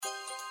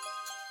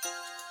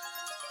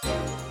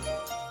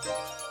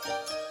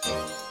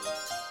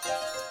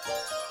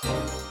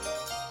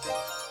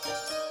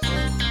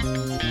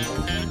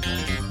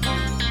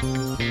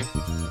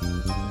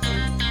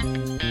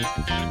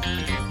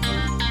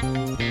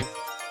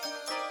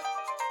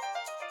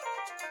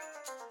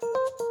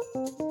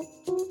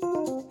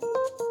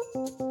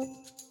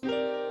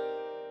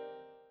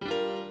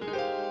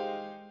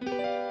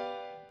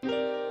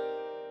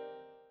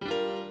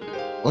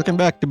Welcome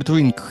back to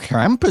Between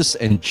Krampus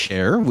and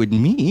Chair with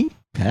me,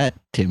 Pat,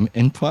 Tim,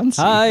 and Ponzi.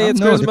 Hi, it's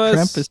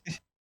Christmas. The Krampus,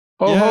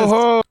 Ho, Yes. ho,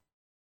 ho.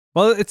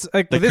 Well, it's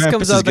like the this Krampus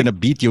comes is out. gonna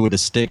beat you with a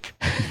stick.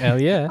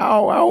 Hell yeah!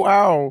 Ow, ow,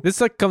 ow.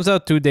 This comes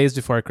out 2 days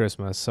before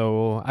Christmas,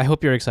 so I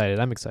hope you're excited.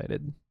 I'm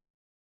excited.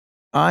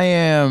 I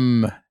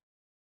am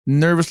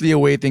nervously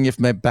awaiting if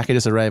my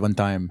packages arrive on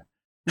time.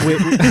 Wait,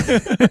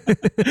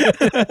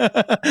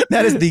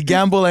 That is the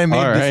gamble I made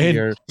All this right.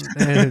 year.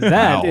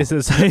 that Wow. is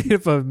a sign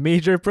of a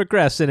major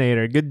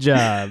procrastinator. Good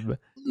job.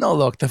 No,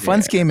 look, the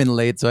funds came in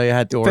late, so I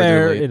had to order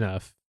Fair late.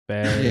 enough.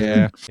 Fair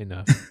Yeah.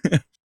 enough.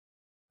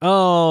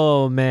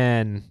 Oh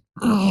man.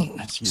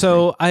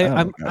 So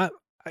I'm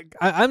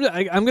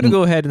gonna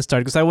go ahead and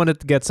start because I wanted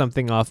to get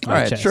something off All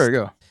my right, chest. sure,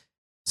 go.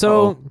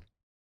 So,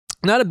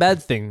 not a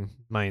bad thing,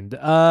 mind.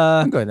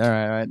 I'm good. All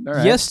right.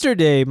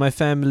 Yesterday, my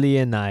family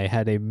and I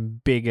had a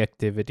big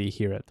activity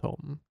here at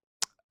home.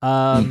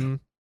 And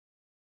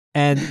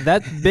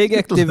that big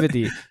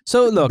activity.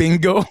 So look,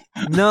 Bingo.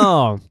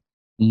 no.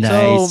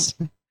 Nice.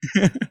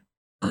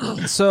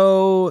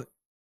 So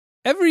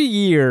every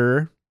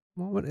year,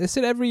 what is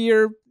it? Every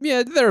year,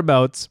 yeah,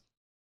 thereabouts.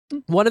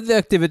 One of the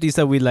activities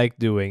that we like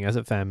doing as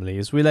a family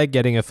is we like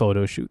getting a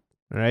photo shoot.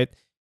 All right.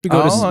 We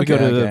go to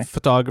the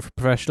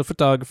professional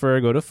photographer,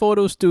 go to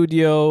photo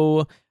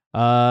studio,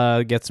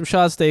 get some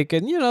shots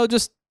taken,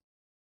 just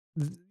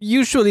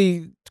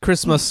usually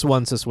Christmas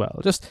ones as well,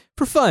 just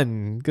for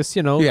fun, because,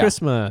 Yeah.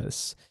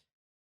 Christmas.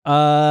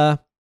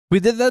 We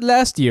did that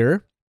last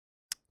year,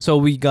 so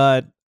we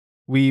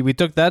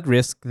took that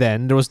risk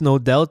then. There was no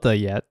Delta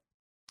yet.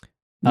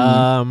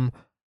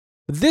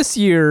 This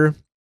year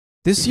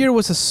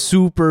was a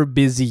super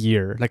busy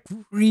year, like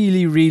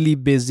really, really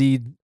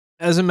busy.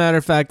 As a matter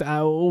of fact,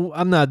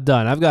 I'm not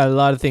done. I've got a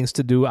lot of things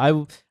to do.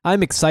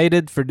 I'm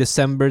excited for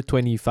December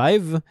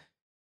 25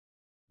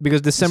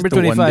 because December the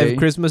one 25, day?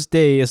 Christmas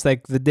Day, is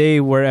like the day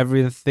where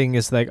everything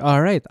is like,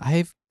 all right,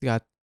 I've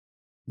got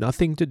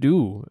nothing to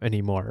do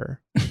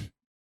anymore.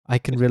 I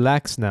can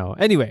relax now.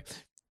 Anyway,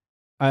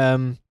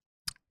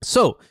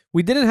 so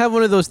we didn't have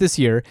one of those this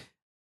year.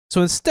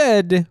 So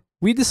instead,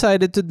 we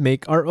decided to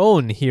make our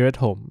own here at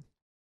home.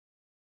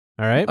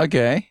 All right.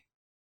 Okay.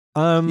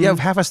 You have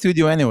half a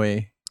studio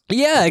anyway.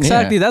 Yeah,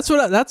 exactly. That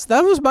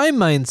was my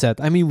mindset.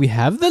 I mean, we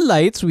have the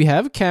lights, we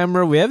have a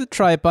camera, we have the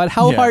tripod.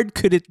 How Yeah. hard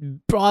could it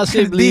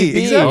possibly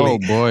be? Exactly. Oh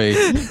boy.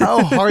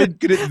 How hard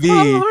could it be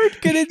How hard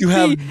could it to be?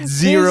 have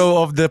zero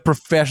of the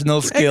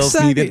professional skills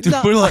Exactly. needed to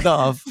No. pull it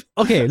off?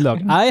 Okay, look,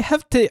 I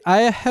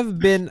have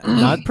been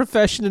not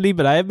professionally,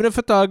 but I have been a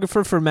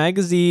photographer for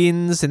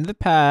magazines in the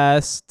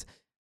past.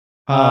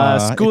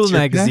 School it's your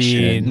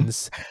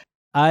magazines.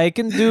 I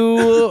can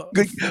do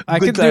Good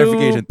do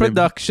clarification, Tim.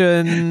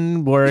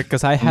 production work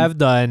because I have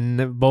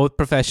done both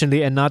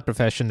professionally and not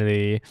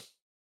professionally.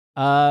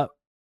 But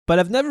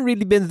I've never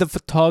really been the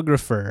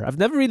photographer. I've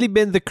never really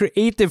been the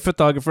creative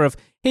photographer of,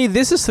 hey,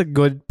 this is a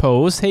good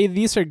pose. Hey,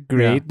 these are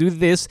great. Yeah. Do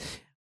this.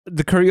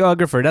 The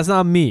choreographer. That's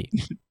not me.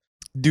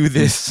 Do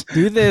this.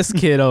 Do this,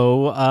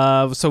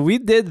 kiddo. So we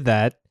did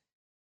that.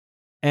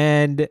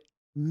 And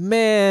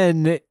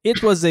man,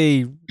 it was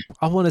I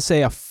want to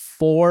say a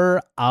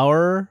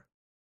 4-hour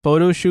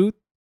photo shoot.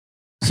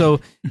 So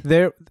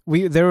there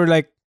were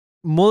like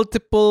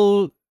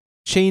multiple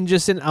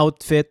changes in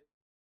outfit.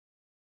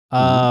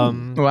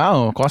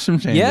 Wow, costume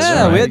changes.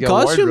 Yeah, All we right, had you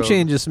got costume wardrobe.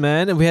 changes,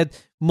 man, and we had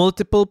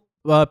multiple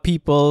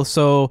people.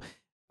 So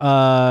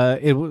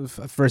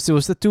first it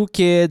was the 2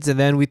 kids, and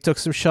then we took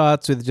some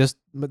shots with just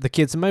the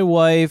kids and my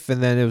wife,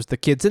 and then it was the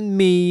kids and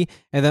me,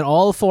 and then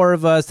all 4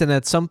 of us. And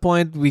at some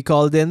point, we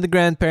called in the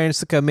grandparents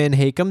to come in.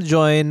 Hey, come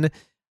join.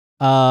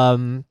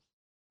 And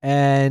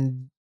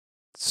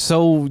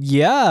so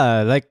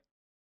yeah, like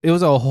it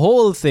was a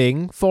whole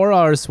thing, 4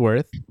 hours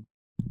worth.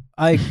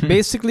 I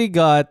basically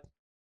got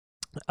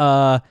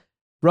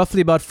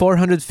roughly about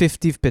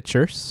 450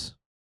 pictures.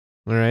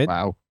 All right.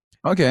 Wow.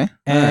 Okay. all right.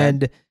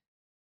 And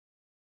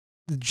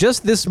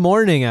just this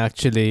morning,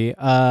 actually,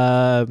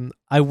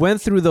 I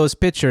went through those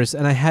pictures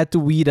and I had to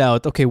weed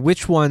out, okay,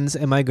 which ones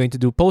am I going to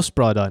do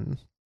post-prod on?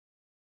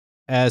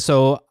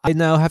 So I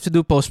now have to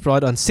do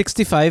post-prod on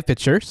 65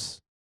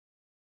 pictures.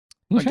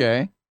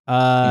 Okay.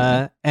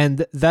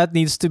 And that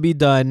needs to be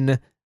done.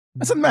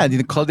 That's not bad.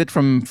 You called it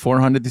from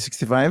 400 to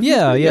 65? Yeah,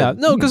 That's yeah.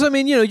 good. No, because I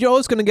mean, you're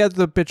always going to get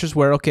the pictures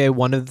where, okay,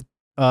 one of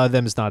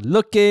them is not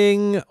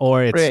looking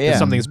or Right, yeah.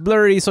 something's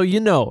blurry. So,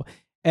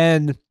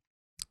 and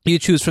you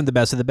choose from the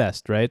best of the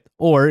best, right?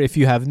 Or if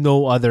you have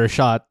no other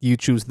shot, you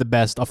choose the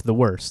best of the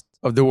worst.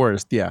 Of the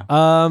worst, yeah.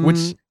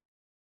 Which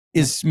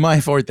is my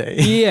forte.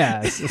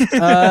 yes.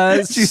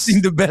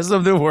 Choosing the best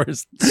of the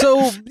worst.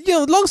 So,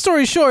 long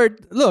story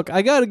short, look,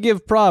 I got to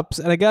give props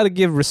and I got to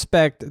give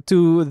respect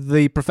to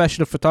the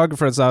professional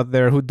photographers out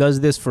there who does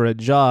this for a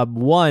job.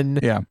 One,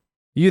 Yeah.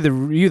 you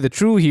the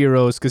true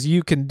heroes because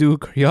you can do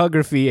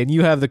choreography and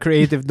you have the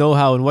creative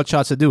know-how and what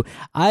shots to do.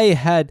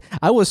 I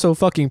was so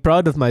fucking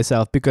proud of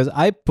myself because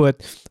I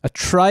put a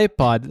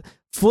tripod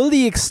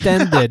fully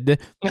extended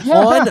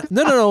on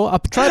a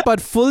tripod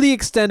fully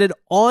extended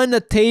on a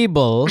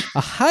table,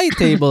 a high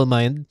table,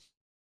 mind,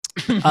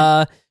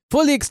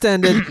 Fully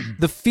extended.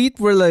 The feet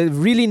were like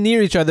really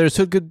near each other,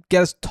 so it could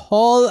get as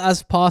tall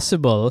as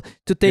possible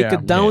to take Yeah.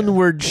 a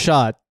downward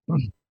shot.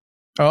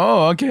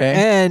 Oh, okay.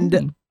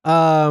 And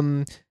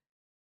on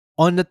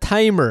the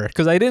timer,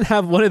 because I didn't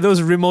have one of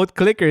those remote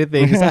clicker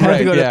things. I had to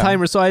Right, go to the yeah.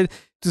 timer. So I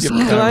just You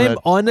have to climb time it.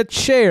 on a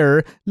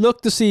chair,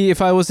 look to see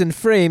if I was in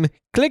frame,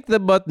 click the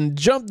button,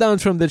 jump down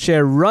from the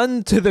chair,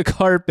 run to the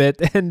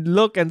carpet, and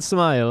look and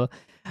smile.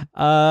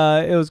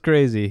 It was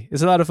crazy.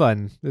 It's a lot of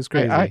fun. It was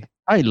crazy.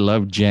 I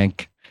love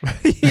jank.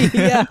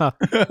 Yeah,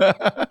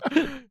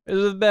 it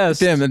was the best.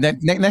 Tim,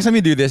 next time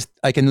you do this,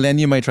 I can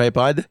lend you my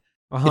tripod.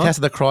 Uh-huh. It has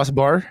the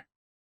crossbar,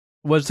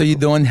 What's so you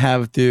don't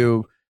have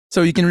to.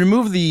 So you can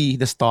remove the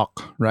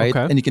stock, right?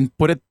 Okay. And you can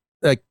put it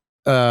like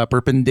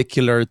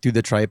perpendicular to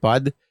the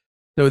tripod,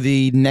 so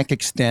the neck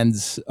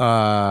extends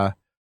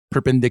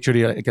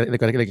perpendicularly,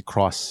 like a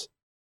cross,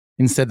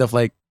 instead of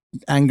like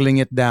angling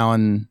it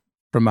down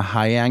from a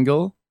high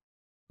angle.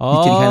 You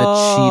can kinda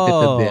cheat it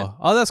a bit.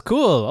 Oh, that's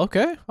cool.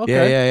 Okay.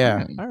 Okay.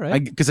 Yeah. All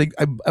right. Because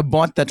I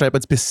bought that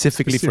tripod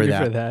specifically for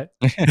that.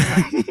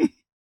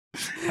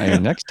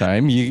 Next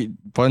time,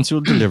 Ponce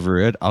will deliver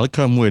it. I'll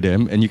come with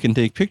him, and you can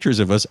take pictures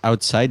of us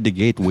outside the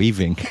gate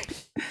waving.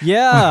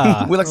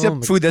 Yeah. We'll accept Oh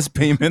my- food as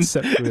payment.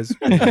 Except for his-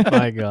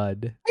 my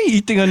God.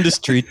 Eating on the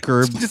street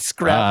curb. Just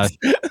scraps.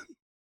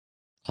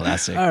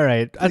 Classic. All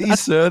right. Please,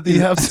 sir, do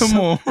you have some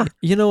more?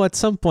 You know, at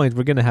some point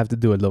we're gonna have to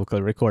do a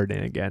local recording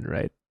again,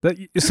 right?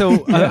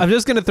 So I'm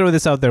just gonna throw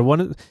this out there.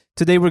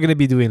 Today we're gonna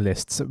be doing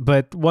lists,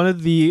 but one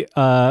of the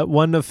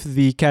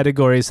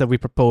categories that we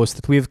proposed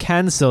that we've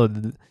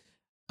canceled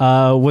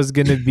was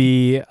gonna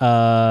be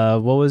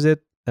what was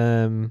it?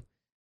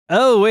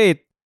 Oh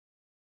wait,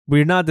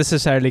 we're not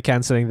necessarily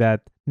canceling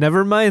that.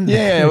 Never mind.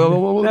 Yeah,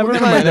 Never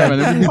mind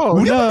that. Oh,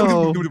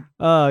 no.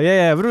 Oh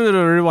yeah.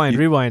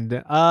 Rewind.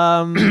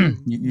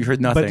 You heard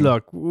nothing.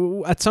 But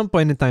look, at some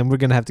point in time, we're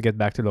gonna have to get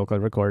back to local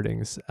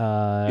recordings.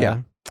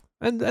 Yeah.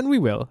 and we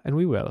will.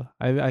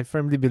 I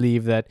firmly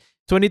believe that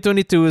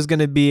 2022 is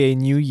gonna be a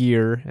new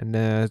year, and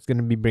it's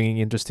gonna be bringing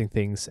interesting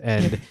things.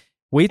 And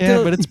wait Yeah,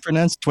 till but it's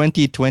pronounced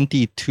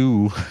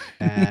 2022.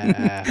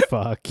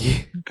 fuck.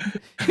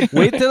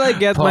 Wait till I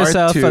get Part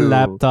myself a 2.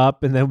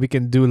 laptop, and then we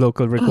can do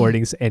local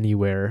recordings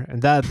anywhere,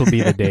 and that will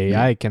be the day.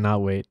 I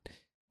cannot wait.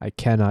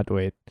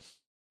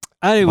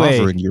 Anyway,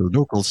 Offer in your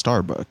local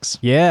Starbucks.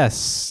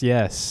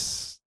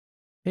 yes.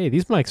 Hey,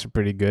 these mics are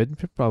pretty good.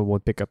 Probably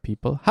won't pick up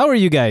people. How are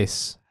you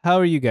guys?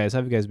 How have you guys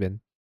been?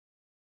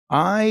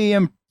 I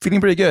am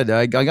feeling pretty good.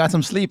 I got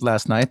some sleep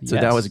last night, so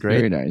that Yes. was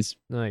Very great. nice.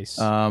 Nice.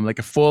 Like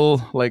a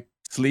full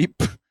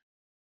sleep.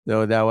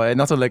 So that way,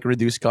 and also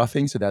reduced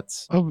coughing. So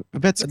that's Oh,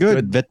 that's That's good.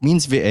 good. That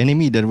means the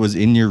enemy that was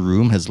in your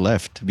room has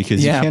left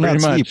because Yeah, you cannot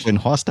pretty sleep much. when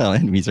hostile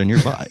enemies are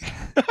nearby.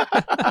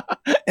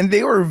 and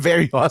they were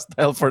very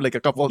hostile for like a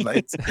couple of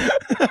nights.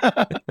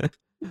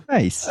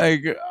 Nice.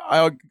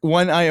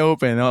 One eye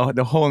open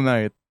the whole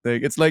night.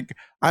 Like it's like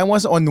I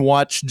was on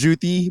watch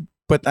duty,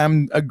 but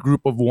I'm a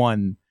group of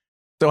one,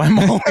 so I'm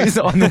always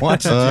on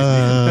watch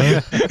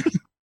duty.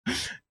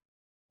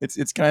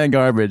 It's kind of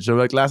garbage. So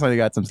like last night I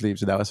got some sleep,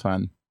 so that was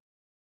fun.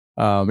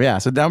 Yeah,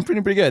 so I'm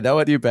pretty good. How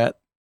about you, Pat?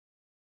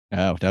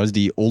 Wow, that was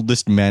the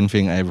oldest man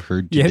thing I've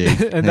heard yeah,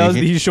 today. and that was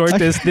the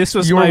shortest. This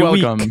was You're my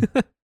welcome.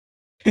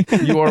 week.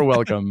 You are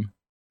welcome.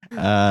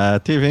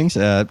 Two things.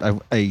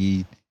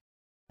 I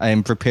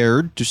am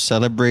prepared to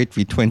celebrate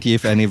the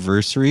 20th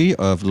anniversary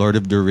of Lord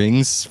of the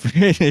Rings.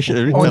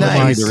 Oh, Oh nice.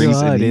 my The Rings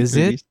God, ending is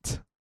release. it?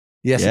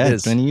 Yes, Yeah, it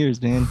is. 20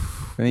 years, man.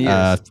 20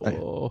 years.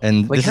 Oh.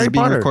 And Like this Harry is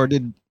being Potter.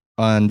 recorded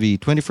on the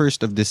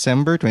 21st of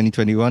December,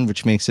 2021,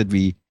 which makes it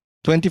the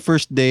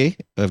 21st day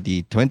of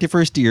the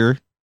 21st year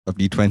of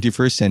the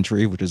 21st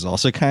century, which is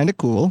also kind of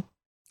cool.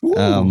 Ooh,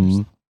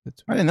 Um,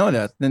 I didn't know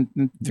that. Then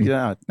figure it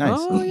out. Nice.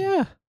 Oh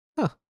yeah.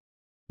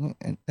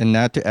 and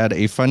now to add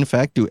a fun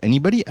fact to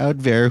anybody out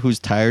there who's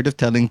tired of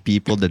telling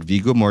people that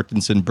Viggo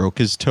Mortensen broke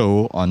his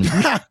toe on.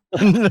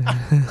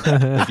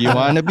 If you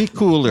want to be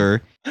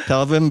cooler,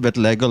 tell them that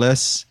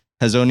Legolas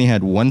has only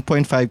had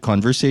 1.5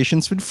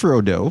 conversations with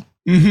Frodo,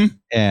 hmm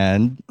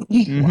and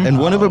Mhm. and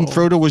one of them, Wow.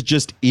 Frodo was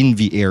just in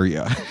the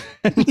area.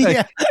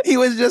 Yeah, he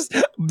was just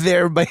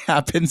there by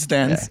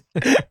happenstance.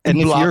 And if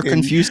you're blocking.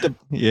 confused,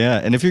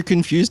 and if you're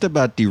confused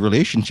about the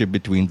relationship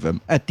between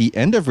them, at the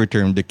end of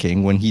Return of the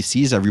King, when he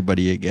sees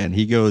everybody again,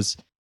 he goes,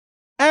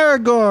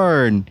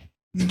 "Aragorn,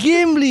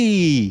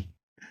 Gimli,"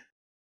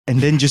 and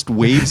then just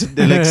waves,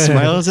 and like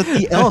smiles at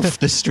the elf,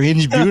 the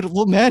strange,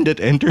 beautiful man that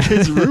entered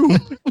his room.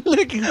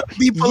 Like,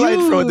 Be polite,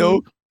 you-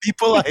 Frodo. Be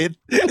polite.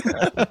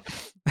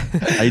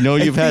 I know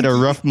you've had a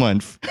rough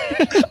month.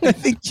 I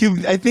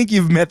think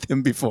you've met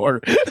him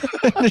before.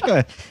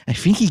 I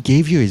think he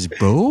gave you his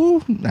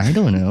bow. I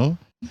don't know.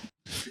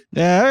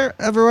 Yeah.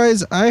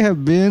 Otherwise, I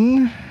have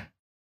been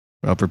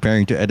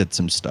preparing to edit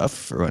some stuff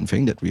for one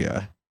thing that we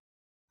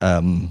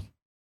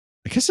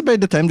I guess by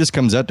the time this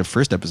comes out, the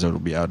first episode will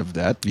be out of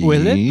that.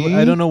 Will it?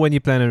 I don't know when you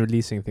plan on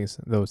releasing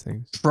those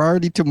things.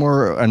 Probably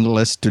tomorrow,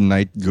 unless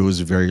tonight goes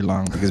very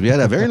long, because we had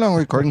a very long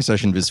recording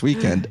session this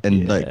weekend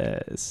and like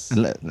yes.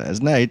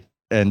 last night,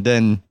 and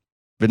then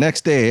The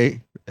next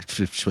day,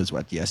 which was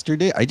what,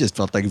 yesterday, I just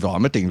felt like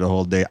vomiting the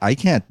whole day. I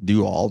can't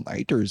do all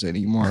nighters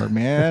anymore,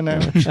 man.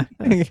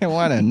 I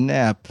want a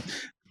nap.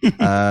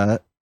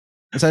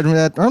 Aside from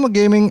that, normal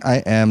gaming,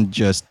 I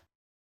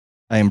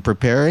am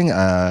preparing.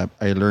 I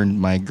learned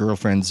my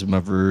girlfriend's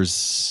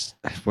mother's,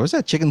 what was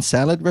that, chicken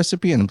salad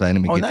recipe, and I'm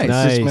planning to make it nice.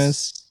 for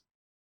Christmas.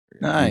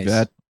 Nice.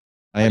 That.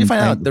 How did you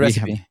find out the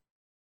recipe?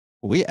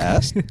 We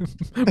asked.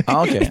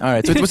 Oh, okay, all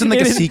right. So it wasn't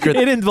like a secret.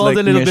 It involved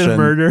like, a little bit mission. of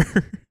murder.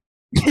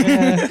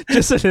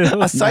 Just a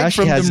little. Aside Now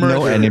from she has the no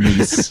murder.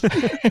 enemies.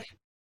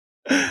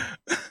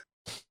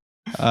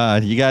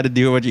 You got to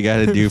do what you got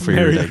to do for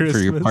Merry your for your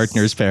Christmas.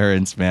 partner's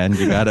parents, man.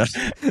 You gotta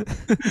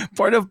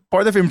part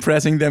of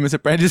impressing them is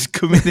apparently just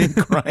committing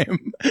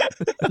crime.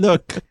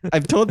 look.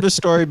 I've told the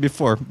story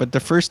before, but the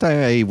first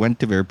time I went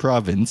to their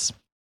province,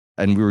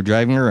 and we were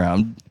driving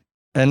around,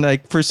 and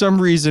like for some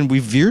reason we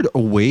veered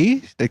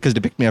away because they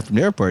picked me up from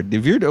the airport. They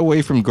veered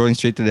away from going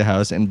straight to the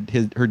house, and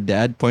her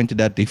dad pointed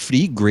out the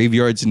 3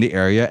 graveyards in the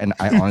area, and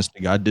I honest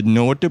to God didn't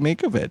know what to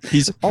make of it.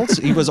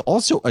 He was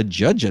also a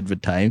judge at the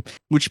time,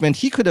 which meant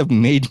he could have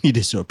made me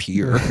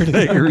disappear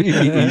like really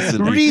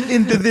easily. Read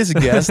into this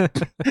guest.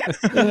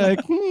 Like,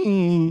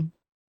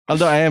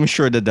 Although I am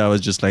sure that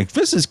was just like,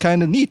 this is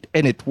kind of neat.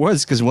 And it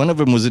was, because one of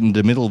them was in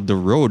the middle of the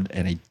road.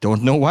 And I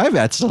don't know why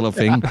that's still a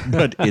thing,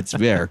 but it's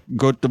there.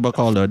 Go to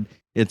Bacolod.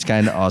 It's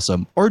kind of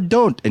awesome. Or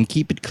don't, and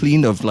keep it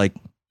clean of like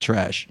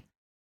trash.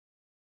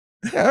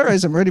 Yeah, all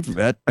right, I'm ready for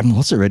that. I'm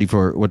also ready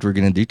for what we're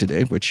going to do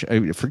today, which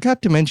I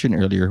forgot to mention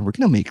earlier. We're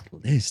going to make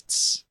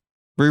lists.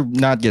 We're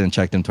not going to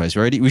check them twice.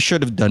 We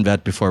should have done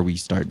that before we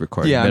started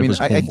recording. Yeah, that I mean, was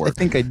I homework.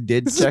 think I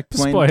did check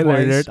mine Spoiler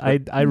twice.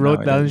 alert. I wrote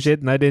No, I down didn't. shit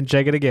and I didn't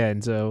check it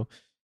again. So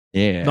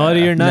Yeah.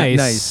 naughty or nice,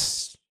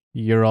 nice.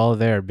 you're all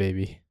there,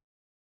 baby.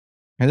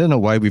 I don't know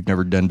why we've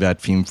never done that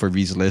theme for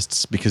these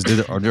lists, because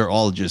they're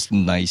all just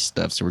nice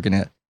stuff. So we're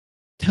going to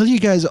tell you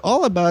guys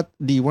all about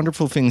the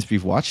wonderful things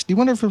we've watched, the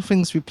wonderful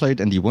things we played,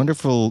 and the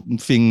wonderful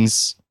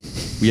things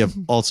we have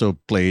also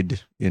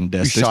played in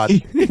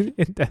Destiny.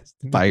 In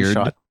Destiny.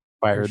 Fired.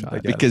 Fired. Shot. I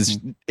guess. Because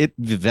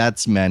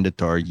that's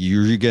mandatory.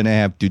 You're going to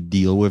have to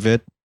deal with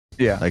it.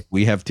 yeah. Like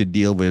we have to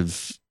deal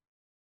with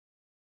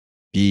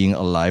being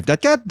alive.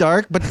 That got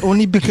dark, but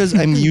only because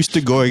I'm used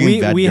to going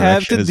in that we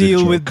have direction to as a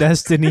deal with joke.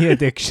 Destiny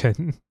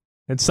addiction.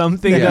 It's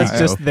something Yeah, that's I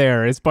just know.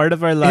 there. It's part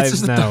of our It's lives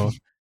just the now.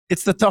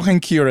 It's the talking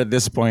cure at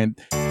this point.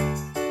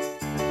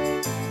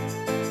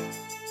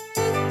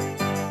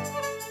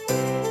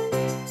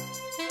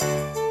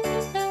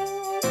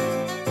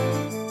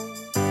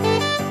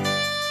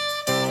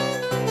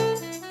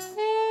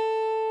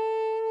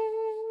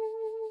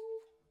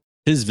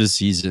 Tis the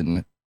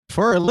season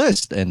for a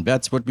list, and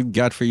that's what we've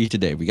got for you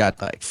today. We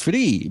got like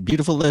 3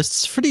 beautiful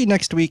lists, 3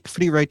 next week,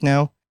 3 right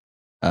now.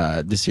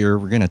 This year,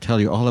 we're going to tell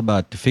you all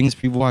about the things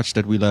we've watched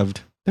that we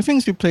loved, the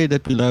things we played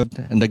that we loved,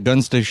 and the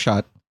guns they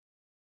shot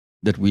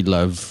that we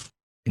love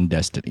in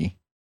Destiny.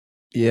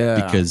 Yeah.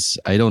 Because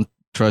I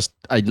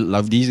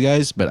love these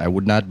guys, but I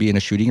would not be in a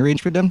shooting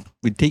range with them.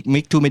 We'd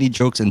make too many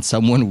jokes and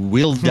someone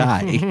will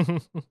die.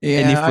 And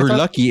if I we're thought-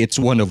 lucky, it's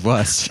one of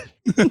us.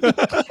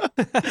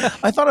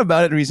 I thought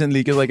about it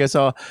recently because, like,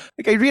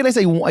 I realized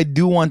I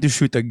do want to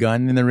shoot a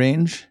gun in the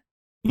range,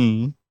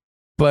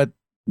 but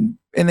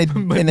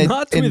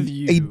Not with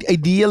you.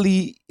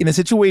 Ideally, in a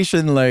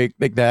situation like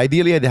that,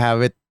 ideally I'd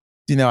have it.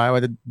 I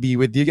would be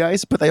with you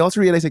guys, but I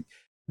also realized like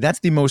that's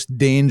the most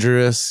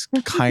dangerous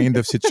kind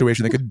of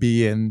situation I could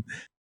be in.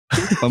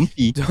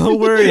 Bumpy. Don't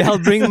worry, I'll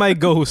bring my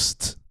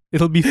ghost.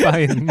 It'll be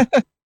fine.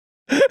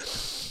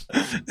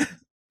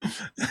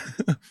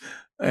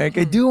 Like,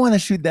 I do want to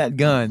shoot that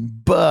gun,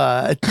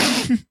 but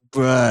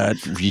But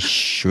we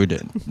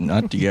shouldn't.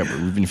 Not together.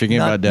 We've been thinking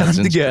about that not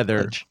since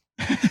together. college.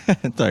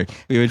 Sorry.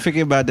 We've been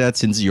thinking about that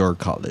since your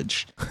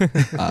college.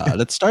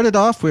 Let's start it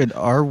off with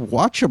our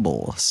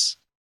watchables.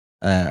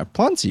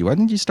 Ponzi, why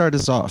don't you start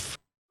us off?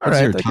 All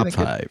What's right, your I top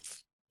can-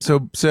 5?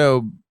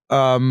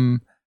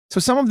 So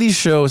some of these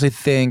shows I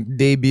think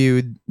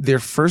debuted their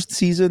first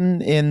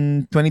season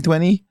in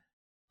 2020.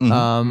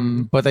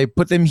 Mhm. But I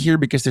put them here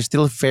because they're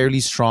still fairly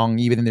strong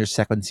even in their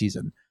second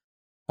season.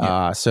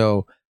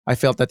 So I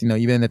felt that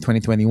even in the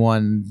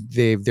 2021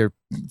 they're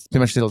pretty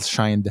much still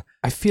shined.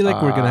 I feel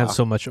like we're gonna have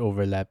Uh, so much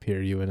overlap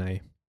here, you and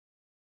I.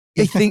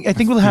 I think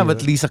we'll have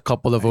at least a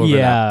couple of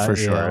overlap Yeah, for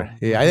sure.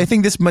 Yeah, I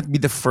think this might be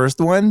the first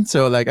one.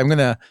 So like I'm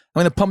gonna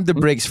pump the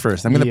brakes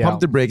first. I'm gonna Yeah. pump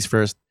the brakes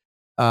first.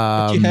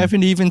 But you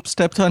haven't even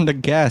stepped on the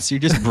gas.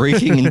 You're just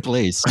braking in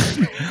place.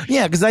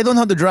 Yeah, because I don't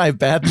know how to drive,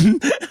 Pat.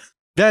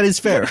 That is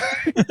fair.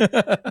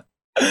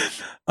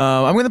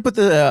 I'm gonna put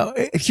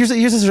the here's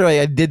a show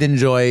I did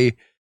enjoy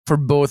for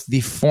both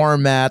the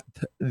format,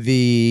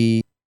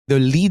 the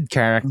lead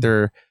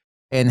character,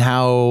 and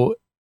how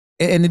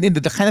and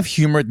the kind of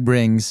humor it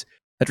brings.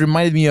 That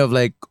reminded me of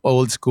like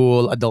old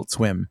school Adult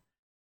Swim.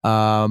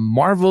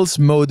 Marvel's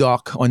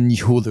MODOK on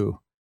Hulu,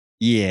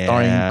 Yeah.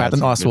 starring Patton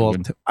that's a good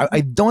one. Oswalt.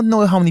 I don't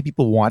know how many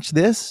people watch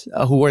this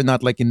who are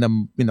not like in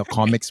the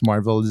comics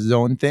Marvel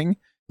zone thing.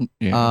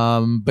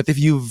 Yeah. But if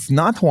you've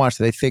not watched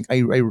it, I think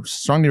I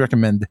strongly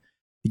recommend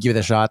you give it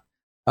a shot.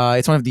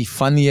 It's one of the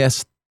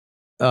funniest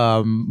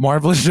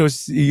Marvel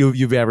shows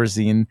you've ever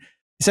seen.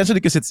 Essentially,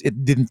 because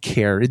it didn't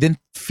care. It didn't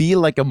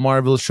feel like a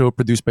Marvel show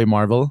produced by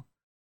Marvel,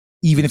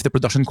 even if the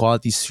production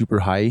quality is super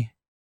high.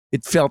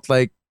 It felt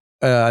like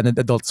an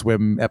Adult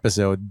Swim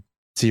episode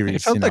series.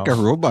 It felt like a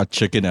Robot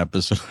Chicken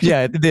episode.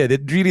 Yeah, it did.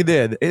 It really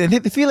did. And I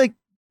feel like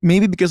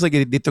maybe because like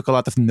they took a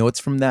lot of notes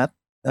from that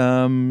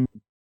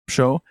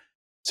show,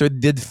 so it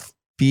did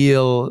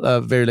feel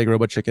very like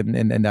Robot Chicken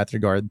in that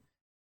regard.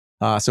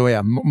 So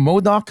yeah,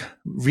 MODOK,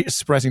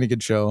 surprisingly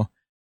good show.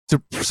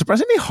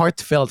 Surprisingly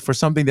heartfelt for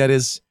something that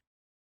is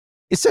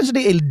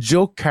essentially a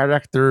joke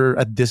character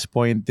at this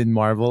point in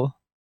Marvel.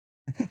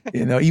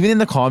 Even in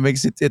the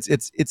comics,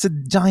 it's a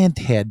giant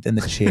head and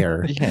a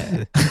chair.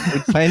 Yeah,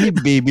 with tiny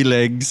baby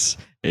legs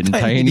and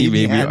tiny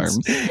baby arms.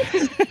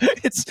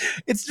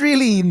 It's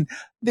really,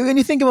 when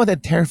you think about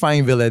that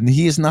terrifying villain,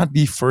 he is not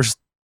the first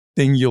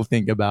thing you'll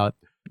think about,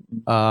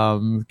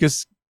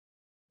 because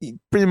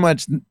pretty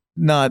much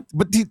not.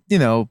 But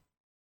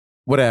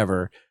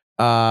whatever.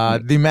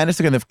 They managed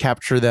to kind of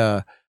capture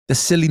the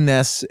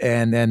silliness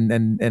and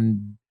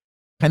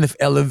kind of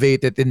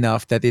elevate it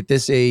enough that it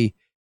is a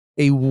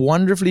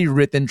wonderfully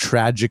written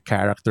tragic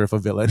character of a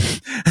villain.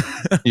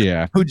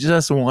 Yeah. Who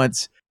just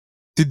wants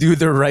to do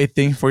the right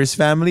thing for his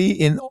family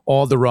in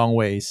all the wrong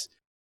ways.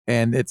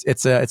 And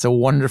it's a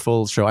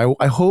wonderful show.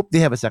 I hope they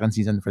have a second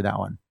season for that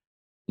one.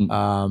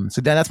 So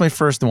that's my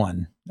first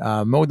one.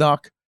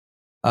 MODOK.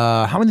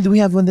 How many do we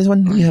have on this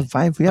one? We have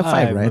 5. We have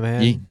 5, right?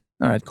 Man.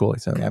 All right, cool.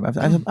 So I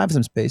have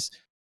some space.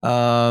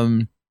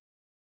 So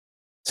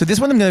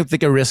this one I'm gonna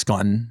take a risk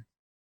on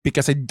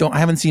because I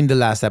haven't seen the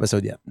last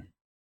episode yet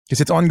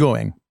because it's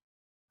ongoing.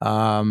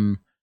 But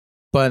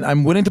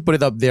I'm willing to put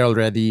it up there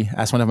already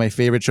as one of my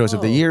favorite shows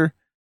of the year.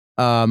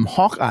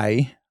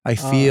 Hawkeye, I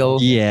feel,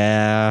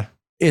 yeah,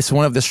 is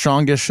one of the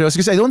strongest shows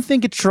because I don't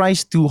think it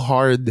tries too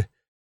hard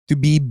to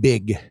be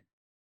big.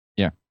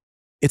 Yeah,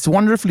 it's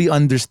wonderfully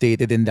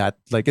understated in that,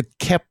 like, it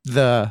kept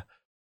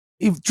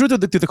true to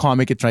the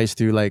comic, it tries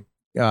to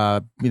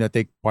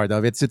take part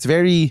of it. It's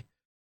very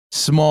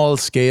small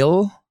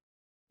scale.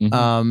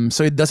 Mm-hmm.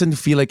 So it doesn't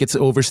feel like it's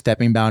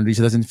overstepping boundaries.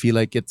 It doesn't feel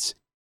like it's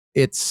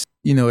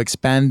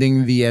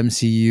expanding the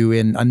MCU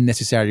in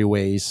unnecessary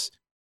ways.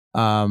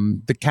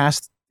 The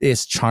cast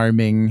is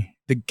charming.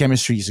 The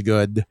chemistry is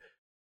good.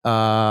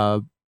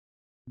 The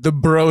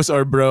bros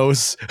are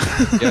bros.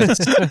 Yes.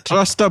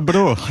 Trust a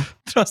bro.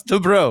 Trust the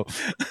bro.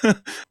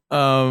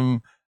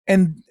 And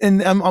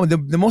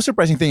the most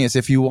surprising thing is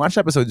if you watch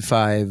episode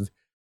 5,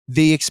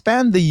 they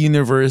expand the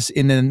universe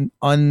in an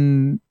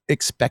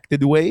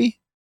unexpected way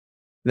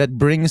that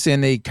brings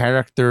in a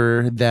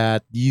character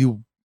that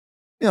people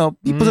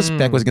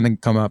suspect was going to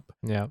come up.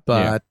 Yeah.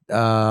 But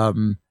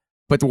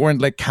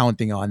weren't like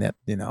counting on it,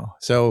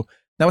 So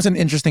that was an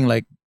interesting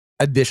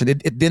addition.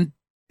 It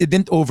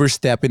didn't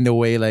overstep in the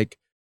way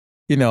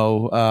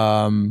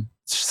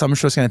some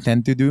shows kind of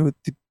tend to do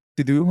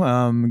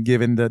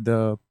given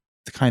the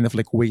kind of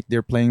weight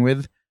they're playing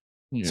with.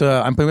 Yeah.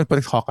 So I'm playing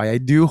with Hawkeye. I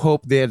do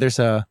hope there's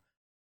a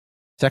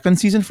second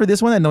season for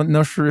this one. I'm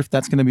not sure if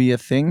that's going to be a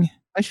thing.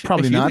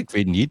 Probably not. Like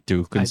we need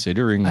to,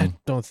 considering I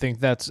don't think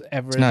that's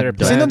ever their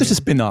plan. I know there's a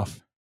spin-off.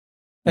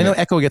 I know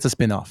Echo gets a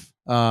spin-off.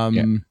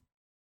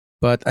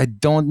 But I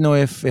don't know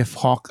if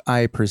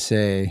Hawkeye per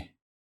se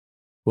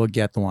will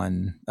get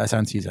a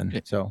second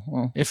season. So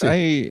if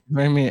I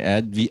may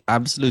add, the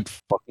absolute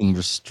fucking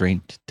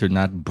restraint to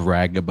not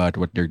brag about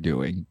what they're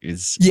doing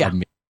is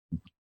amazing.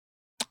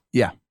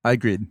 Yeah, I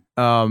agreed.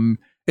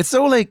 It's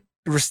so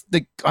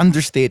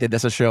understated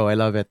as a show. I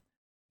love it.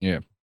 Yeah.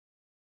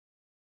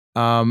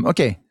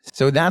 Okay,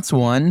 so that's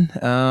one.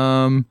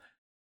 My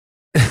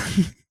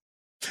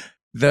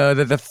third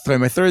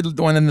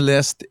one on the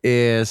list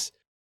is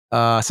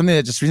something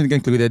that just recently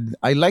concluded.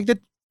 I liked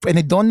it, and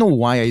I don't know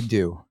why I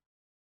do,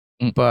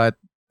 but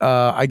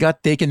I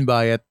got taken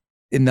by it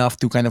enough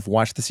to kind of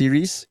watch the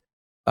series.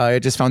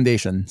 It's just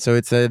Foundation. So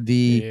it's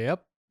the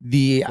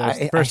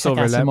first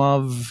overlap.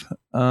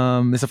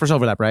 It's the first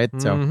overlap, right? Mm-hmm.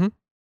 So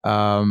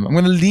I'm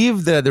gonna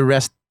leave the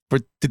rest for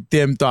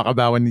Tim talk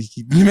about when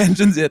he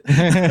mentions it.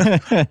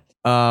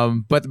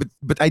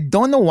 But I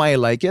don't know why I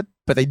like it,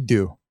 but I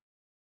do.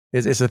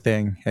 It's a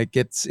thing. Like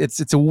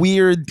it's a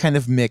weird kind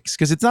of mix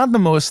because it's not the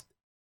most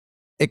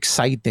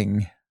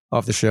exciting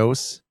of the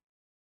shows.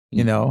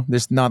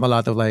 There's not a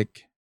lot of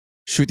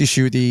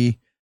shooty,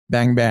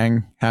 bang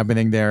bang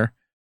happening there.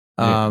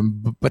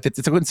 But it's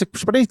a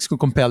pretty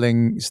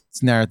compelling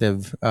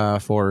narrative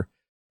for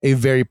a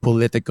very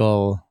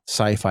political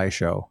sci-fi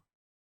show.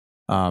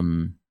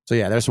 So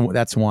yeah,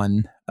 that's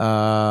one.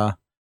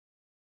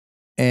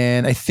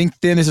 And I think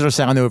then this is our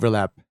second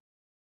overlap.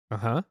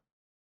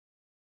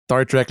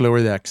 Star Trek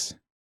Lower Decks.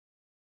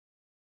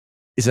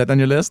 Is that on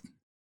your list?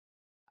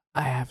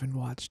 I haven't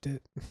watched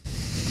it.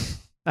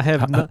 I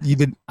have not. You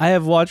did. I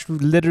have watched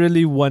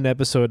literally one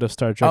episode of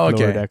Star Trek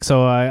Lower Decks.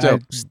 So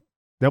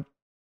nope.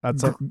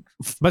 That's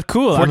but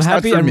cool. I'm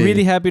happy. I'm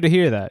really happy to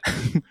hear that.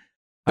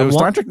 I So want-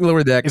 Star Trek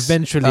Lower Decks.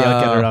 Eventually,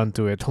 I'll get around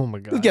to it. Oh my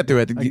god, You'll get to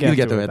it. I'll You'll get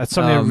get to it. That's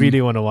something I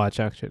really want to watch.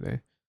 Actually.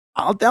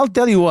 I'll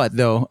tell you what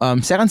though.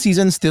 Second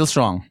season still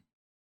strong.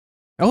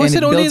 Oh, And is it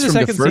it only in builds the from the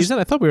second first- season?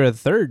 I thought we were at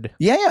third.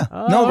 Yeah.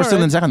 Oh, No, we're all still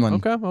in right. the second one.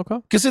 Okay.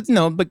 Because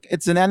but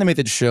it's an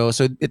animated show,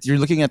 so you're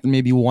looking at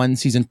maybe one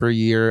season per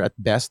year at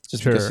best,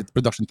 just because Sure.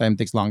 production time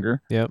takes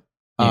longer. Yep.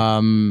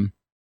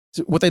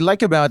 So what I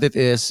like about it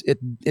is it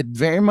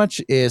very much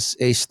is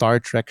a Star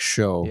Trek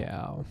show.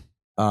 Yeah.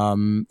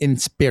 In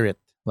spirit,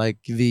 like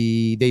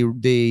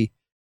they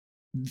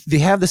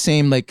have the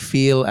same like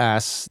feel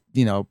as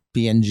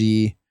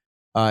PNG.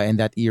 In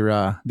that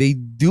era, they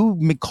do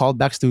make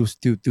callbacks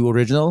to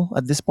original.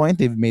 At this point,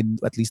 they've made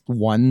at least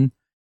one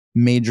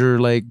major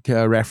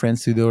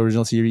reference to the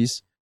original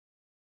series.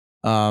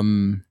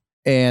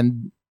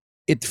 And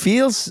it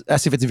feels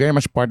as if it's very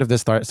much part of the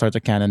Star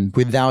Trek canon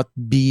without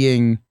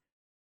being,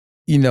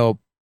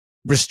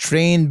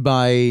 restrained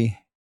by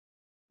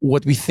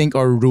what we think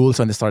are rules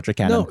on the Star Trek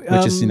canon,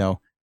 which is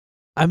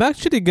I'm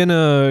actually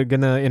gonna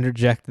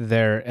interject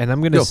there, and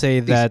I'm gonna Go,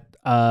 say please.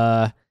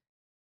 that.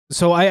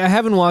 So I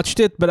haven't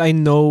watched it, but I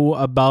know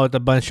about a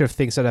bunch of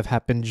things that have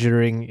happened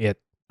during it.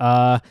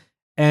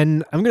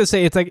 And I'm gonna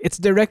say it's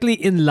directly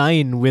in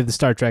line with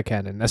Star Trek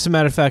canon. As a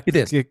matter of fact, It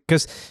is.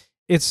 because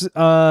it's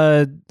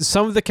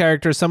some of the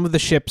characters, some of the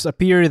ships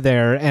appear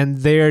there, and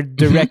they're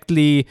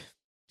directly.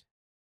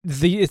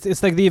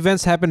 It's like the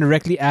events happen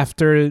directly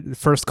after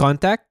First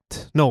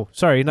Contact. No,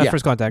 sorry, not Yeah.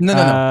 First Contact.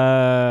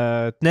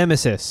 No.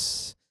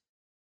 Nemesis.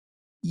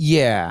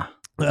 yeah,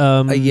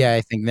 Yeah.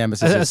 I think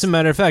Nemesis. As a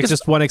matter of fact,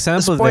 just one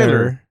example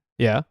spoiler. there.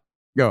 Yeah.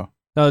 Go.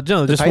 No,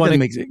 The just Titan one.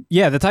 makes it.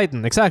 Yeah, the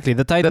Titan. Exactly,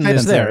 the Titan is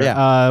Titan's there.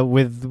 there,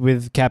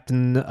 With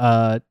Captain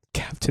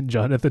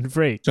Jonathan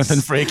Frakes. Jonathan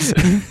Frakes.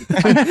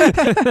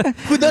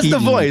 Who does the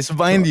He- voice?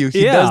 Mind you,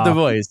 he Yeah. does the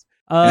voice.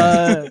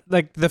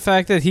 Like the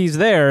fact that he's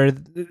there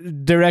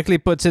directly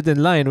puts it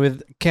in line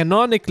with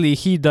canonically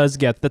he does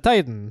get the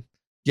Titan.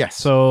 Yes.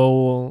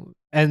 So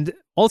and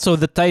also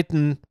the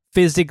Titan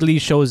physically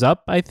shows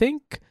up, I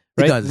think.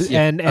 It Right? does,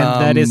 yeah. And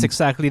that is Um,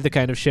 exactly the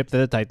kind of ship that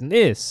the Titan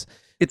is.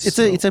 it's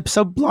a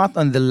subplot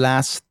on the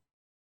last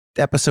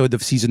episode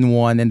of season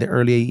 1 and the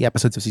early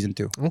episodes of season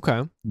 2.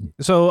 Okay.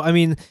 So, I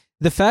mean,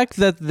 the fact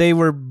that they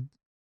were.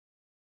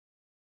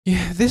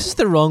 Yeah, this is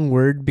the wrong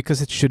word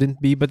because it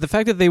shouldn't be, but the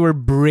fact that they were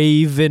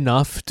brave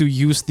enough to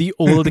use the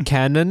old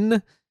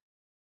canon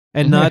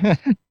and not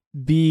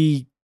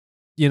be,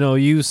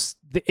 use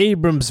the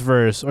Abrams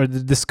verse or the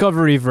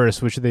Discovery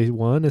verse, which they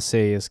want to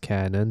say is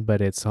canon,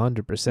 but it's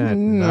 100%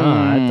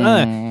 not.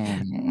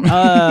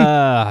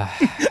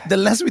 The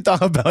less we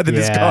talk about the Yeah,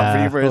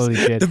 Discovery verse, holy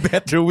shit. the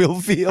better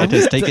we'll feel. It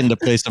has taken the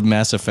place of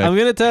Mass Effect. I'm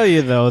gonna tell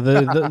you though,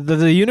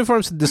 the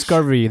uniforms of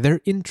Discovery,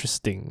 they're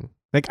interesting.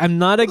 Like I'm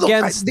not Look,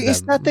 against the them.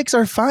 aesthetics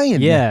are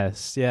fine.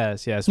 Yes. We Yeah.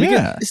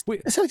 can,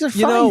 we, Aesthetics are fine.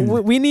 you know,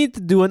 we need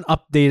to do an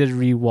updated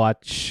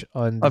rewatch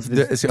on Of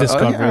the, the- so-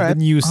 Discovery, yeah, alright.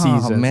 the new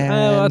season. man.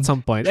 At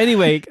some point.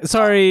 Anyway,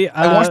 sorry.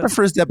 I watched the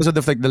first episode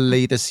of the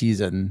latest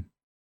season.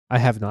 I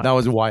have not. That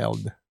was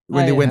wild.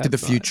 When they I went to have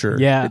the not. future.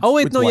 Yeah. It's- Oh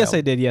wait, it's no. Yes, wild.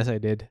 I did. Yes, I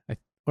did.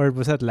 Or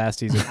was that last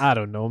season? I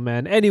don't know,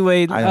 man.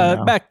 Anyway, I don't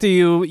know. back to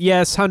you.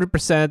 Yes,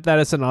 100%. That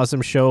is an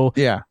awesome show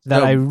Yeah. that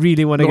So- I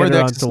really want to Lower get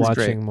around Decks to is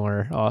watching great.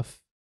 more of.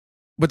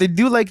 But I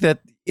do like that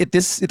it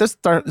does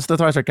start the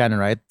Star Trek canon,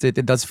 right?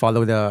 It does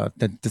follow the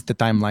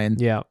timeline.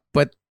 Yeah.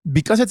 But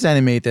because it's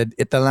animated,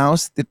 it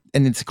allows it,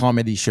 and it's a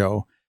comedy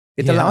show.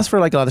 It Yeah. allows for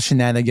a lot of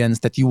shenanigans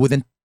that you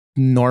wouldn't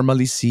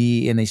normally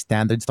see in a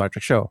standard Star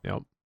Trek show.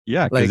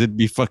 Yeah, because Like- it'd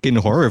be fucking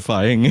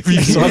horrifying if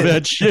you saw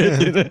that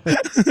shit.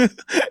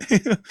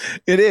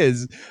 It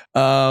is,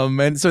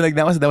 and so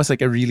that was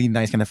like a really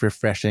nice kind of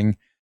refreshing.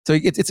 So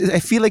it's I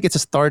feel like it's a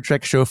Star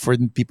Trek show for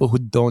people who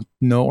don't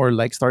know or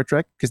like Star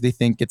Trek because they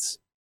think it's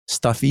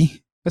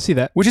stuffy, I see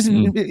that. which is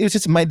Mm. it's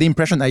just the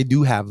impression I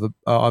do have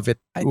of it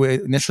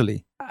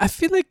initially. I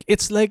feel like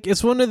it's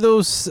one of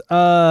those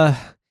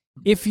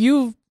if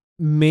you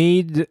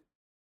made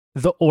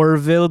the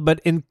Orville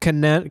but in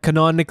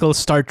canonical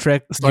Star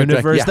Trek Star Trek,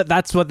 universe, yeah.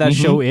 that's what that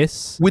Mhm. show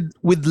is.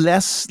 With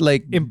less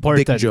like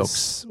Important dick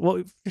jokes.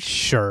 Well,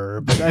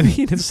 sure, but I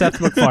mean it's Seth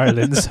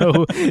MacFarlane,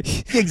 so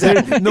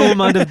Exactly. no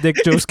amount of dick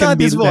jokes It's can not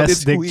be his fault, less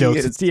it's who dick he jokes.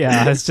 is.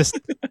 It's just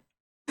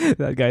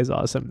that guy's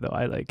awesome though.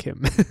 I like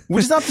him.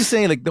 Which is not to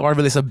say like the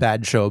Orville is a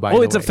bad show. By Oh,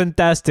 the it's a way.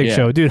 fantastic Yeah.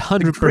 show, dude.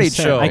 100%. great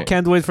show. I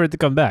can't wait for it to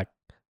come back.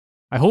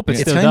 I hope it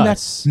It's still coming back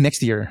does.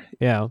 next year.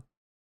 Yeah.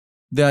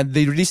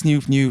 They released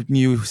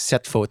new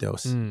set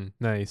photos. Mm,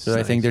 nice. So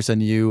I think nice.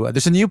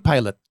 there's a new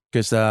pilot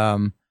because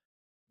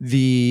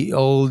the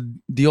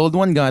old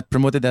one got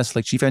promoted as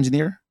like chief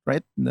engineer,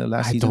 right? In the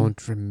last I season.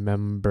 don't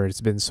remember.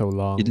 It's been so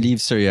long. It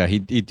leaves, so yeah,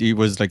 he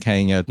was like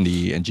hanging out in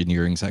the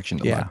engineering section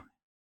a Yeah.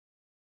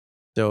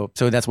 lot.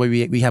 So that's why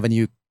we have a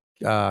new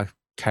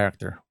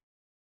character.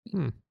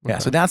 Hmm, Yeah.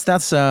 okay. So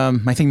that's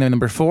I think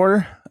number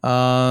 4.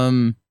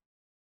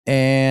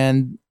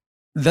 And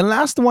the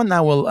last one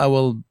I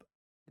will.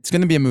 It's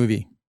gonna be a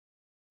movie.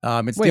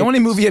 It's Wait, the only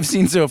movie I've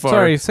seen so far,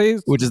 Sorry, say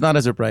which is not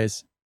a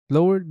surprise.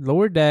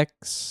 Lower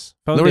Decks,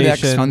 Lower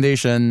Decks,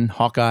 Foundation,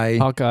 Hawkeye,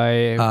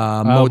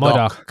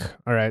 MODOK.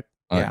 All right.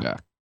 Yeah.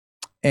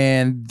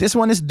 And this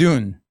one is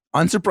Dune.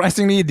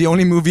 Unsurprisingly, the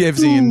only movie I've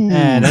seen.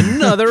 And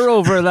another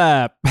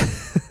overlap.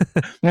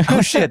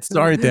 Oh shit!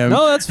 Sorry, Tim.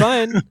 No, that's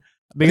fine. I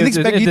Because didn't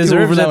expect it you to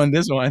deserves overlap it. on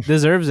this one.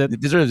 Deserves it.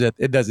 It deserves it.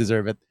 It does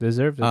deserve it.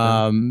 Deserves it.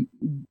 Man.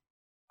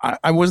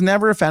 I was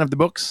never a fan of the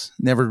books.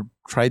 Never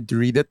tried to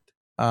read it.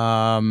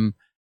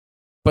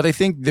 But I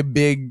think the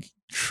big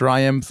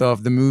triumph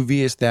of the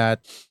movie is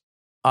that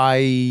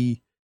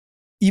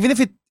even if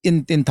it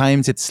in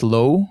times it's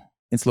slow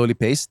and slowly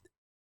paced,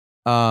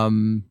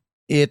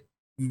 it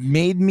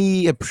made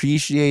me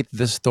appreciate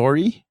the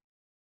story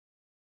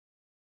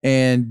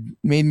and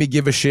made me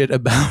give a shit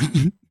about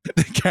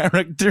the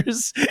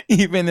characters,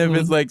 even if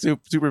it's like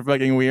super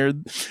fucking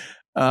weird.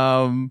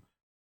 So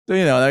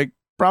like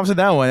props to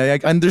that one. I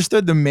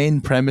understood the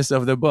main premise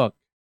of the book,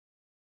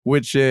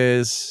 which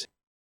is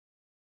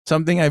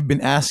something I've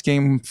been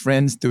asking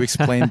friends to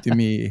explain to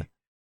me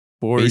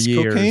for Space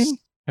years. cocaine?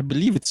 I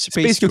believe it's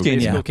Space cocaine,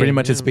 Space yeah. cocaine, Pretty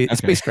much yeah. it's space, Okay.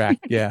 space crack,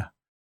 yeah.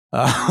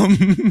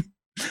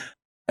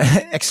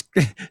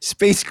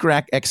 Space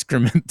crack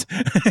excrement.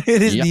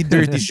 It is Yep. the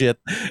dirty shit.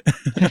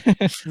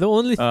 The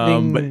only but-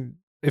 thing,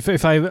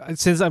 if I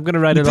since I'm gonna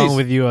ride along Please.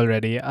 with you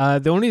already,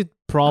 the only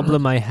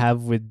problem I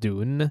have with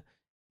Dune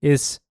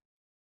is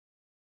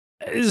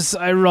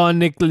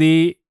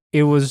ironically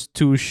it was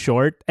too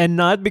short, and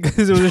not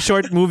because it was a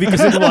short movie,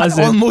 because it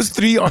wasn't. Almost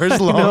 3 hours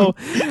long. No,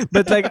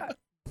 but like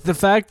the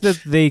fact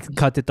that they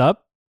cut it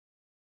up,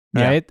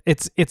 Yeah. right?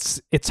 It's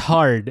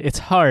hard. It's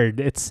hard.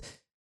 It's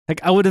like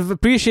I would have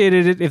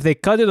appreciated it if they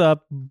cut it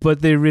up,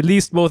 but they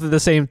released both at the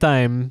same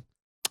time.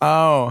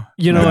 Oh,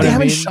 You know but what they I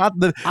haven't mean? shot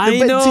the. I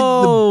but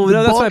know.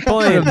 No, that's my ballpark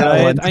point, of that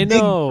right? one, I the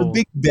know.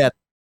 big bet.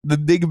 The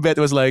big bet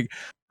was like,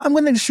 I'm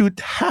gonna shoot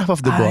half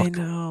of the I book,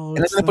 know. and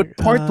I'm it's gonna put like,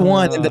 part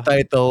 1 in the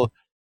title,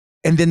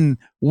 and then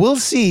we'll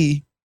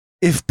see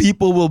if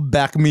people will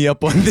back me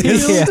up on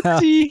this. Yeah.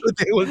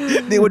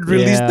 they would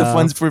release the Yeah.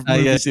 funds for I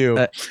movie guess, 2.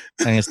 I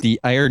guess the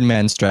Iron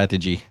Man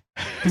strategy.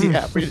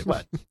 Yeah, pretty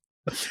much.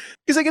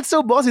 Because like it's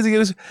so bossy. Like, it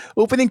was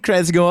opening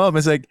credits go up.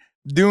 It's like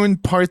Dune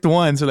part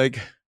 1. So like,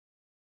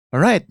 all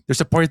right,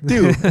 there's a part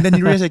 2, and then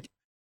you realize like,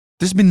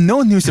 there's been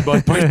no news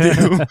about part 2.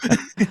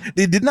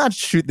 They did not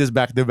shoot this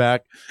back to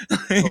back.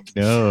 Like,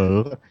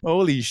 No.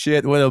 holy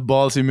shit! What a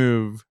ballsy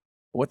move.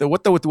 What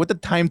the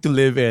time to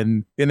live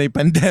in a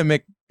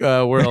pandemic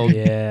world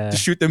Yeah. to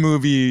shoot the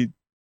movie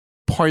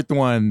part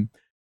 1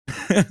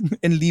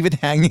 and leave it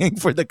hanging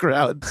for the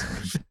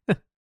crowds.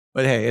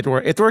 But hey, it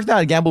worked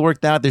out. Gamble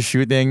worked out. They're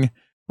shooting.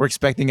 We're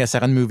expecting a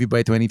second movie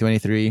by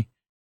 2023.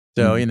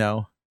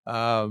 So,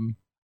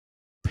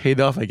 paid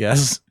off, I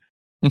guess.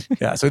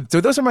 Yeah. So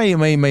those are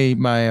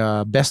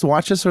my best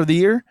watches for the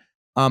year.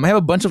 I have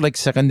a bunch of like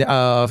second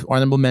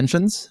honorable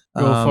mentions.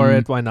 Go for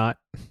it. Why not?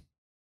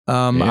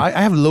 Yeah.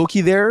 I have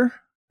Loki there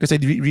because I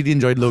really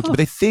enjoyed Loki, but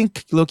I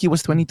think Loki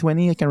was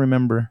 2020. I can't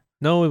remember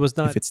No, it was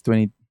not. if it's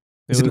 20. It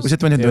was it It was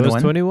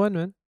 2021? 21,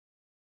 man.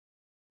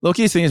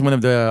 Loki's thing is one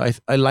of the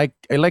I like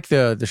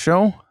the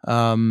show.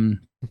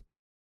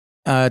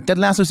 Ted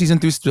Lasso season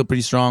 2 is still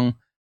pretty strong.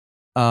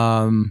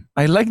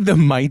 I like the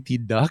Mighty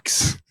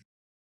Ducks.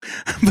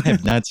 I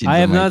have not seen. I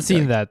have the not Mighty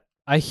seen Ducks. that.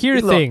 I hear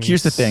Look, things.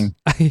 here's the thing.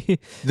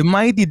 The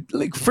Mighty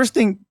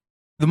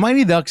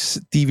Ducks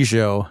TV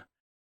show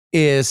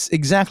is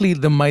exactly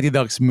the Mighty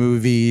Ducks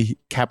movie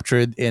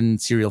captured in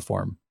serial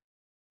form.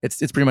 It's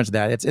pretty much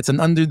that. It's an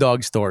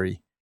underdog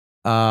story.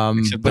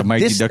 Except the but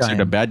Mighty this Ducks are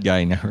the time- bad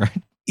guy now,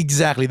 right?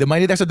 Exactly. The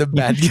Mighty Ducks are the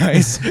bad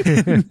guys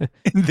in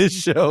this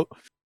show.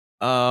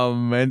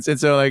 And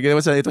so like it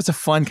was a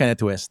fun kind of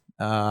twist.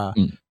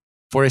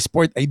 For a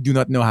sport I do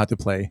not know how to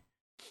play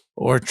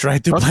or try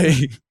to Okay.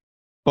 play.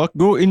 Fuck,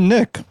 go in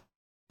neck.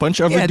 Punch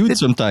other Yeah, dude it-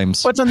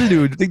 sometimes. Punch on the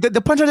dude.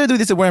 The punch on the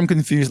dude is where I'm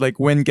confused. Like,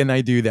 when can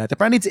I do that?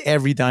 Apparently, it's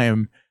every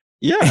time.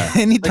 Yeah.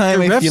 Anytime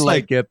the I ref's feel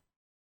like- like it.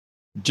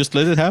 Just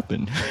let it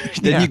happen.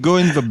 Then Yeah. you go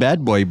in the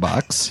bad boy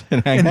box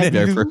and hang And out then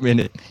there you- for a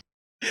minute.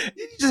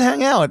 You just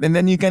hang out, and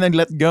then you kind of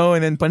let go,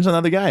 and then punch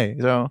another guy.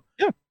 So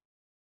Yeah.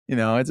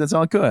 it's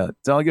all good.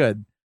 It's all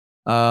good.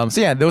 So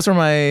yeah, those are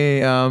my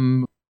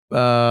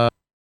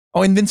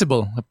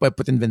Invincible. I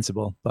put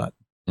Invincible, but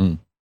Mm.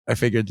 I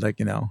figured a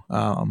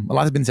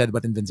lot has been said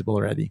about Invincible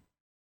already.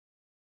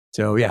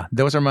 So yeah,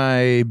 those are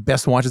my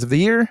best watches of the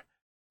year.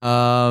 Who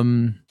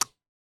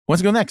wants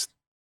to go next?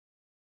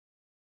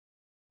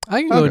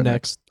 I can I'll go go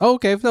next. Oh,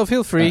 okay, no,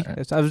 feel free.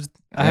 Alright. I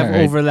have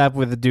Alright. overlap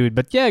with the dude,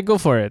 but yeah, go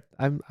for it.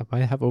 I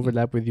might have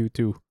overlap with you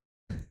too.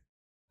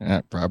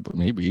 Probably,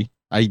 maybe.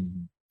 I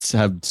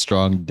have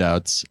strong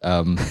doubts.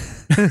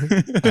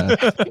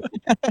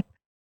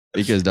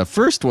 Because the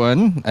first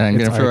one, and I'm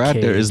It's going to throw out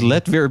there, is arcade.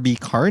 Let There Be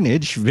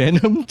Carnage,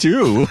 Venom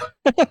 2.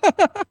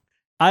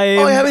 I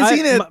haven't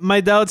seen it.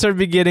 My doubts are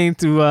beginning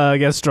to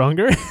get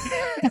stronger.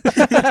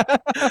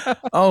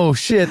 Oh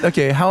shit!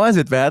 Okay, how was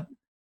it, Pat?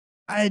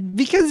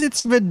 Because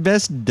it's the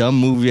best dumb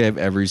movie I've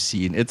ever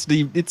seen. It's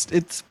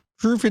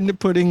proof in the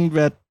pudding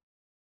that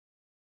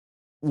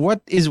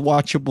what is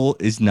watchable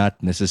is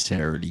not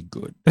necessarily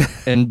good.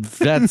 And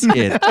that's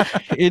it.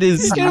 It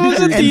is It was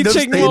a End of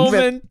teaching statement.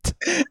 moment.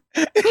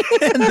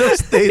 End of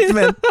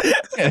statement.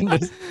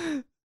 and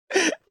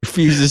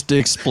refuses to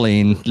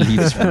explain,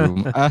 leaves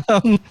room.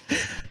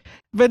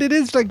 But it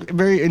is like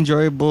very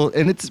enjoyable,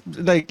 and it's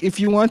like if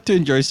you want to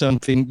enjoy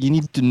something, you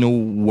need to know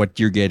what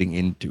you're getting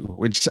into.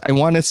 Which I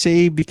want to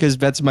say because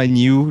that's my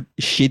new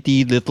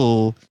shitty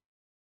little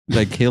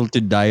like hill to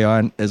die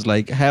on. Is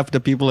like half the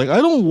people like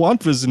I don't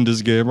want this in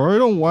this game or I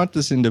don't want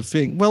this in the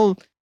thing. Well,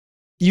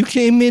 you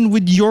came in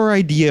with your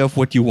idea of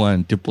what you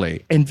wanted to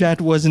play, and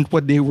that wasn't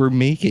what they were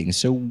making.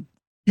 So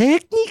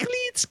technically,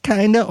 it's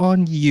kind of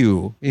on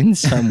you in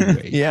some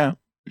way. Yeah.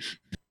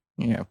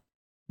 Yeah.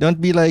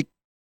 Don't be like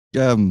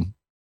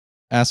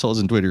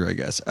assholes on Twitter, I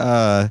guess.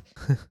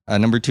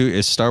 Number 2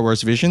 is Star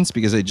Wars Visions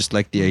because I just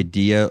like the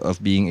idea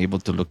of being able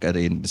to look at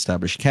an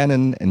established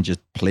canon and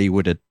just play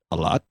with it a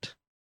lot.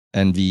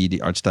 And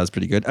the art style is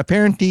pretty good.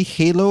 Apparently,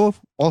 Halo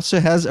also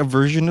has a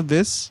version of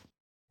this.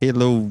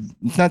 Halo,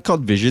 it's not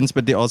called Visions,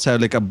 but they also have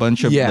like a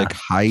bunch of like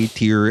high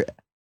tier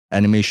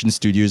animation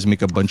studios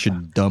make a bunch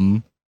of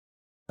dumb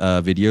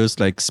videos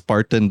like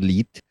Spartan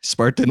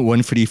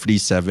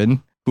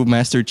 1337. Who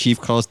Master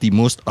Chief calls the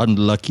most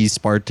unlucky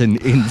Spartan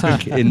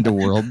in the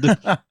world.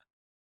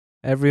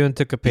 Everyone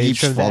took a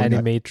page Keeps from the falling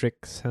out.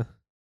 Animatrix. Huh?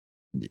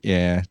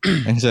 Yeah,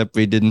 except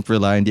we didn't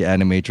rely on the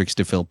Animatrix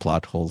to fill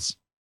plot holes.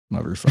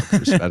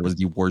 Motherfuckers. That was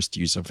the worst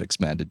use of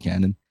expanded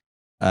canon.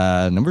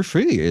 Number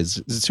 3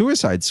 is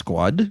Suicide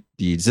Squad.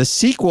 The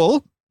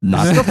sequel,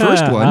 not the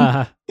first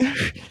one.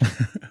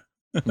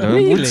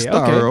 Really? With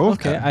Starro.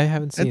 Okay, I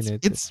haven't seen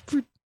it.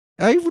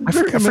 I would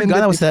I recommend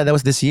forgot it. that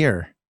was this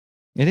year.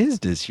 It is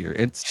this year.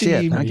 It's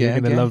Shit, the- okay.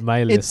 You're gonna love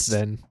my list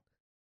It's-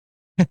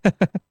 then.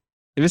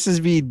 This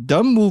is the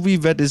dumb movie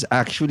that is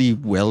actually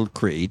well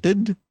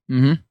created.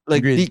 Mm-hmm. Like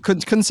Agreed.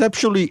 the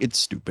conceptually, it's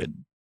stupid.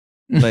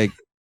 Like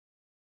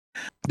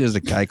there's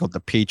a guy called the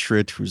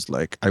Patriot who's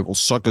like, "I will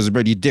suck as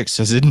many dicks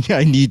as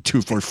I need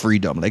to for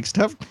freedom." Like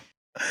stuff.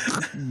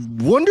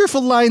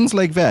 Wonderful lines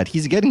like that.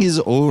 He's getting his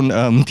own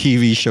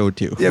TV show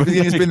too. Yeah, but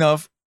it's been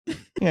off.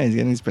 Yeah, he's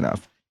getting a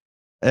spin-off.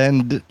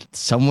 And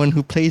someone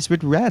who plays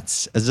with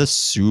rats as a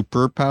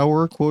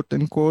superpower, quote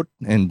unquote,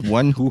 and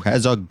one who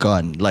has a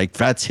gun. Like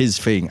that's his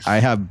thing. I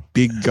have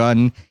big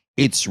gun.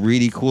 It's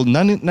really cool.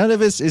 None of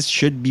this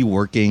should be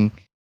working,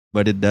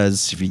 but it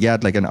does. If you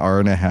got like an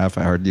hour and a half,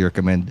 I hardly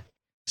recommend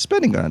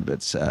spending on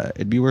it.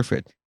 It'd be worth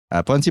it.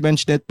 Ponzi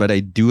mentioned it, but I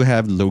do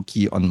have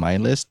Loki on my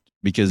list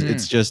because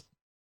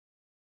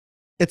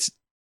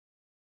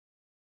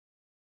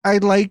I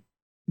like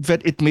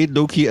that it made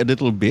Loki a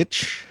little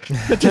bitch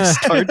at the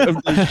start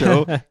of the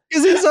show.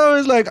 Because he's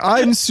always like,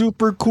 I'm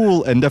super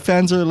cool. And the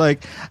fans are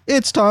like,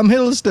 it's Tom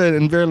Hiddleston.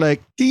 And they're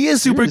like, He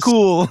is super Yes.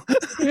 cool.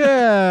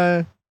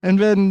 yeah. And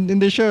then in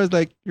the show, it's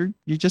like, you're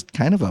just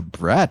kind of a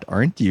brat,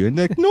 aren't you? And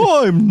like,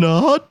 no, I'm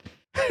not.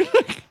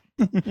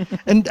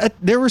 And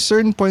there were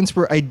certain points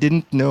where I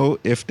didn't know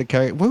if the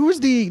character, what was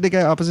the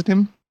guy opposite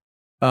him?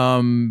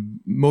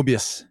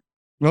 Mobius.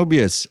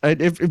 Mobius.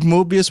 If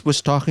Mobius was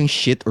talking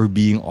shit or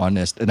being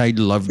honest, and I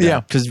love that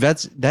Yeah. because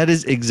that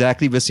is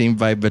exactly the same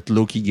vibe that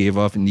Loki gave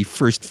off in the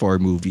first Thor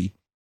movie.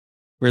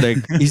 We're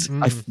like,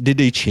 did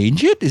they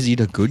change it? Is he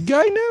the good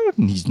guy now?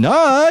 And he's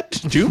not.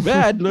 Too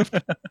bad.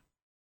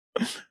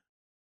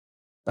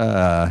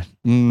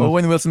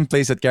 Owen Wilson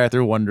plays that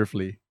character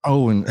wonderfully.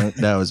 Oh, and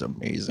that was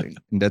amazing.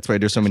 And that's why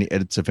there's so many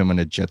edits of him on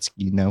a jet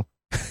ski now.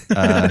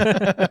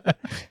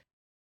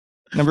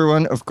 Number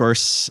 1, of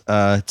course,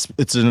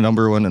 it's the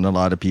number 1 in a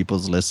lot of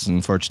people's lists.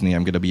 Unfortunately,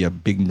 I'm going to be a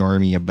big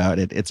normie about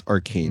it. It's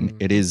Arcane.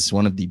 It is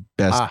one of the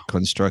best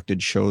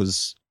constructed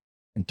shows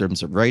in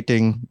terms of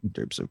writing, in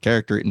terms of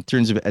character, in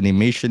terms of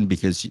animation,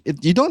 because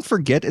you don't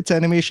forget it's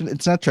animation.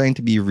 It's not trying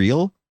to be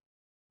real,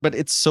 but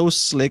it's so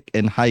slick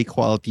and high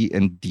quality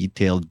and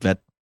detailed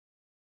that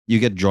you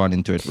get drawn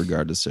into it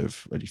regardless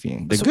of what you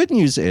think. The good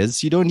news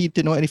is you don't need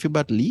to know anything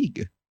about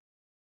League.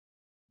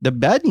 The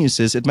bad news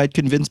is it might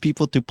convince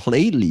people to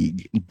play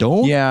League.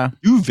 Don't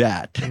do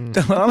that. A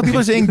lot of people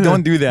are saying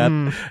don't do that.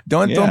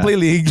 Don't play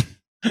League.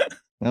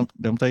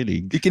 Don't play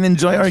League. You can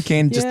enjoy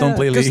Arcane, just don't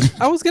play 'cause League.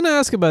 I was gonna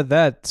ask about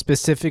that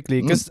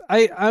specifically because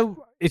I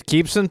it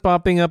keeps on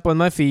popping up on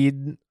my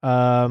feed.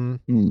 And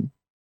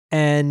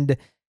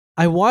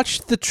I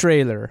watched the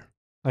trailer,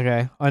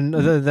 okay, on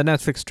the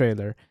Netflix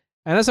trailer.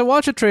 And as I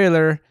watched the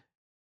trailer,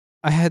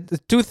 I had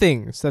 2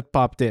 things that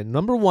popped in.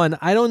 Number 1,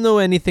 I don't know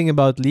anything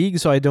about League,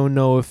 so I don't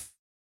know if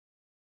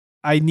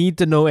I need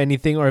to know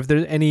anything or if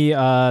there's any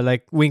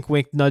like wink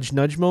wink nudge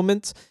nudge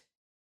moments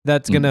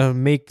that's gonna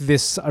make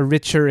this a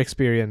richer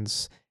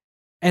experience.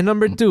 And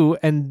number 2,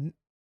 and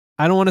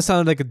I don't want to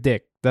sound like a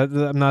dick. That's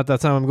not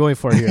I'm going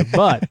for here,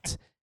 but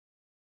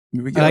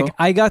Here we go. like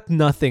I got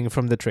nothing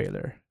from the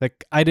trailer.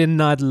 Like I did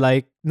not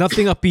like,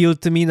 nothing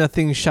appealed to me,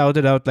 nothing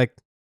shouted out like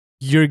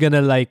you're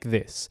gonna like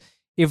this.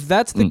 If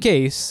that's the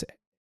case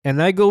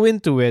and I go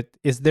into it,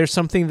 is there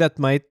something that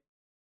might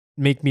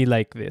make me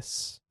like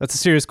this? That's a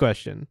serious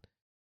question.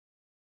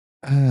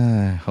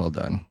 Hold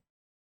on.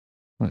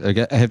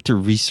 I have to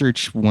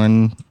research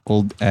one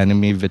old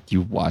anime that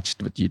you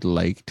watched that you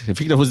liked. I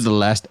think that was the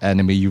last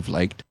anime you've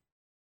liked.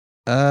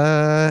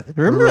 Remember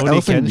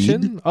Rurouni Elfen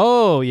Lied? Kenshin?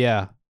 Oh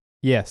yeah.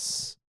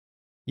 Yes.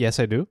 Yes,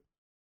 I do.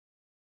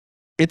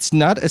 It's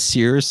not as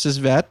serious as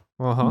that,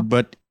 Uh-huh.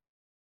 but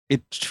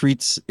it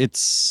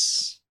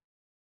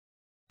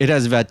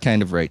has that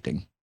kind of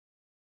writing.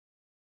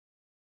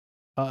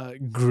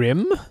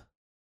 Grim?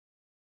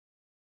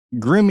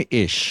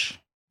 Grim-ish.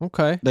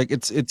 Okay. Like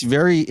it's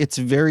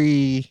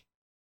very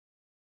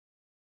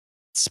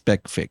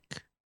spec-fic.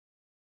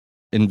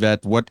 In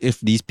that, what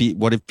if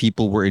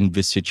people were in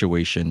this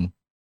situation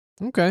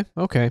Okay.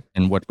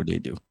 and what would they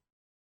do?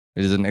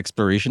 It is an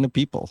exploration of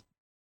people.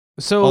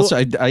 So Also,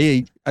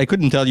 I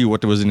couldn't tell you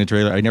what was in the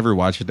trailer. I never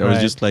watched it. I was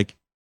Right. just like,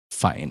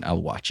 fine,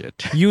 I'll watch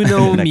it. you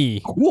know Like,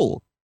 me.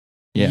 cool.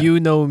 Yeah. You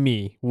know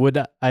me. Would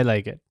I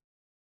like it?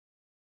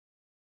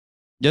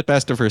 Get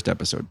past the first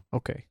episode.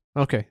 Okay.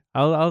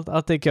 I'll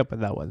take you up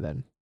on that one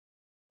then.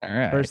 All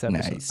right. First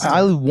episode. Nice.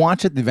 I'll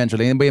watch it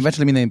eventually. And by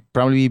eventually, I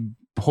mean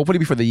hopefully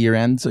before the year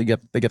end, so they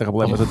get a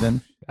couple episodes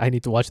in. I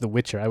need to watch The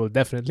Witcher. I will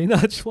definitely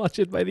not watch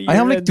it by the I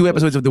have like year-end. 2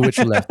 episodes of The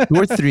Witcher left, 2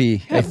 or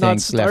 3, I I've not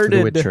think, left of The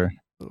started. Witcher.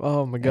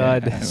 Oh my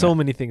god, Yeah, so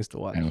many things to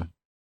watch. Anyway.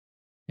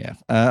 Yeah.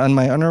 On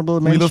my honorable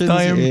Wheel of mentions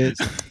Time. is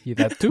Yeah,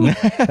 that too.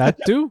 That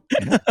too.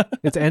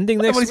 It's ending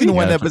I've next only week. seen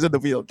one Yeah. episode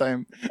of Wheel of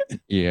Time.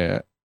 yeah.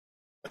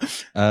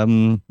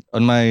 On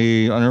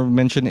my honorable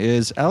mention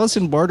is Alice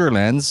in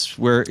Borderlands,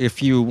 where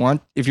if you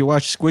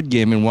watch Squid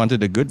Game and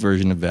wanted a good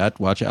version of that,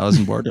 watch Alice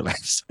in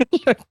Borderlands.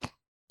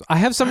 I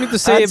have something to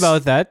say That's-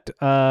 about that,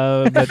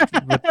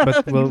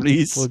 but we'll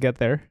Please. get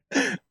there.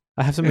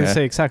 I have something to Yeah.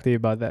 say exactly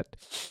about that.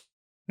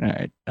 All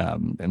right.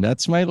 And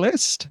that's my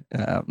list.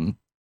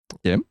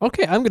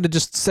 Okay, I'm gonna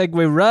just segue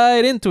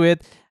right into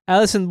it.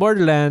 Alice in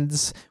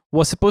Borderlands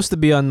was supposed to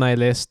be on my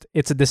list.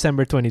 It's a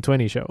December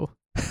 2020 show.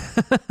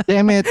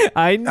 Damn it.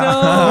 I know.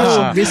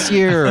 Ah. This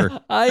year.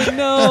 I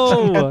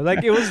know.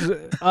 Like it was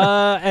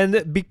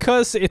and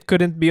because it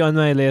couldn't be on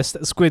my list,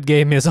 Squid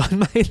Game is on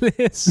my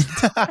list.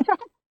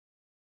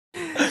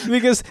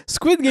 Because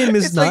Squid Game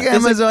is It's not like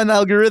Amazon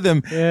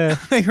algorithm. yeah.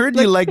 I heard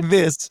you like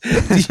this.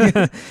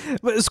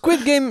 But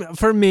Squid Game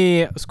for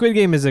me, Squid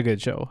Game is a good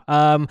show.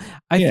 I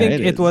Yeah, think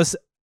it it is. was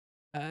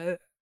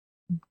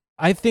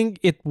I think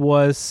it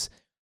was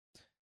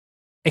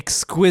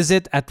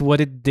exquisite at what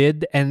it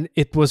did, and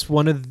it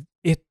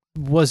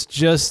was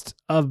just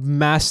a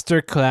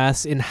master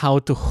class in how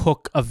to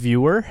hook a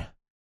viewer.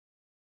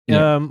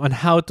 Yeah. On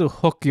how to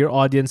hook your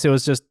audience. It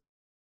was just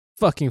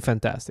fucking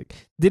fantastic.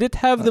 Did it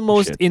have the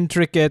most Shit.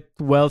 intricate,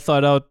 well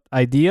thought out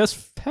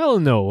ideas? Hell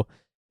no.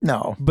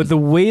 No. But the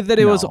way that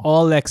it was No.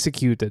 all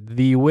executed,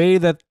 the way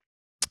that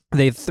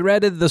they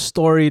threaded the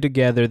story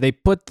together, they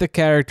put the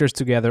characters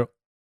together,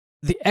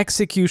 the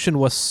execution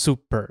was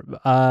superb.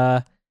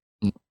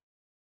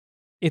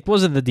 It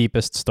wasn't the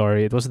deepest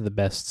story. It wasn't the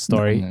best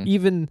story. No.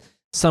 Even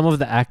some of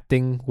the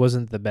acting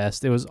wasn't the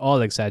best. It was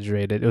all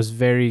exaggerated. It was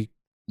very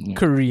Yeah.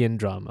 Korean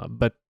drama.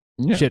 But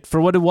Yeah. shit, for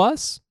what it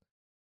was,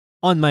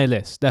 on my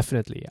list,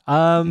 definitely.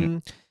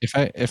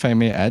 If I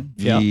may add,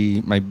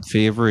 my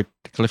favorite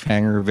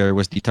cliffhanger there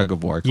was the tug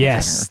of war.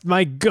 Yes,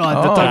 my God,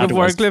 the Oh, tug that of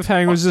war was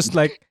cliffhanger was just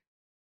like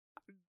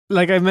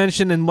I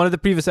mentioned in one of the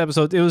previous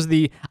episodes. It was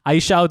the I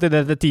shouted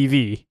at the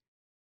TV,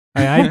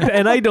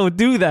 and I don't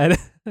do that.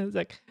 I was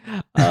like,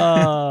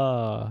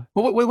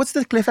 What's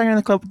the cliffhanger in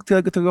the club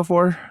to go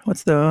for?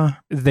 What's the...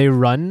 they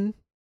run.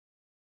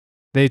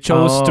 They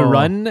chose to Oh.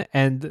 run,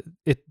 and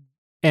it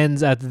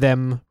ends at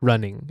them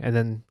running, and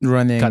then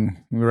Running. Cut.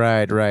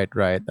 Right.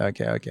 Okay.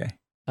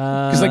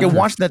 because Because I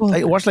watched that.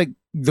 I watched like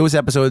those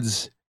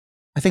episodes.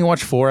 I think I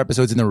watched 4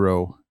 episodes in a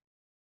row.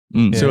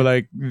 Mm. So Yeah.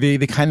 like they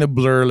kind of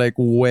blur like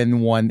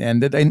when one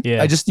ended.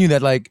 Yeah. I just knew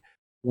that like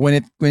when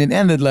it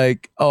ended,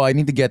 like, oh, I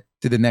need to get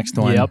to the next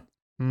one. Yep.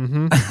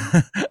 Mm-hmm.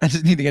 I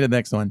just need to get to the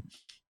next one.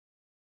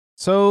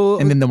 So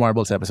And then the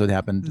marbles episode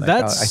happened. Like,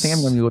 I think I'm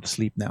That's- going to go to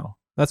sleep now.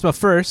 that's my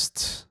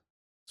first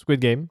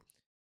Squid Game.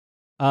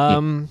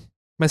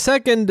 My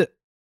second,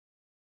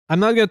 I'm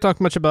not going to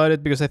talk much about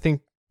it because I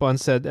think Pon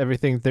said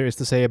everything there is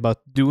to say about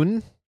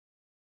Dune.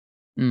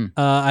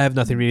 I have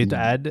nothing really to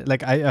add.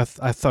 Like I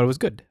thought it was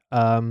good.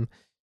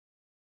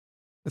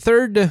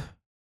 Third,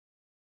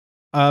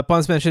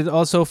 Pons mentioned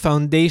also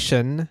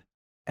Foundation,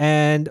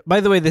 and by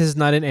the way, this is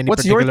not in any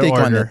What's your particular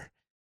take on order.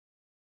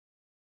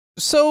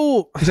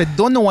 So Because I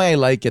don't know why I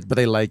like it, but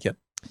I like it.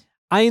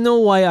 I know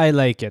why I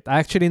like it. I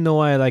actually know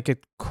why I like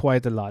it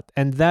quite a lot.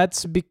 And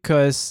that's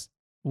because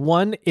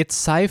one, it's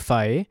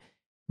sci-fi,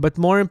 but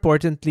more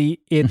importantly,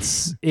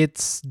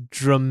 it's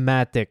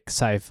dramatic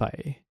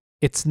sci-fi.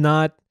 It's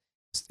not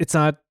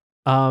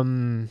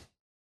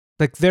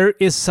like there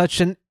is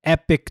such an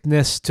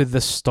epicness to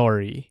the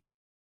story.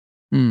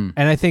 Mm.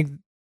 And I think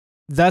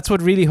that's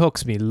what really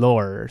hooks me,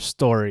 lore,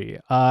 story.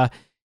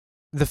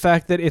 The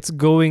fact that it's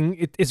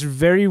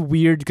very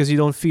weird because you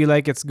don't feel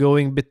like it's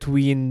going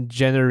between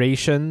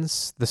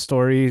generations. The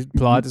story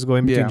plot is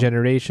going between Yeah.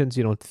 generations.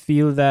 You don't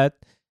feel that.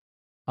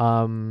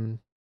 But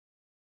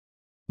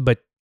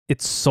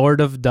it sort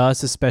of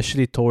does,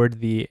 especially toward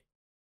the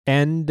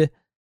end.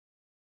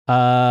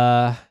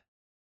 Well,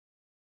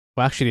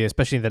 actually,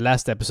 especially in the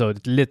last episode,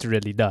 it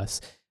literally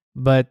does.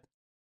 But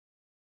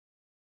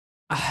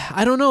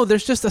I don't know.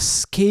 There's just a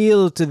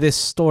scale to this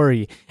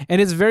story, and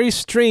it's very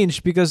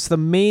strange because the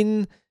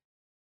main,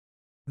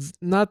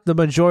 not the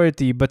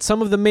majority, but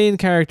some of the main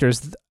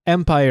characters,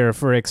 Empire,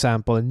 for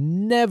example,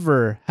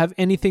 never have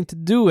anything to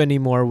do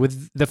anymore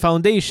with the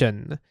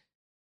Foundation.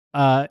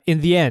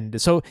 In the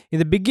end, so in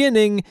the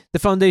beginning, the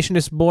Foundation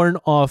is born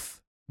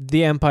of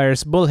the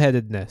Empire's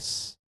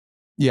bullheadedness.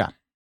 Yeah.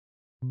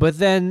 But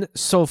then,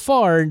 so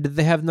far,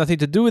 they have nothing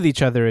to do with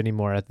each other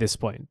anymore at this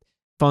point.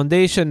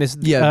 Foundation is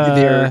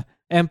they're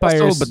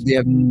Empire's, also, but they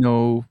have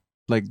no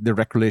like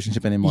direct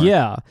relationship anymore.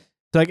 yeah.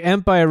 So like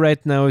Empire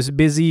right now is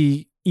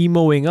busy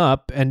emoing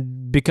up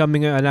and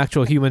becoming an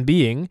actual human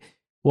being,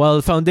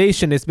 while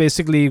Foundation is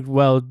basically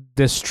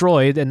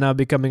destroyed and now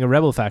becoming a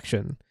rebel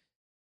faction.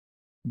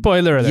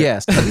 Spoiler alert.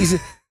 Yes, at least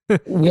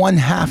one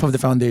half of the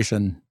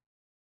Foundation.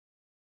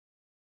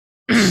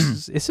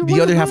 Is it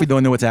The other half, we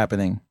don't know what's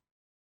happening.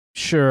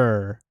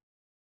 Sure.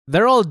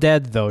 They're all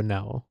dead though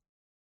now.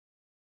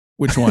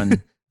 Which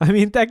one? I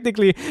mean,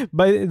 technically,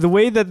 by the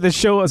way that the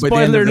show, the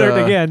spoiler end of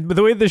alert again, but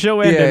the way the show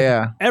ended,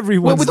 yeah.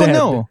 everyone's Well, we don't dead.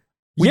 know.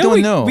 We Yeah,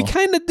 don't know. We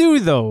kind of do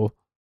though.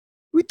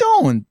 We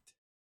don't.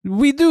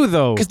 We do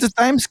though. Because the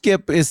time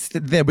skip is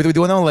there, but we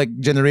don't know like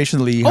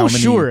generationally how Oh, many.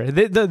 sure.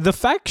 The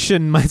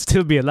faction might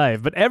still be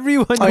alive, but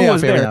everyone who was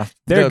fair there, enough.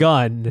 they're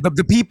gone.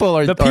 The people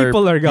are. The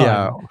people are gone.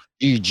 Yeah.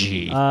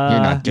 GG. You're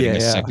not getting a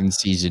yeah. second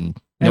season.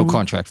 No And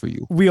contract for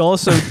you. We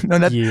also, No,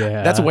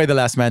 yeah. that's why the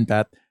last man,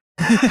 Pat.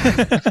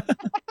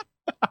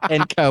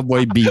 And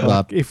Cowboy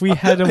Bebop. If we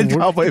had And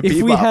Cowboy if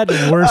we Bebop.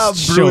 had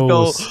worse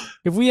Brutal. shows,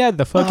 if we had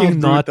the fucking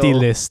brutal. naughty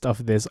list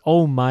of this,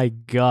 oh my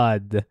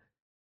god.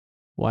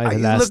 Why the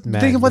last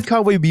man? Think about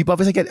Cowboy Bebop.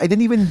 It's like I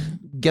didn't even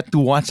get to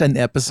watch an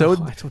episode,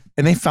 Oh, I don't-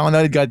 and I found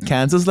out it got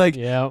canceled. It's like,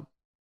 yeah.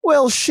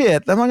 well,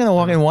 shit. I'm not gonna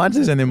walk and watch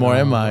this anymore,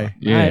 am I?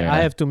 Yeah. I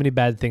have too many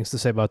bad things to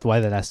say about Why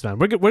the Last Man.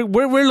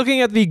 We're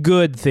looking at the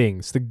good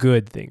things. The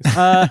good things.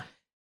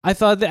 I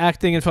thought the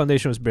acting in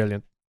Foundation was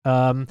brilliant.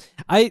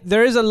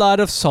 There is a lot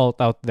of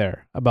salt out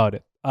there about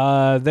it.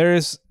 There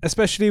is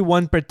especially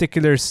one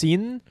particular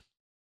scene.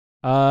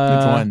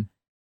 Which one?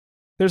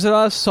 There's a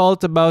lot of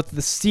salt about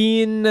the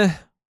scene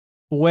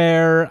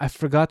where I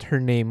forgot her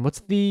name. What's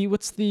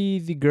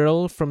the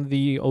girl from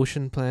the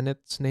ocean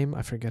planet's name?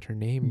 I forget her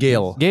name.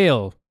 Gale.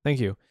 Gale. Thank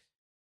you.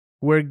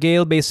 Where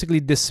Gale basically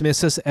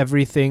dismisses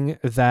everything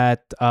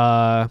that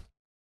oh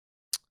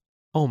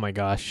my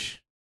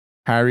gosh,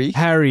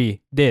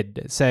 Harry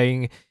did,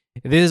 saying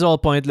this is all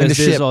pointless. This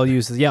is ship. all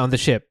useless. Yeah, on the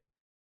ship.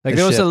 Like The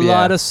there was ship, a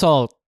lot of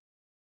salt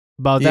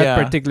about that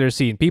Yeah. particular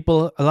scene.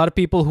 A lot of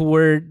people who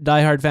were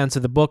diehard fans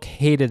of the book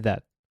hated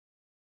that.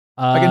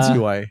 I can see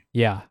why.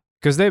 Yeah,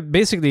 because they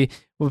basically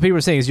what people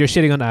are saying is you're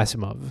shitting on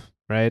Asimov,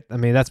 right? I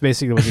mean that's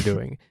basically what you're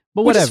doing.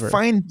 But Which whatever. is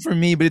fine for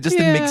me, but it just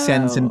didn't make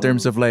sense in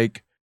terms of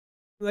like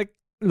Like,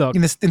 look.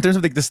 in terms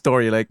of like the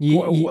story. Like,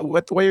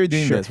 why are you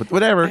doing Sure. this? But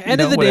whatever. End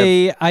of the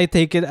day, I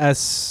take it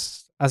as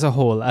a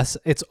whole, as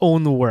its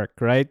own work,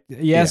 right?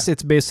 Yes,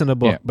 it's based on a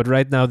book, Yeah. but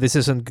right now this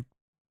isn't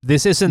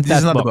this that is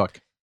not book. the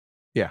book.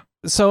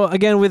 So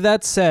again, with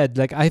that said,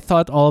 like I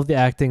thought all of the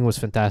acting was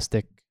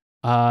fantastic.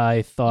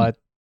 I thought,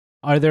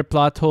 are there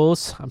plot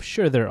holes? I'm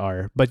sure there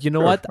are, but you know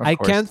Sure, what? of I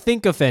course. can't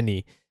think of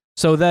any.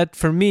 So that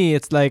for me,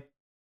 it's like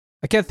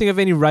I can't think of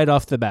any right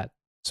off the bat.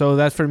 So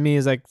that for me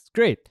is like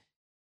great.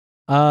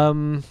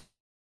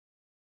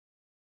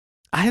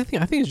 I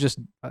think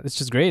it's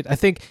just great. I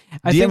think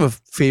Do you have a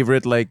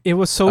favorite like it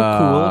was so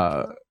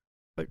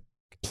cool.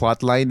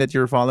 plot line that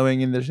you're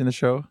following in the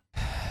show?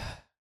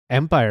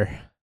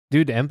 Empire.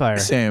 Dude, Empire.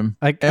 Same.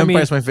 Like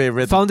Empire's my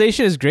favorite.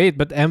 Foundation is great,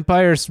 but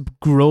Empire's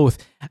growth.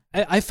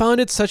 I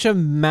found it such a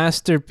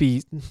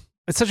masterpiece.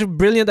 It's such a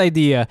brilliant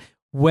idea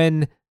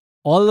when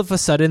all of a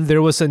sudden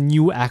there was a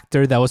new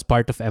actor that was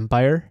part of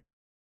Empire.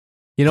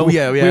 You know, Oh,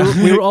 yeah.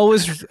 we were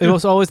always, it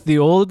was always the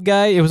old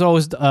guy, it was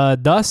always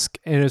dusk,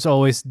 and it was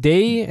always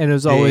day, and it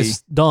was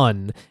always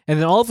dawn. And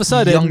then all of a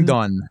sudden,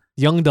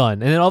 Young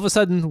Dawn. And then all of a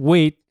sudden,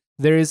 wait,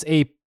 there is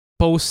a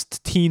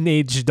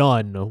post-teenage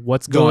Dawn.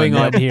 What's going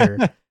on here?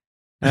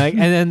 And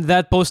then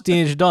that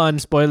post-teenage Dawn,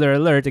 spoiler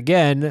alert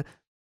again,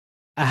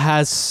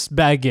 has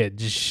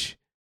baggage.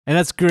 And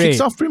that's great.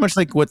 Kicks off pretty much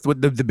like what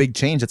the big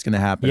change that's gonna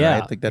happen, Yeah,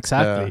 right? Like that's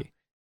exactly.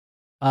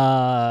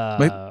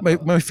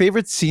 my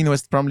favorite scene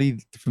was probably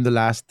from the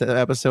last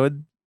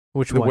episode,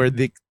 Which one? where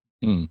they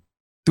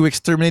to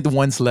exterminate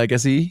one's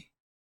legacy,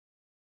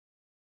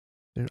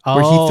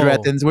 where he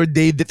threatens, where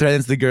Dave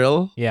threatens the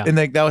girl, Yeah. and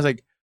like that was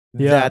like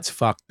Yeah. that's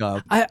fucked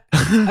up.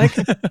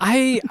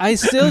 I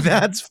still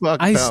That's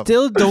fucked I up.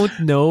 still don't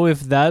know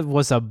if that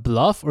was a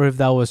bluff or if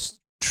that was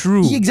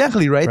true. Yeah,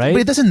 exactly right? Right?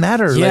 But it doesn't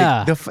matter.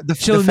 Yeah. Like, the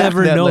She'll fact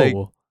never that, know. like,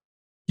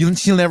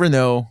 she'll never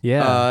know.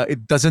 Yeah.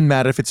 It doesn't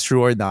matter if it's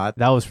true or not.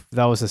 That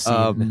was a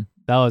scene.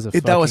 That was a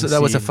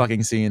That was a scene.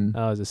 fucking scene.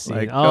 That was a scene.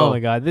 Like, oh oh, my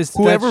god!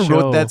 Whoever that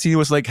wrote that show- scene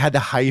was like had a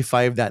high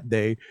five that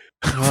day.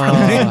 From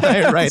Oh. the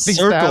entire writing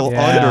Circle,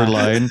 staff. Yeah.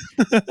 underline.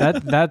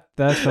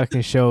 that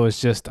fucking show is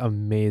just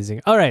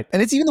amazing. All right,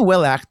 And it's even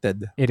well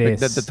acted. It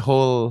Like, is. that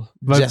whole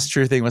But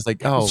gesture thing was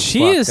like, oh, she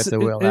fuck, is. that's a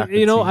well acted.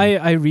 You know,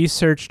 I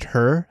researched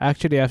her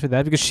actually after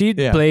that because she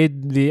Yeah.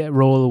 played the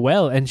role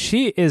well, and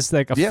she is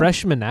like a Yeah.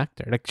 freshman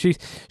actor. Like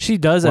she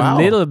does Wow.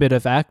 a little bit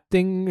of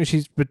acting.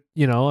 But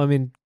you know, I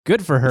mean,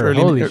 good for her.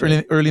 early, Holy in,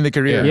 shit. early in the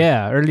career.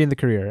 Yeah, early in the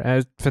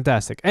career.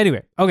 Fantastic.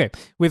 Anyway, okay,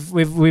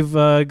 we've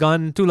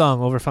gone too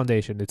long over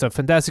Foundation. It's a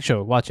fantastic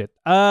show. Watch it.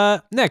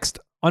 Next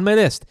on my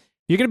list,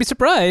 you're gonna be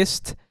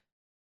surprised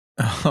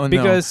Oh, no.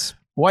 because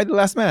Why The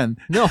Last Man?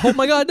 no, oh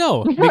my god,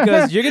 no,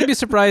 because you're gonna be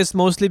surprised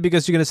mostly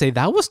because you're gonna say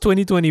that was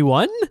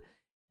 2021,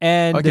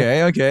 and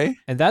Okay.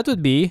 and that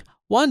would be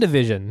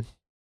WandaVision.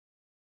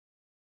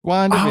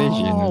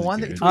 WandaVision. Oh, is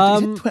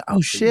WandaVision. good.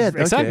 Oh shit.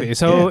 Exactly. Okay.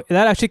 So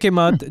that actually came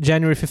out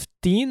January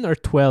 15 or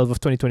 12 of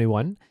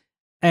 2021.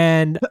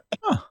 And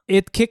Huh.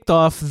 it kicked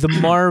off the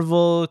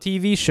Marvel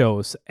TV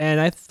shows. And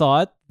I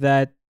thought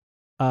that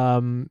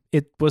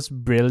it was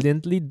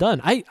brilliantly done.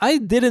 I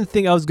didn't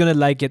think I was going to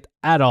like it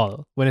at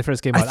all when it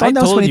first came I out. thought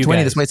that was told you 2020.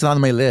 guys. That's why it's not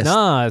on my list.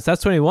 Nah,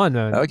 that's 21,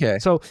 man. Okay.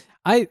 So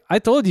I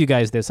told you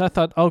guys this. I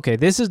thought, okay,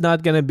 this is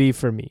not going to be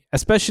for me,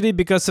 especially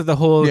because of the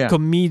whole Yeah.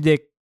 comedic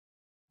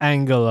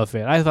angle of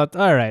it. I thought,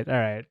 all right,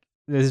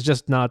 this is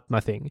just not my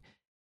thing.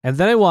 And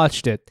then I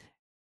watched it,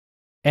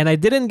 and I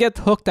didn't get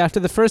hooked after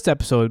the first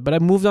episode, but I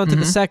moved on to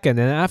the Mhm. second,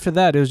 and after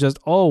that, it was just,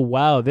 oh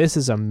wow, this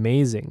is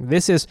amazing.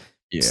 This is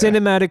Yeah.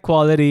 cinematic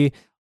quality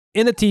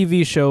in a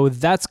TV show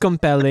that's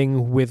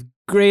compelling with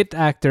great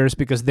actors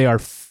because they are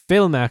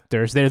film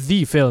actors. They're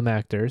the film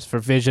actors for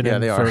Vision Yeah,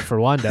 and they for, are. for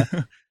Wanda.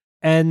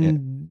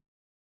 And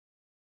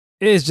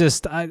it's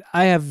just, I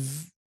have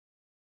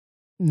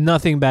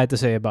nothing bad to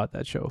say about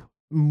that show,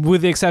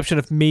 with the exception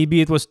of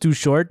maybe it was too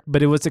short,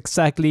 but it was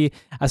exactly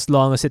as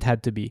long as it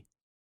had to be.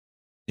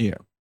 Yeah.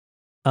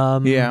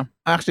 Yeah.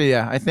 Actually,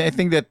 yeah. I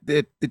think that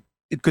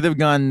it could have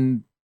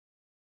gone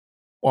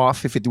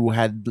off if it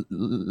had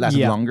lasted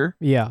Yeah. longer.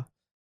 Yeah.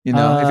 You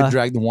know, if Uh, it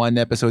dragged one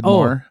episode Oh,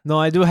 more. no,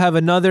 I do have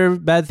another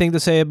bad thing to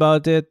say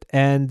about it.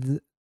 And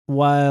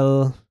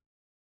while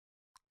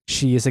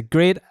she is a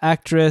great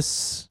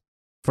actress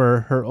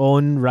for her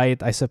own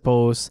right, I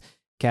suppose,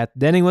 Kat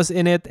Denning was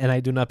in it, and I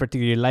do not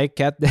particularly like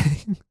Kat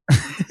Denning.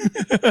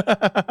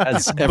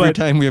 As every But-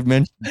 time we have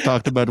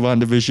talked about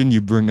WandaVision, you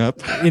bring up.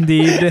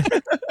 Indeed.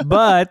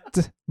 But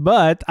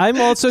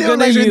I'm also They going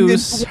to don't mention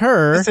use this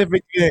her.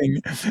 Specific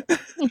thing.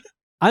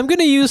 I'm going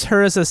to use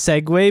her as a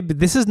segue, but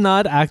this is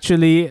not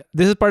actually,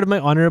 this is part of my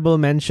honorable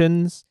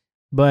mentions,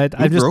 but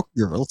You I just, broke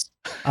girls.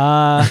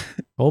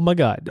 oh my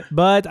God.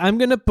 But I'm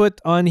going to put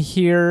on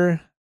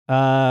here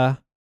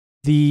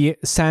the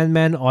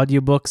Sandman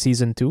audiobook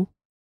season 2.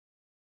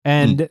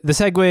 And the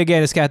segue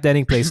again is Kat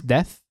Denning plays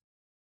Death.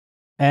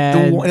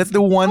 And That's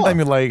the one time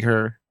you like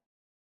her.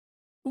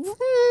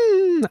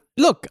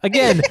 Look,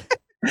 again,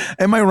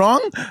 Am I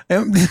wrong?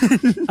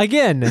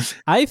 again,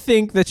 I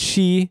think that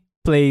she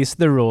plays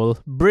the role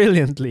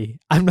brilliantly.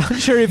 I'm not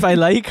sure if I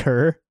like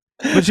her,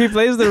 but she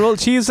plays the role.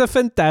 She is a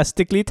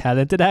fantastically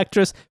talented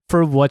actress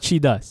for what she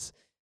does.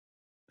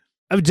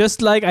 I'm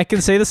just like I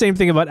can say the same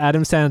thing about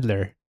Adam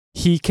Sandler.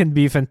 He can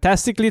be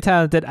fantastically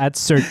talented at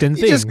certain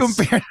You things. just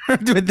compare her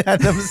with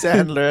Adam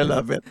Sandler. I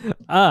love it.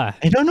 Ah,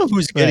 I don't know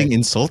who's getting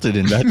insulted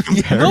in that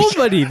comparison.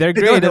 nobody. They're I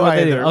don't great at know what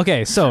they do. either.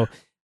 Okay, so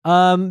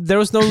there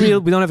was no real.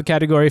 We don't have a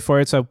category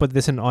for it, so I'll put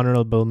this in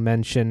honorable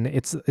mention.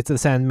 It's the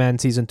Sandman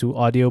season 2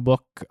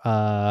 audiobook.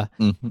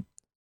 Mhm.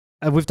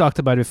 We've talked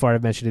about it before.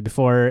 I've mentioned it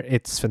before.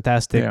 It's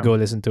fantastic. Yeah. Go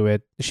listen to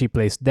it. She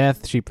plays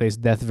Death. She plays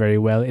Death very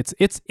well. It's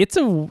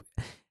a.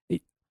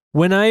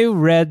 When I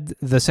read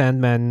the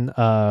Sandman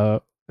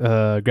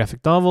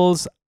graphic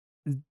novels,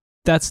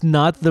 that's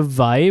not the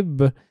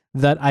vibe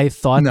that I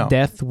thought No.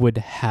 Death would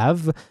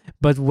have.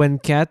 But when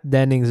Kat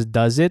Dennings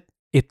does it,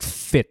 it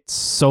fits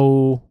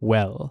so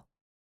well.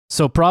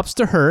 So props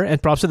to her,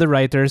 and props to the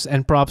writers,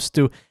 and props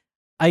to,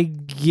 I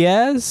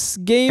guess,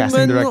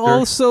 Gaiman director.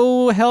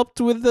 also helped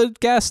with the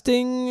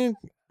casting.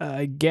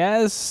 I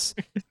guess.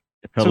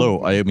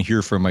 Hello, I am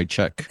here for my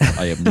check.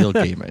 I am Neil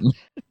Gaiman.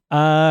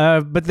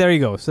 But there you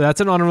go. So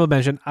that's an honorable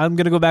mention. I'm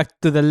gonna go back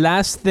to the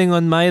last thing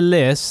on my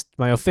list,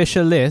 my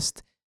official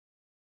list.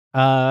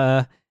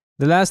 The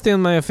last thing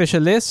on my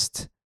official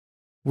list,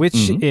 which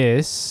Mhm.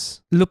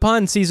 is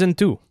Lupin season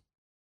 2.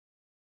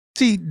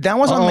 See, that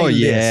was on my Oh list.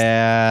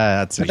 yeah,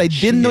 that's But I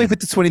didn't know if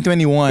it's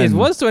 2021. It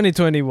was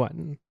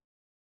 2021.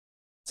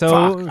 So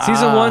Fuck.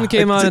 season 1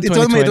 came out in It was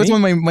my, 2020. it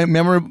was my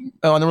memorable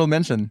honorable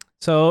mention.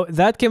 So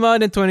that came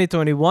out in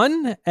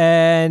 2021,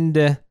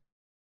 and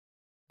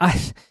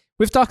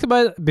we've talked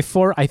about it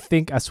before, I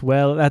think, as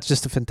well. That's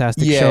just a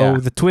fantastic Yeah. show.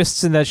 The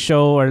twists in that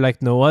show are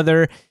like no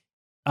other.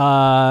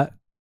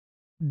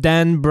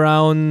 Dan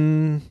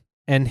Brown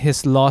and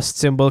his lost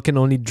symbol can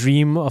only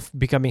dream of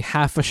becoming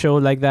half a show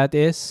like that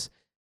is.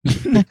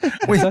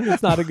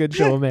 It's not a good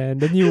show, man.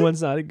 The new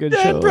one's not a good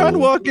show. Dan Brown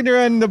walking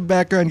around in the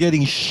background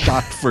getting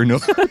shot for no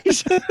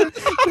reason.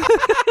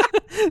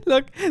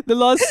 Look, The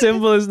Lost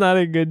Symbol is not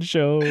a good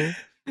show.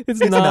 It's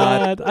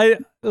not.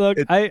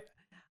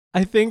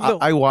 I think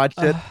I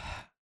watched it.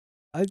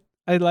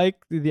 I like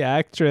the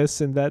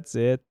actress, and that's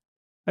it.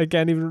 I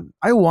can't even.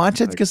 I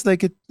watch it because,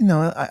 like, it,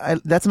 I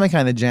that's my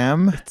kind of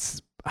jam. I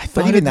But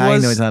thought even it I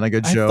was, know it's not a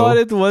good show. I thought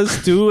it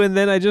was too, and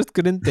then I just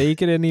couldn't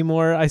take it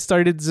anymore. I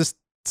started just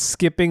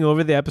skipping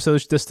over the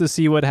episodes just to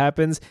see what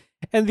happens,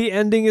 and the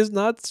ending is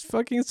not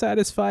fucking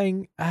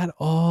satisfying at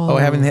all. Oh,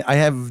 I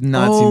have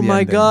not seen the Oh my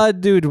ending.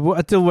 god, dude!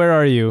 Until where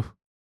are you?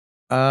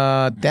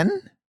 10?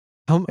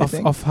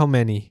 Of how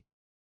many?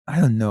 I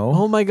don't know.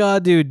 Oh my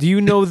god, dude! Do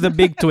you know the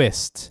big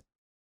twist?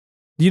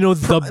 Do you know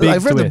the big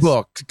I've read twist? the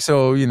book,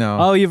 so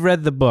Oh, you've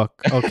read the book.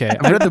 Okay.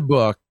 I've read the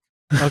book.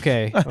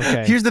 Okay.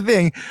 Okay. Here's the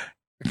thing.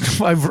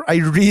 I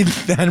read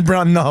Dan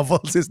Brown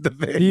novels is the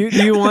thing.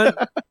 Do you want?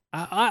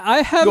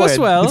 I have Go as ahead.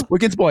 well. We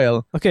can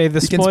spoil. Okay, the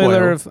You can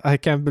spoiler spoil. of I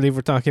can't believe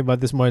we're talking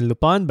about this more in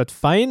Lupin, but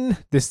fine.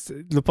 This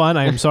Lupin,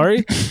 I am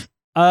sorry.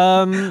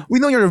 We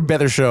know you're a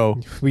better show.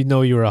 We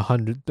know you're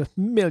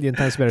 100,000,000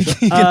 times better.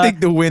 You can take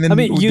the win and I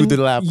mean, do the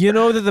lap. you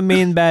know that the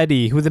main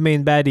baddie, who the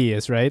main baddie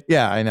is, right?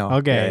 Yeah, I know.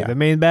 Okay, Yeah, the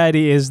main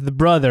baddie is the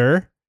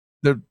brother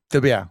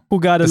yeah. who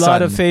got a The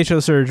lot of son.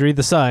 facial surgery.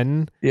 The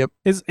son. Yep.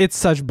 It's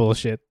such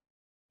bullshit.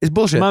 It's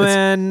bullshit. My It's-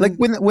 man. Like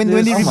when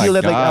this- they Oh my reveal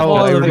it, like, God. oh,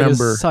 all I of it is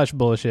remember. such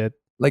bullshit.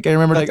 Like I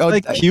remember, That's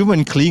like, like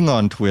human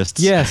Klingon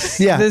twists. Yes.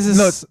 yeah. This is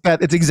no,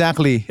 Pat, it's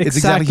exactly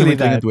exactly human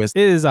that. Klingon twist.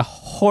 It is a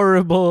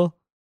horrible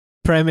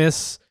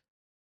premise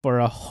for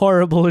a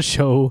horrible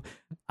show.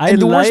 I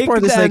And the worst like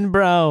part is, Dan like-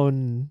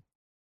 Brown.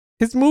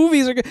 His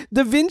movies are good.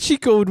 Da Vinci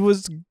Code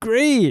was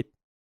great.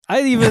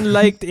 I even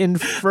liked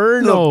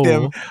Inferno.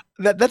 Look,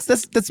 Tim,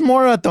 that's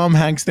more a Tom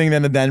Hanks thing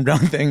than a Dan Brown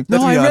thing. No,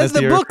 Let's be I read honest the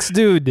here. books,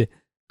 dude.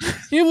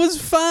 It was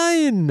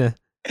fine.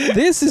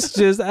 This is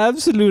just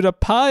absolute a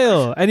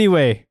pile.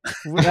 Anyway,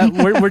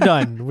 we're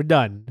done. We're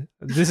done.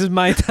 This is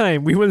my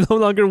time. We will no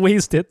longer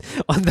waste it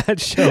on that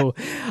show.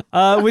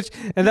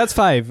 And that's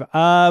 5.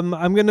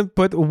 I'm gonna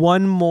put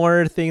one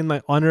more thing in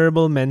my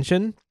honorable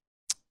mention.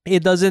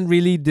 It doesn't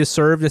really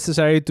deserve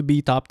necessarily to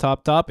be top.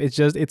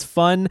 It's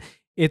fun.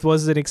 It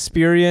was an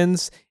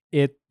experience.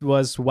 It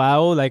was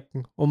wow. Like,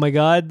 oh my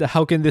god,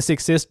 how can this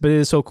exist? But it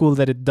is so cool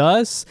that it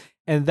does.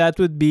 And that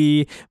would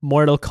be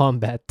Mortal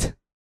Kombat.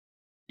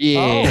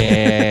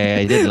 Yeah,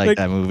 I did like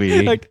that movie.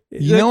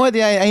 You know what?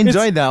 Yeah, I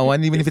enjoyed that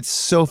one, even if it's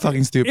so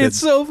fucking stupid. It's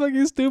so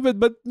fucking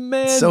stupid, but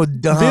man, so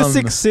dumb. this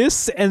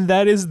exists, and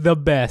that is the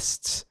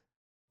best.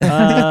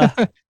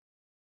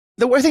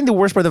 The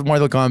worst part of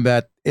Mortal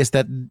Kombat is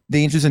that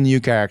they introduced a new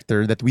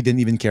character that we didn't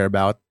even care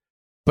about,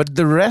 but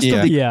the rest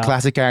of the Yeah.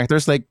 classic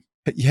characters, like,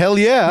 hell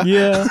yeah,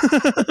 yeah.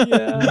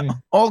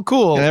 all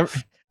cool.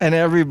 And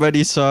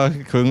everybody saw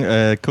Kung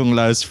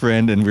Lao's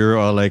friend, and we were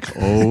all like,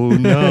 "Oh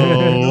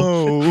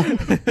no!"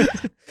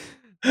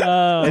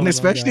 Oh, And my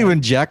especially God.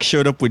 when Jack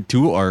showed up with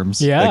 2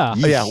 arms. Yeah.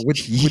 Like, Oh, yeah,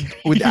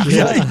 with actually,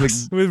 Yeah. like,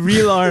 with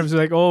real arms,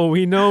 like, oh,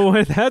 we know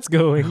where that's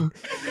going.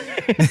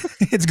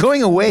 it's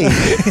going away.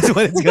 It's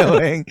what it's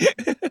going.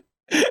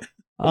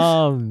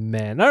 Oh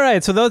man! All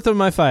right, so those are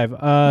my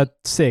 5.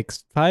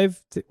 6, 5,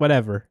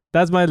 whatever.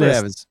 That's my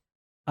list.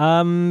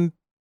 Whatevs.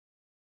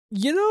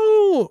 You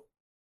know,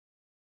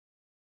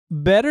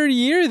 better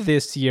year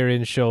this year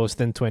in shows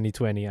than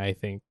 2020, I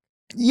think.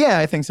 Yeah,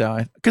 I think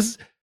so. Because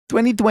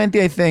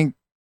 2020, I think,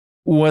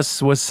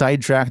 was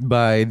sidetracked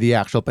by the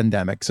actual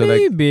pandemic. So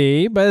like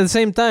Maybe, but at the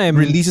same time,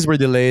 releases were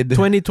delayed.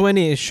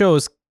 2020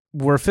 shows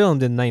were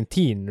filmed in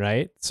 19,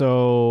 right?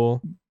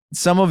 So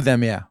Some of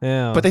them, yeah.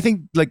 yeah. But I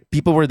think like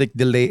people were like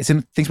delayed.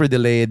 Since things were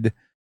delayed,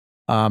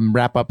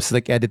 wrap ups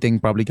like editing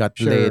probably got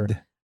Sure. delayed.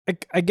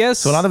 I guess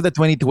So a lot of the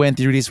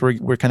 2020 release were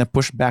kind of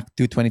pushed back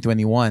to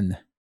 2021.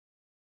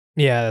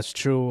 yeah, that's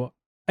true.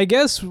 I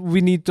guess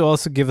we need to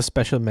also give a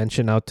special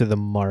mention out to the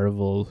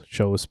Marvel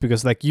shows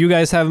because, like, you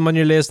guys have them on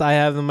your list, I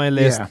have them on my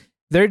list. Yeah.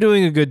 They're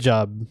doing a good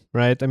job,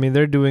 right? I mean,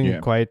 they're doing Yeah.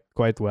 quite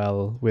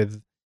well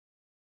with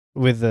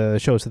the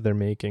shows that they're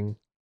making.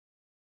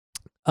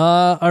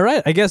 All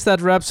right, I guess that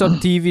wraps up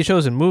TV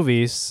shows and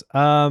movies.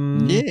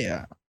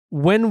 yeah.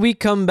 When we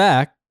come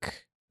back,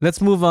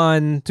 let's move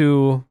on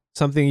to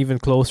something even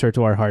closer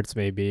to our hearts,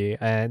 maybe,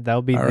 and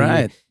that'll be All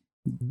right.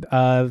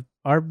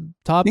 our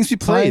top Things we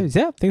played. 5,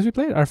 yeah, things we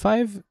played. Our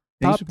 5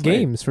 top we played.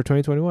 games for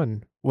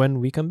 2021. When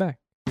we come back.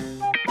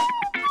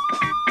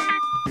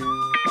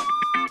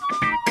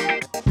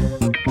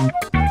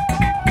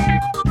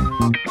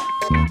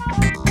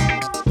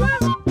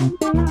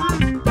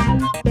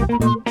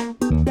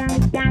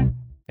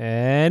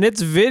 And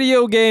it's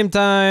video game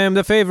time,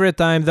 the favorite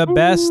time, the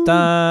best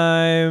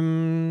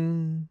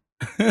time.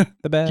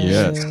 The best.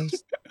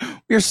 Yes.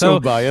 We're so So-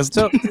 biased.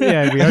 So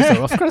yeah, we are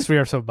so. Of course, we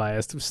are so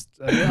biased. We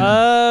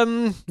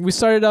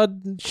started out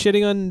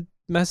shitting on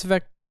Mass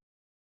Effect.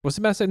 Was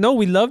it Mass Effect? No,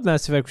 we love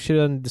Mass Effect. We shit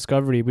on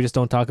Discovery. We just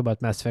don't talk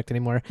about Mass Effect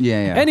anymore.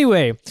 yeah.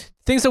 Anyway,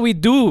 things that we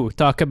do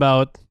talk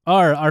about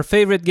are our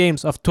favorite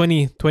games of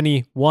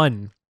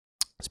 2021.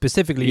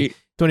 specifically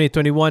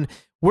 2021.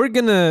 We're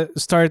gonna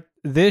start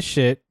this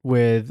shit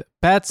with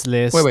Pat's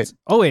list. Wait.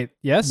 Oh wait,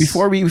 yes.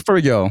 Before we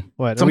go,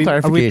 what? some Are we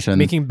clarification.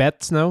 making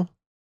bets now?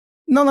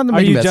 No, not Are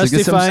making you bets. Just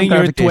justifying some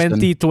your clarification.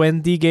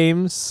 2020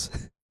 games?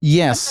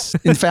 Yes.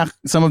 In fact,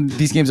 some of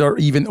these games are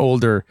even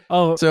older.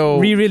 Oh, So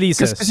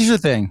re-releases. Because here's the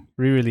thing.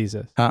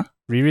 Re-releases. Huh?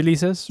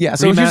 Re-releases. Yeah,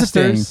 so here's the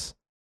thing. Remasters?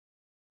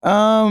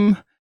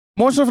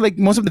 Most of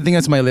the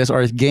things on my list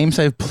are games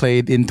I've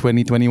played in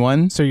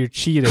 2021. So you're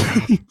cheating.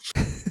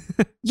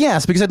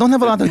 Yes, because I don't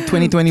have a lot of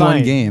 2021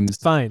 Fine. games.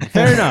 Fine,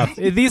 fair enough.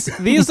 These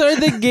are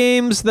the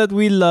games that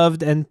we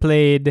loved and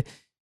played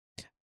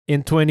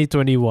in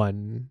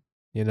 2021.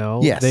 You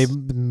know, Yes.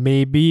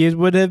 maybe it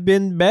would have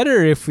been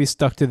better if we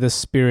stuck to the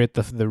spirit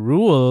of the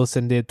rules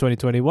and did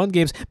 2021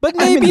 games, but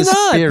I mean, maybe the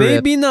not. spirit-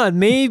 Maybe not.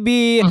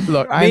 Maybe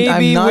Look, maybe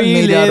I'm not we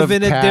made out live of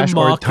in a cash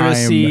or time.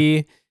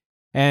 democracy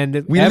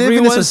and We live in a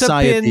everyone's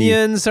society.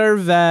 opinions are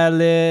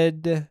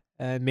valid.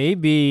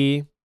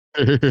 Maybe.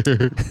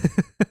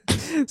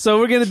 So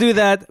we're gonna do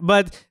that,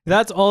 but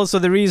that's also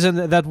the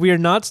reason that we're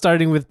not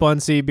starting with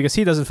Ponzi because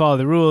he doesn't follow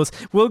the rules.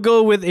 We'll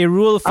go with a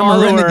rule I'm a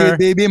follower. renegade,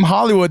 baby. I'm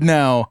Hollywood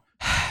now.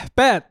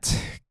 Pat,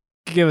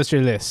 give us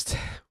your list.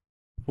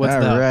 What's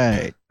All that?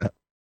 right.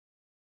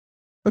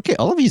 Okay,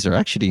 all of these are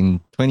actually in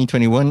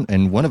 2021,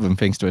 and one of them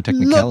thanks to a Look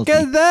technicality.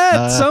 at that!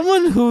 Uh,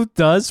 Someone who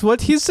does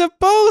what he's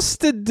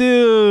supposed to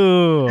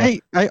do.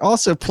 I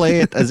also play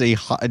it as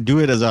do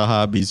it as a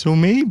hobby, so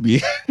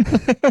maybe.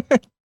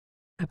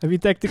 I mean,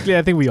 technically,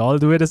 I think we all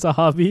do it as a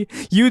hobby.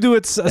 You do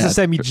it as a Yeah,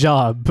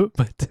 semi-job,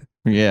 but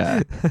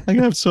Yeah, I can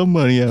have some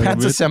money out That's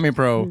of a it.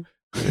 semi-pro.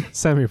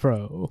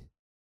 semi-pro.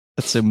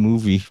 That's a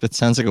movie. That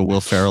sounds like a Will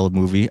Ferrell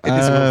movie. It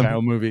is a Will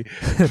Ferrell movie.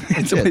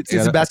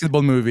 It's a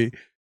basketball movie.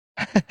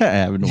 I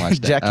haven't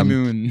watched that. Jackie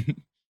Moon.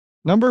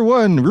 Number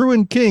 1,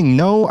 Ruined King.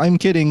 No, I'm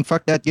kidding.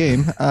 Fuck that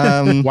game.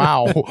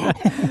 Wow.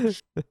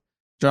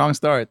 Strong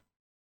start.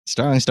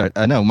 Strong start.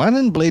 No, Man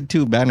and Blade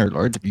 2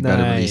 Bannerlord to be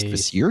better released Nice.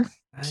 this year.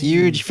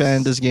 Huge fan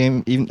of this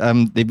game.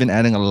 Even they've been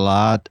adding a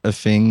lot of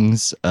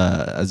things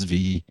as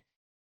the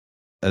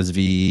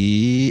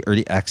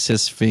early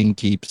access thing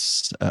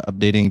keeps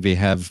updating.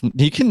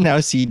 You can now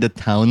see the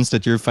towns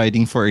that you're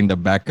fighting for in the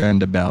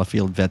background of the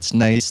battlefield. That's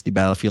nice. The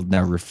battlefield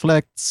now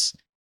reflects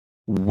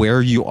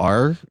where you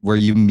are, where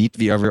you meet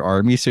the other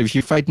army. So if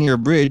you fight near a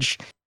bridge,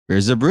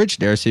 there's a bridge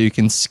there, so you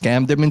can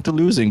scam them into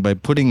losing by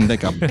putting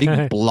like a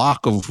big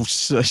block of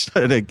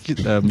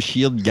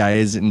shield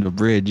guys in the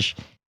bridge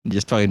and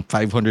just fucking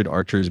 500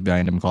 archers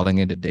behind them, calling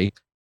it a day.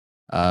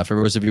 For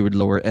those of you with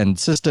lower end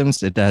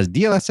systems, it has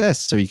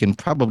DLSS, so you can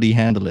probably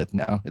handle it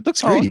now. It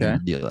looks great okay. in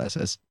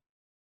DLSS.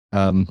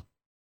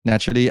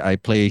 Naturally, I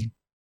play.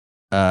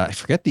 I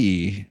forget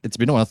it's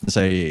been a while since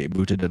I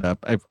booted it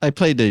up. I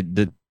played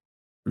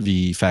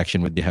the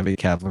faction with the heavy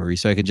cavalry,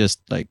 so I could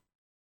just like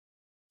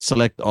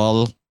select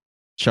all,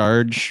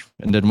 charge,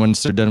 and then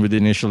once they're done with the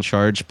initial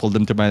charge, pull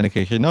them to my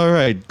location. All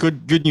right,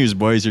 good news,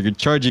 boys. You're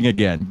charging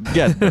again.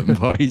 Get them,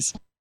 boys.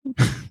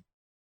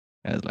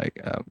 I was like,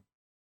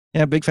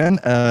 yeah, big fan.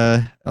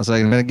 I was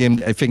like, another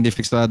game. I think they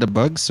fixed a lot of the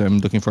bugs, so I'm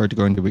looking forward to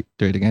going to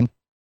it again.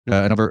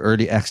 Another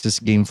early access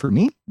game for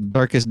me,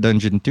 Darkest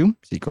Dungeon 2,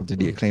 sequel to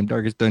the acclaimed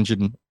Darkest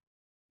Dungeon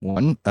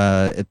 1.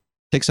 It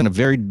takes on a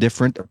very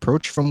different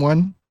approach from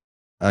 1.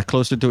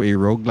 Closer to a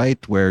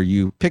roguelite where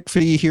you pick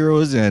 3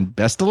 heroes and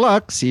best of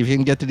luck, see if you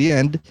can get to the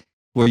end,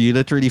 where you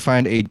literally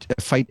fight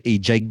a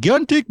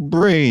gigantic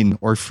brain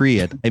or free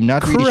it. I'm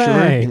not really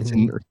sure. It's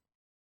in,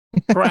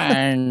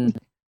 Krang.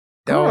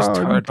 Those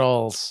Krang.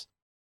 turtles.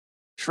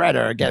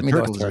 Shredder, get me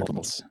turtles those are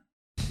turtles.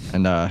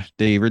 and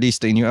they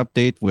released a new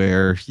update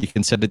where you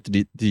can set it to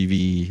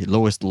the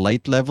lowest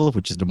light level,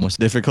 which is the most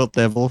difficult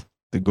level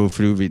to go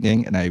through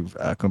everything. And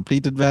I've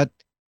completed that.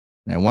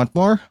 And I want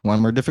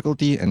more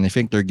difficulty, and I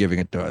think they're giving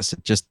it to us.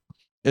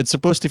 It's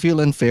supposed to feel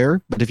unfair,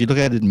 but if you look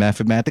at it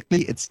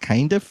mathematically, it's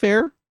kind of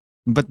fair.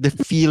 But the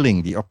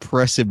feeling, the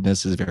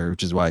oppressiveness is fair,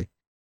 which is why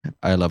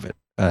I love it.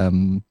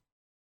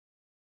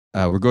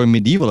 We're going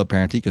medieval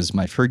apparently because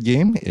my third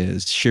game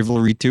is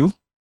Chivalry 2.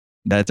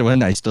 That's the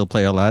one I still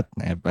play a lot.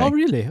 Oh,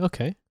 really?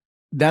 Okay.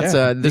 That's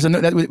Yeah.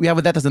 we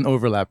have that as an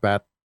overlap,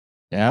 Pat.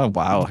 Yeah,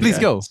 wow. Please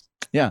yeah. go.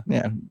 Yeah.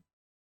 Yeah.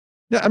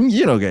 Yeah, I mean,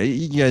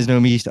 you guys know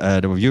me.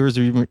 The viewers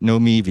know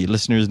me. The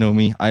listeners know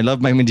me. I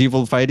love my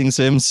medieval fighting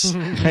sims.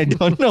 I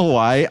don't know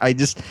why.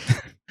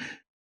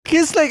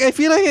 Because like I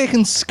feel like I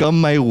can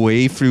scum my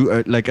way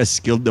through like a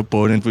skilled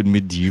opponent with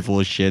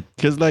medieval shit.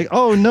 Because like,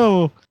 oh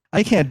no,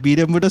 I can't beat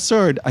him with a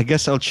sword. I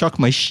guess I'll chuck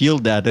my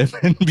shield at him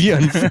and be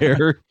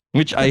unfair,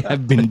 which I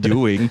have been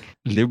doing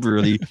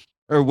liberally.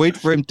 Or wait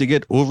for him to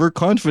get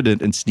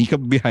overconfident and sneak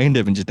up behind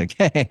him and just like,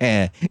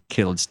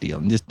 kill, steal,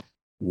 and just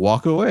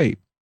walk away.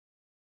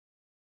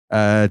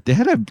 They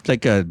had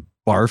a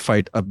bar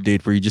fight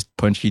update where you just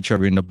punch each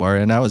other in the bar,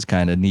 and that was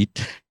kind of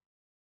neat.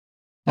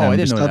 Oh, I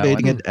didn't know that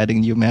updating one. it, adding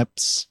new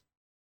maps.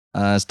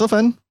 Still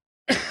fun.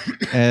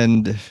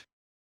 And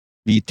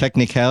the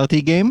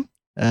technicality game,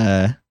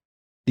 the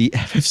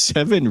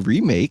FF7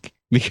 remake,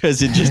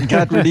 because it just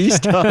got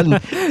released on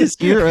this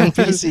year on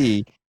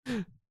PC.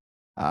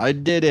 I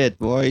did it,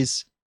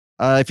 boys.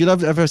 If you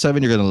love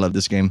FF7, you're gonna love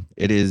this game.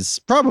 It is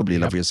probably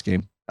the loveliest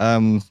game.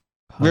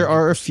 There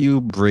are a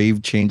few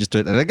brave changes to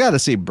it, and I gotta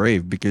say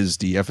brave because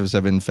the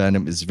FF7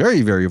 fandom is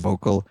very, very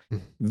vocal,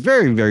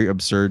 very, very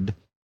absurd.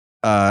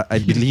 I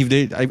believe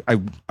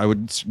I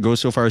would go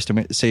so far as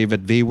to say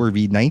that they were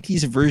the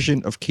 90s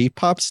version of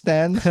K-pop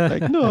stan.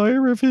 Like, no,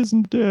 Aerith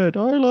isn't dead.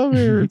 I love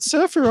her.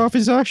 Sephiroth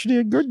is actually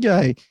a good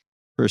guy.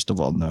 First of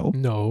all, no.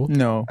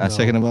 No.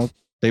 Second of all,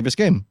 play this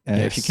game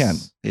if you can.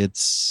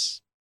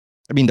 Yes.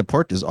 I mean, the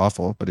port is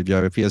awful, but if you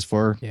have a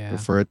PS4, Yeah. go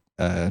for it.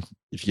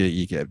 If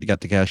you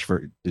got the cash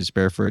to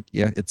spare for it,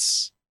 yeah,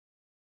 it's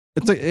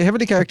like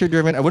heavily character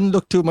driven. I wouldn't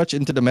look too much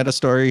into the meta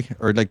story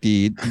or like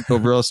the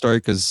overall story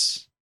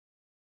because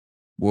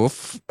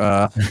woof.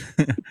 But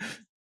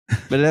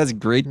it has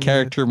great Yeah.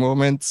 character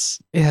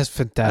moments. It has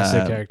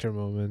fantastic character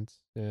moments.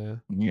 Yeah.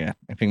 Yeah,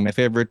 I think my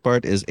favorite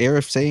part is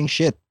Aerith saying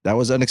shit. That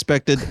was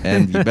unexpected,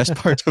 and the best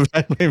part of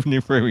that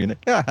movie for me,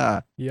 like, haha,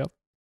 Yep.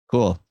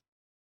 cool.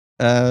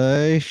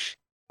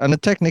 On a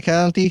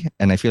technicality,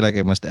 and I feel like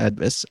I must add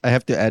this, I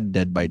have to add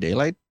Dead by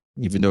Daylight,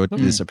 even though it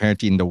is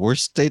apparently in the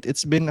worst state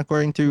it's been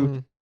according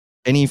to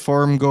any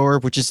forum goer,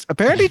 which is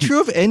apparently true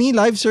of any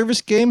live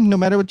service game, no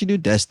matter what you do.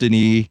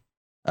 Destiny,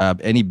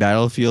 any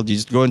Battlefield, you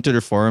just go into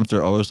their forums,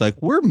 they're always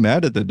like, we're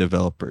mad at the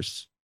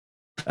developers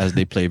as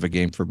they play the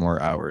game for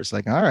more hours.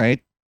 Like, all right,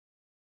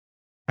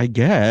 I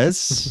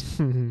guess.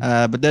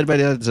 But Dead by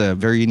Daylight is a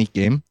very unique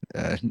game.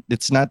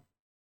 It's not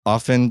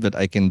often that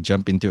I can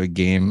jump into a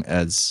game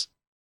as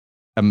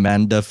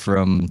Amanda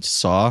from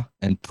Saw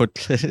and put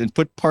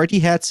party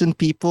hats in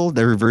people,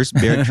 the reverse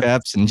bear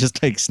traps, and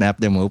just like snap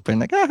them open.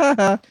 Like,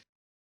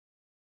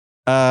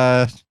 but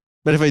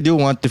if I do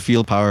want to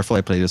feel powerful,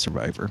 I play the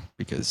Survivor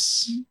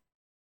because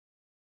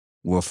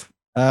woof.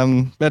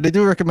 But I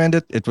do recommend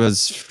it. It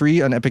was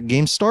free on Epic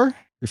Games Store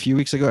a few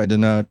weeks ago. I do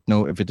not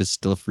know if it is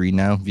still free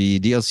now. The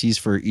DLCs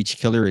for each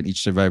killer and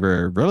each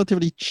survivor are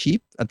relatively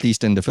cheap, at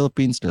least in the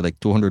Philippines. They're like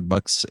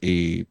 $200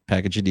 a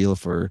package deal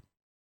for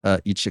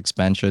each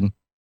expansion.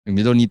 I mean,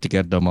 you don't need to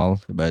get them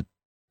all, but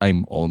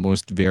I'm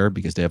almost there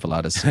because they have a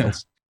lot of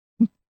sales.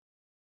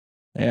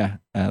 Yeah.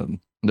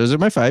 Those are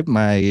my 5.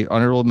 My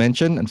honorable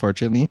mention,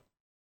 unfortunately,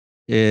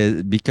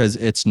 is because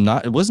it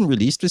wasn't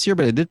released this year,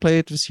 but I did play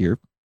it this year.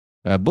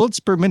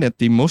 Bullets Per Minute,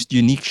 the most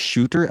unique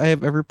shooter I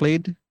have ever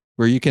played,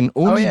 where you can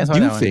only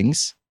do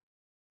things,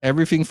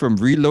 everything from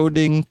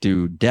reloading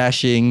to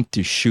dashing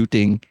to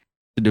shooting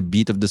to the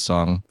beat of the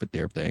song, but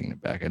they're playing in the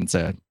back. And it's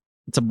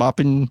a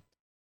bopping.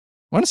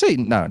 I want to say,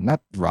 no, not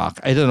rock.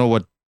 I don't know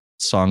what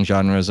song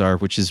genres are,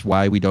 which is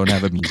why we don't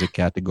have a music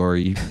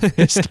category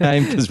this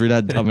time because we're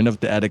not dumb enough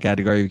to add a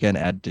category we can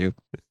add to.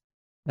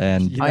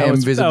 And I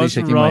am visibly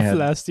shaking my head.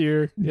 Last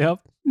year. Yep.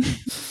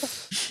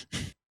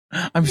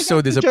 I'm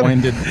so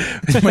disappointed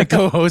with my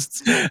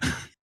co-hosts.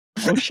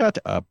 Oh, shut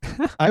up.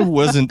 I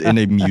wasn't in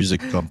a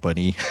music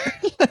company.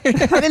 I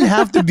didn't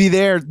have to be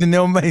there to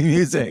know my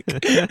music.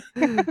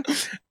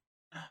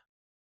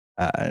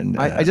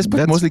 I just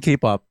put mostly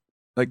K-pop.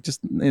 Like,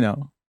 just,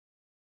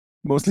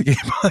 mostly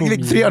K-pop.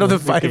 Like 3 out of the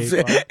 5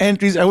 K-pop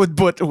entries I would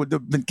put would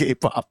have been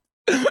K-pop.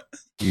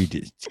 You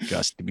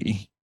disgust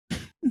me.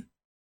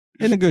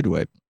 In a good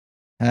way.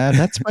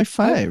 That's my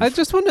 5. I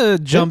just want to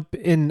jump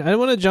in. I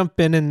want to jump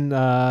in and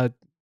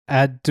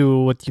add to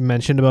what you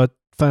mentioned about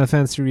Final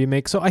Fantasy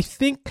Remake. So I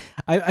think,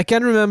 I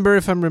can't remember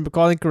if I'm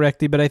recalling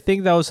correctly, but I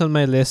think that was on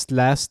my list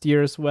last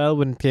year as well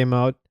when it came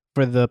out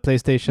for the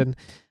PlayStation.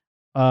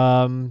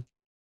 And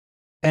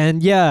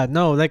yeah,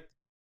 no, like,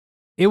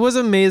 it was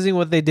amazing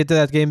what they did to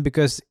that game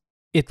because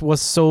it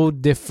was so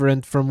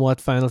different from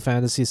what Final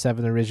Fantasy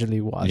VII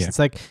originally was. Yeah. It's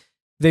like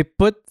they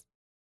put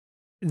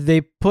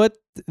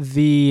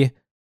the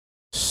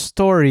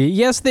story.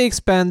 Yes, they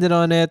expanded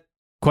on it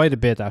quite a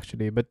bit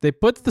actually, but they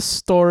put the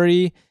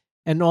story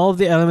and all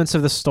the elements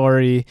of the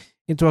story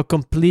into a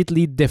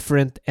completely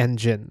different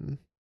engine.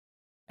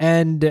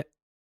 And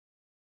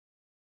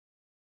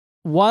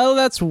while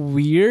that's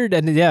weird,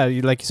 and yeah,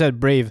 like you said,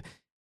 brave,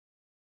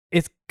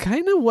 it's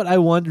kind of what I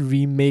want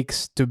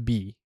remakes to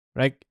be.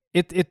 Right?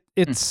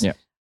 It's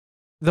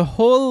the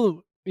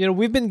whole,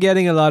 we've been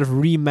getting a lot of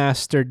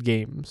remastered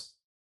games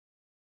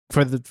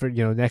for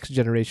next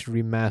generation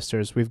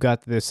remasters. We've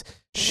got this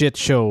shit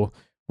show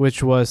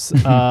which was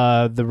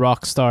the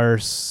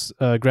Rockstar's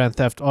Grand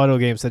Theft Auto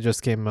games that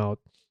just came out.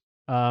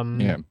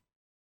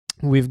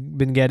 We've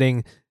been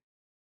getting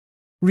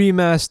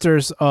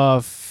remasters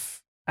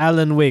of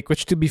Alan Wake,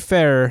 which, to be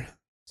fair,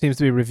 seems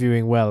to be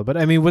reviewing well. But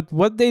I mean,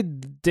 what they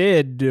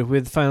did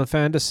with Final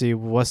Fantasy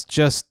was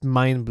just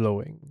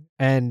mind-blowing.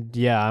 And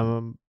yeah,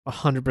 I'm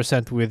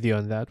 100% with you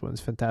on that one.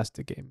 It's a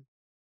fantastic game.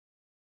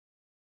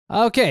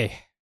 Okay.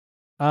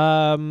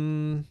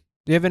 Do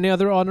you have any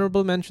other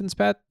honorable mentions,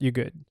 Pat? You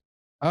good?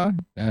 Yeah,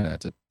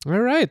 that's it. All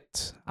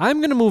right. I'm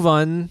going to move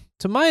on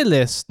to my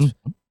list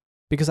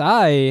because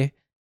I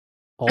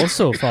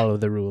also follow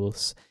the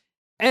rules.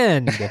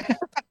 And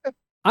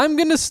I'm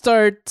going to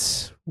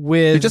start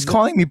with... You're just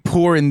calling me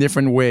poor in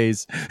different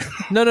ways.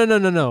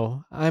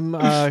 No. I'm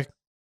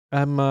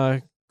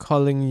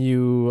calling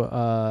you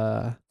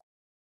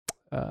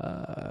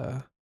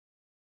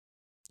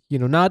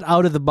not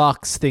out of the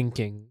box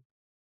thinking.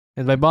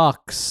 And by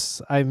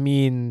box, I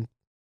mean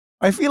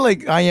I feel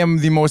like I am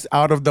the most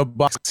out of the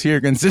box here,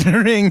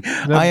 considering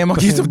I am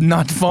accused of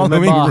not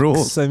following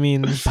rules. I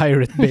mean,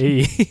 Pirate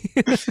Bay.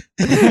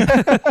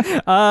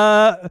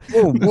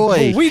 Oh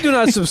boy. We do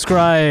not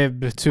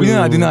subscribe to. We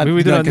do not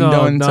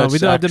condone such we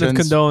do not actions.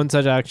 condone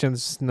such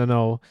actions.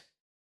 No.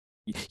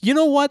 You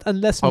know what?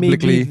 Unless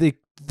Publicly. maybe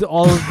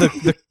all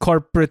the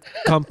corporate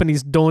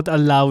companies don't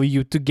allow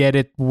you to get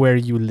it where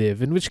you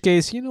live. In which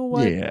case, you know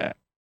what?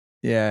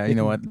 Yeah, you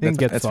know what? Then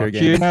get That's fair fucked.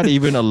 game. You're not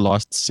even a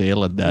lost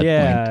sale at that point.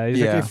 It's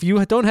like Yeah. if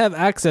you don't have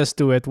access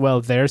to it,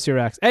 well, there's your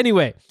access.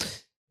 Anyway,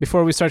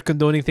 before we start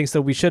condoning things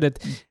that we shouldn't,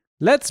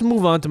 let's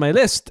move on to my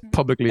list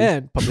Publicly.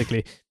 and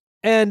publicly.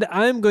 And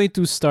I'm going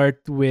to start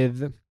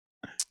with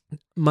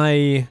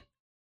my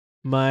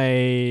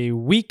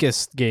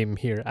weakest game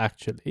here,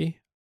 actually.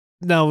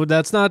 Now,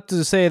 that's not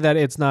to say that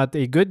it's not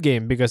a good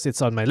game because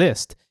it's on my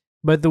list.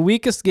 But the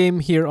weakest game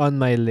here on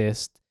my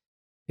list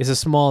is a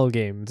small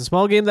game. The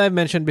small game that I've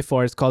mentioned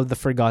before is called The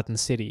Forgotten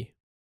City.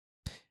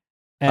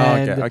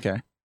 And Okay.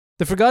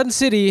 The Forgotten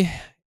City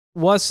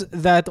was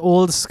that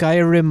old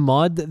Skyrim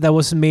mod that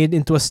was made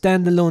into a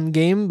standalone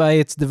game by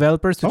its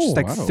developers, which is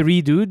like wow.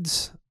 3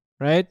 dudes,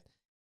 right?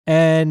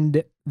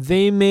 And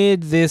they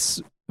made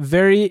this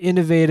very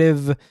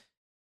innovative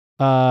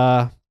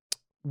time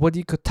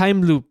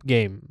loop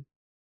game,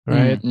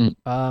 right?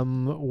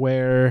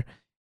 Where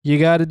you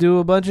got to do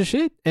a bunch of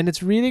shit, and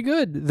it's really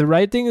good. The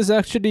writing is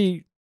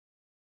actually,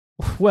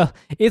 well,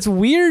 it's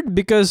weird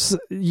because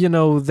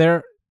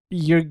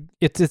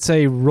it's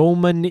a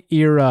Roman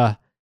era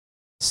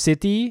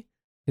city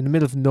in the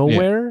middle of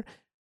nowhere,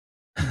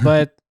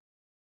 but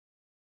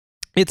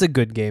it's a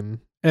good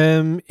game.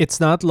 It's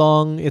not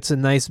long. It's a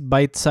nice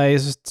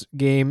bite-sized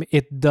game.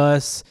 It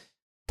does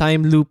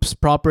time loops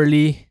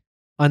properly,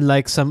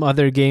 unlike some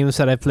other games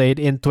that I played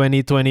in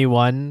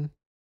 2021.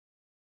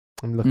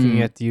 I'm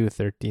looking at you.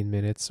 13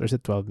 minutes, or is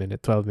it 12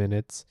 minutes? 12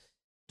 minutes.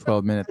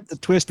 12 minutes. The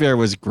twist there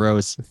was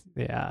gross.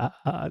 Yeah,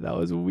 that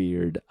was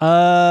weird.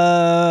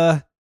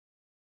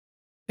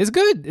 It's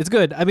good. It's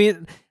good. I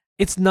mean,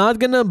 it's not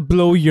gonna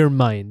blow your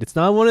mind. It's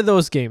not one of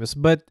those games,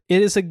 but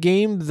it is a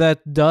game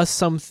that does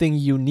something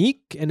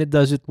unique and it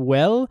does it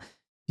well.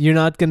 You're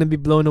not gonna be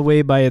blown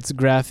away by its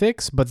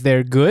graphics, but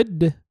they're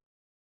good.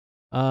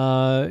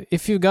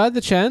 If you got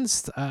the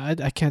chance,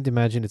 I can't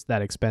imagine it's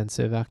that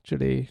expensive.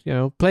 Actually,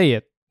 play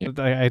it. Yep.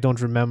 I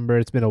don't remember.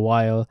 It's been a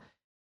while.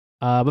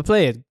 But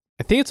play it.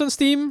 I think it's on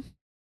Steam.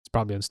 It's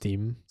probably on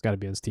Steam. It's got to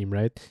be on Steam,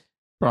 right?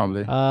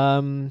 Probably.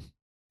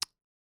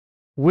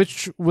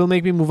 Which will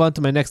make me move on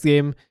to my next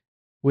game,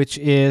 which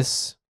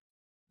is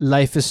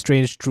Life is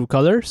Strange: True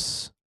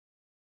Colors.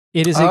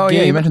 It is a game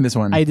yeah, you mentioned this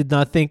one. I did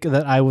not think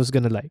that I was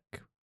gonna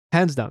like,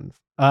 hands down,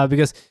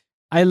 because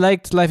I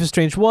liked Life is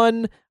Strange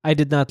 1. I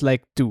did not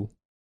like 2.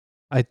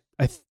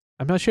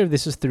 I'm not sure if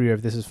this is 3 or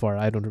if this is 4.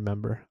 I don't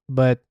remember,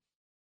 but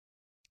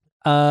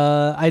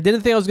I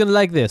didn't think I was gonna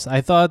like this.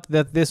 I thought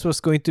that this was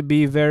going to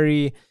be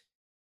very.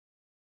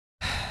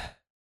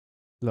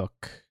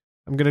 Look,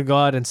 I'm gonna go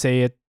out and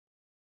say it,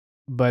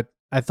 but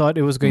I thought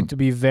it was going to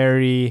be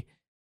very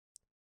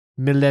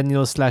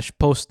millennial /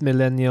 post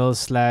millennial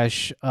 /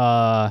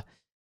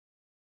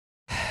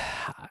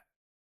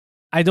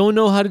 I don't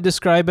know how to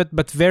describe it,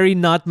 but very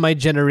not my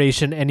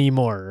generation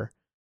anymore,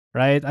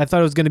 right? I thought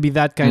it was going to be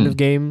that kind of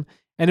game,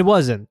 and it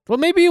wasn't. Well,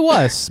 maybe it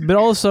was, but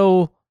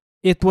also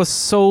it was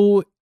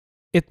so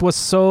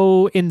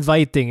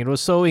inviting. It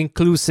was so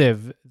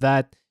inclusive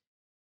that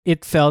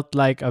it felt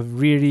like a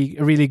really,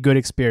 really good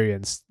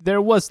experience.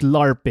 There was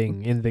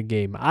LARPing in the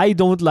game. I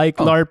don't like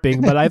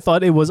LARPing, but I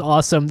thought it was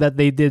awesome that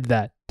they did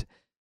that.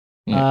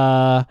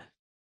 Yeah.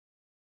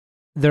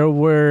 There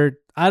were,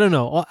 I don't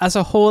know, as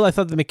a whole, I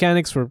thought the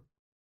mechanics were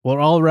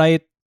all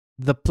right.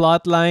 The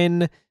plot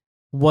line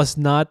was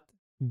not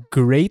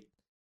great.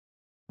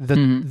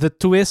 The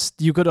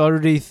twist, you could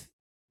already,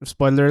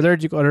 spoiler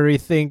alert, you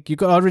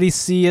could already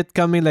see it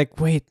coming, like,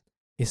 wait,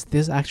 is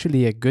this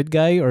actually a good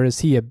guy or is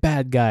he a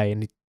bad guy?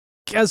 And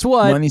guess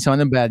what? Money's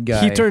on a bad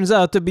guy. He turns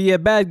out to be a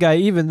bad guy,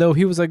 even though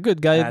he was a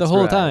good guy the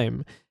whole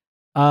time.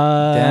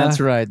 That's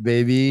right,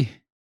 baby.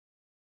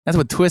 That's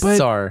what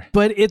twists are.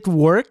 But it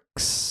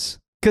works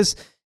because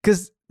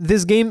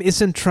this game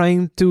isn't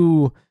trying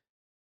to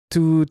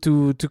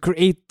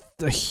create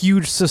a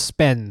huge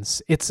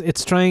suspense. It's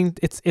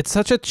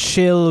such a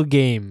chill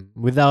game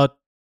without.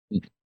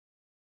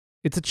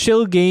 It's a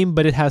chill game,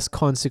 but it has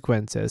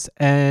consequences,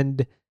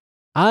 and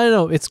I don't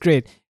know. It's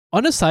great.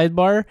 On a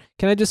sidebar,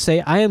 can I just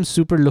say I am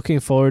super looking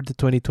forward to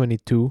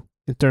 2022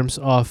 in terms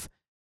of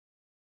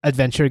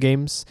adventure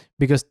games,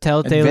 because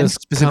Telltale is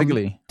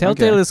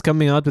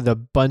coming out with a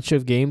bunch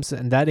of games,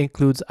 and that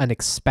includes an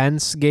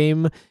Expanse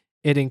game.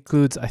 It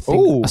includes, I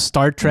think, a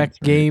Star Trek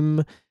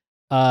game.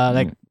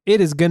 It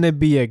is gonna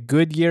be a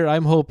good year.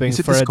 I'm hoping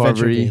for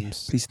adventure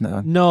games. Please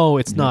no. No,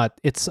 it's not.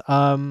 It's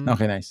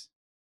Okay, nice.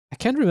 I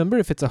can't remember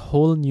if it's a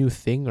whole new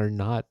thing or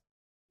not.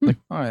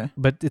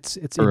 but it's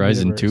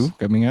Horizon in-universe. 2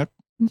 coming out.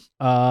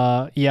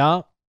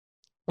 Yeah,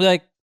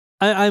 like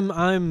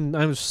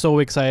I'm so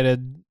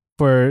excited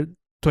for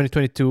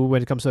 2022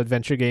 when it comes to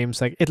adventure games.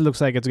 Like it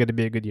looks like it's going to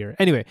be a good year.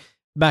 Anyway,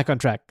 back on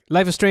track.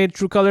 Life is Strange,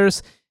 True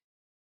Colors.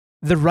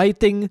 The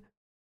writing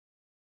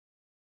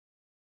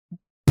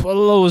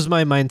blows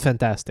my mind.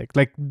 Fantastic.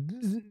 Like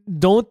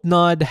Don't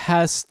Nod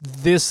has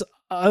this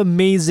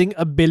amazing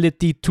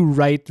ability to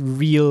write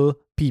real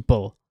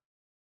people,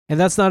 and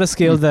that's not a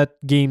skill that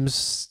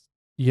games,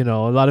 a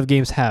lot of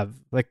games have.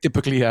 Like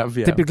Typically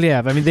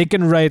have. I mean, they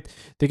can write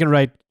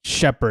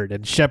Shepard,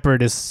 and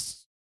Shepard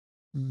is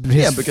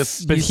because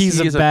he's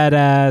a he's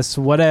badass,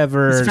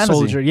 whatever It's fantasy.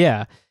 soldier.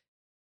 Yeah.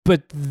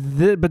 But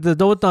the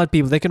Don't Nod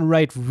people, they can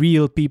write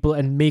real people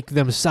and make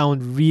them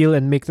sound real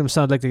and make them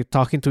sound like they're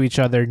talking to each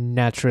other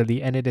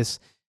naturally, and it is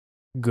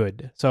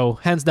good. So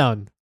hands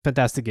down,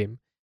 fantastic game.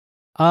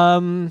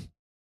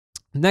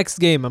 Next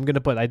game I'm gonna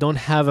put. I don't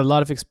have a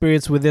lot of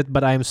experience with it,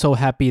 but I'm so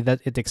happy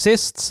that it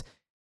exists,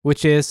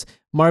 which is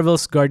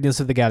Marvel's Guardians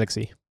of the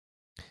Galaxy.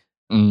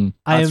 I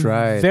That's am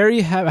right.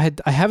 very happy.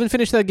 I haven't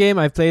finished that game.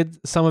 I've played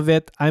some of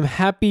it. I'm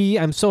happy.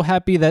 I'm so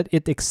happy that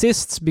it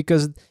exists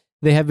because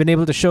they have been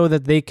able to show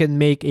that they can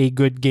make a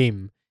good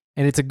game,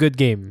 and it's a good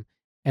game.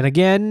 And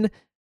again,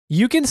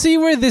 you can see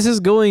where this is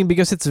going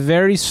because it's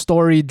very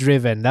story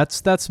driven.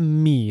 That's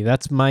me.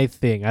 That's my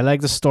thing. I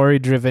like the story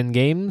driven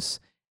games,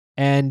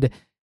 and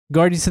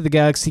Guardians of the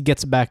Galaxy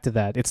gets back to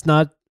that. It's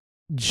not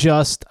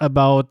just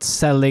about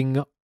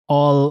selling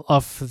all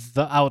of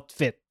the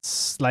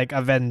outfits like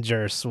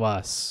Avengers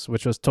was,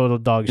 which was total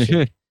dog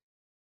shit.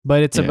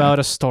 But it's Yeah. about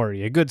a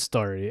story, a good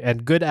story,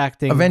 and good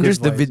acting. Avengers,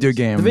 good the video voices.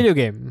 game. The video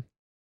game.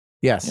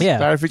 Yes. Yeah.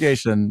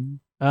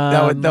 Clarification.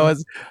 That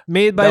was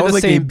made by that the was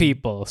like same a-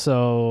 people.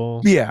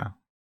 So yeah.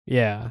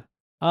 yeah.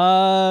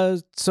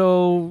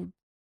 So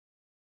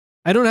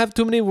I don't have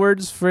too many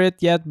words for it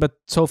yet, but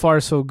so far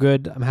so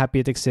good. I'm happy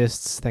it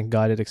exists. Thank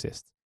God it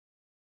exists.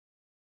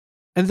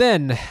 And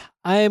then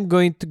I am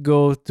going to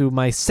go to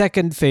my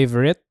second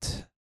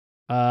favorite,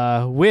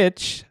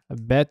 which I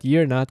bet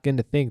you're not going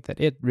to think that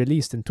it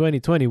released in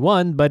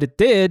 2021, but it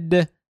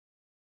did.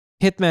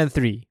 Hitman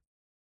 3.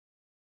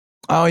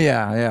 Oh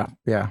yeah.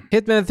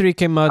 Hitman 3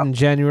 came out in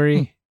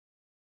January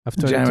of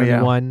January, yeah.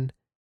 2021.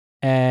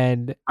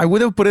 And I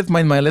would have put it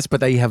in my list,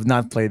 but I have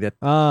not played it.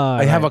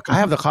 I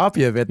have the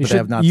copy of it, but I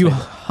have not. You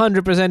played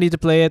it. 100% need to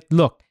play it.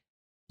 Look,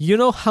 you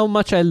know how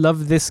much I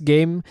love this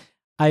game.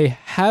 I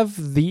have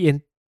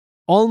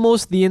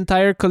almost the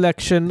entire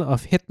collection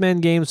of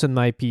Hitman games on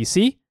my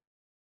PC,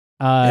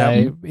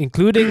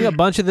 including a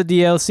bunch of the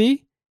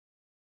DLC,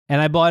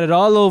 and I bought it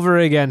all over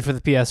again for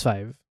the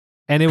PS5,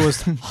 and it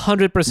was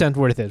 100%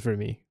 worth it for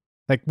me.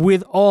 Like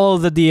with all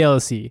the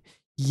DLC.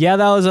 Yeah,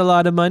 that was a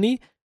lot of money.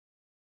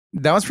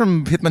 That was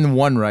from Hitman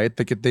 1, right?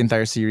 The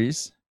entire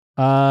series.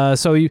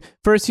 So you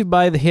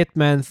buy the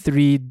Hitman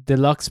 3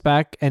 Deluxe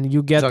pack, and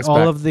you get Deluxe all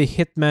pack. of the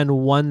Hitman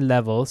 1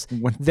 levels.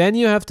 One- Then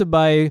you have to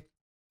buy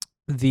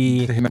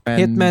the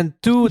Hitman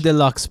 2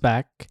 Deluxe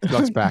pack,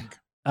 Deluxe pack.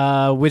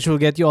 which will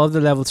get you all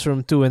the levels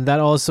from 2, and that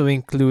also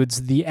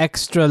includes the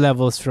extra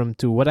levels from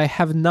 2. What I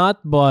have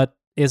not bought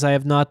is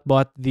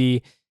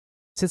the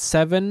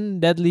 7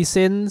 Deadly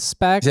Sins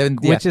pack,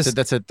 which is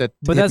that's Hitman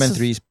that's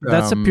 3's,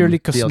 that's a purely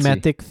DLC.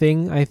 cosmetic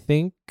thing, I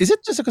think. Is it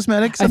just a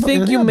cosmetic? I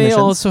think you have may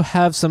missions? also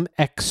have some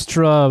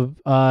extra,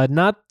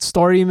 not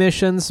story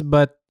missions,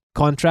 but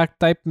contract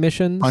type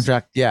missions.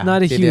 contract. Yeah,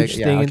 Not a Okay, huge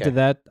yeah, thing okay. into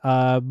that.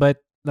 But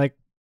like,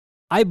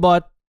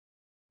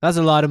 that's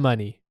a lot of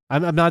money.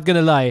 I'm not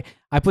gonna lie.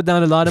 I put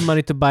down a lot of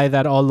money to buy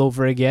that all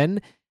over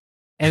again,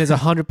 and it's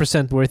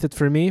 100% worth it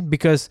for me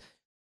because,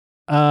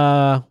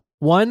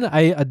 one,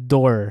 I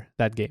adore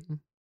that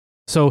game.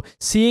 So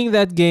seeing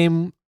that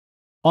game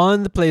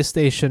on the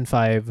PlayStation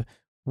 5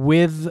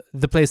 with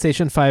the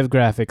PlayStation 5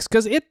 graphics,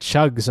 because it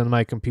chugs on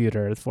my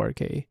computer at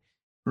 4K.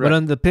 But Right.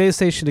 on the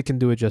PlayStation, it can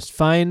do it just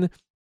fine.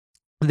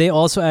 They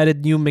also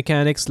added new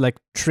mechanics like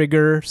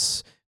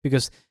triggers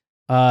because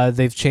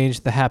they've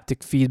changed the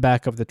haptic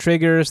feedback of the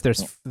triggers.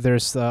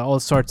 There's all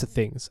sorts of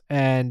things,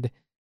 and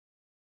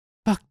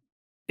fuck,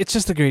 it's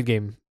just a great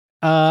game.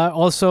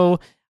 Also,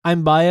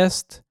 I'm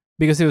biased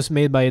because it was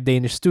made by a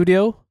Danish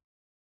studio,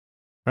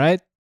 right?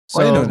 Oh,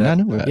 I So know that. I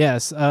know that.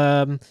 yes,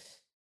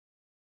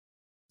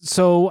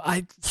 so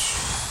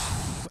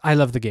I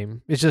love the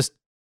game. It's just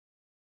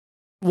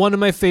one of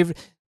my favorite.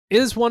 It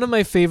is one of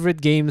my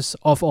favorite games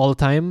of all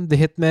time. The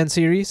Hitman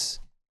series,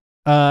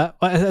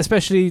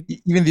 especially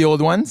Even the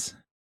old ones.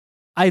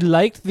 I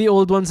liked the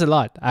old ones a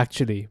lot.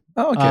 Actually,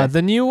 Oh, okay.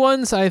 the new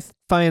ones I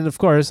find, of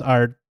course,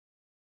 are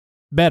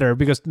better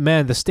because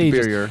man, the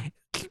stages. Superior.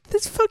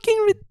 That's fucking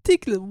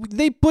ridiculous.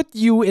 They put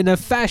you in a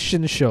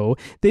fashion show.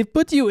 They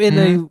put you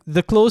in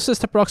the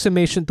closest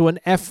approximation to an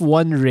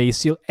F1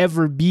 race you'll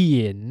ever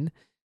be in.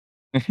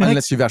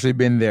 Unless you've actually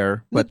been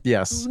there, but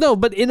yes. No,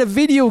 but in a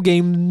video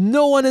game,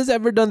 no one has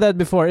ever done that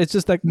before. It's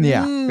just like,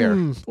 Yeah, fair.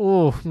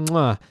 Oh,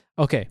 mwah.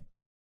 Okay.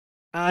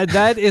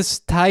 That is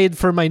tied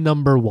for my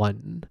number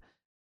one.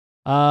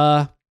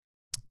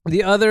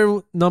 The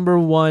other number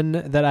one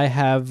that I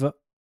have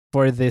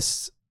for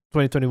this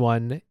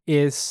 2021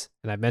 is,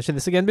 and I've mentioned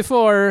this again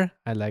before,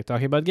 I like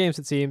talking about games,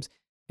 it seems,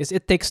 is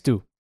It Takes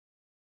Two.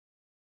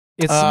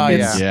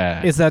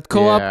 It's that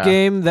co-op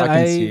game that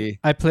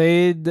I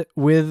played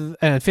with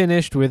and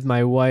finished with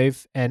my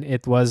wife, and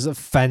it was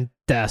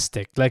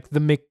fantastic. Like the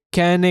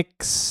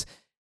mechanics,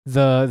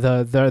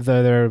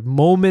 the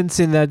moments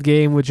in that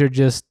game which are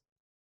just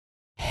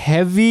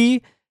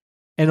heavy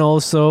and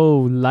also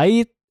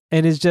light,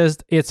 and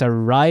it's a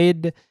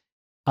ride.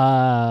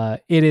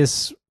 It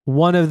is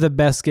one of the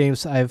best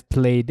games I've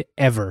played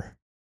ever.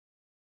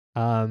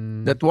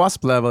 That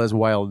wasp level is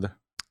wild.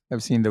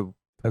 I've seen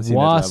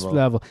wasp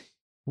level.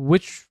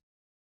 Which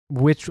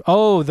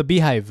the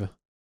beehive.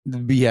 The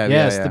beehive.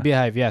 Yes, the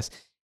beehive. Yes.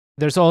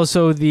 There's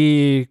also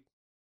the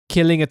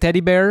killing a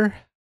teddy bear.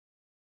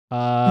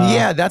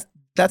 That's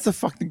the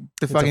fucking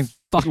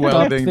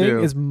wild thing.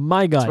 Is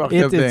my god.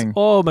 It is.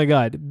 Oh my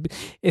god.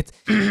 It's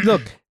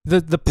look.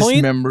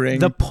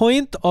 The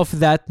point of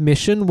that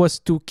mission was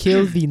to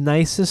kill the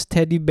nicest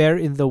teddy bear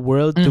in the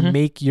world to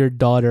make your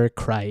daughter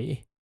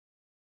cry.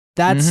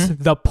 That's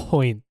the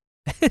point.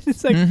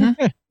 It's like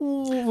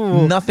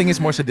nothing is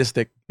more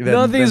sadistic.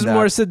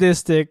 More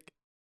sadistic.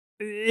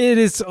 It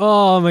is.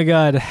 Oh my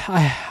god!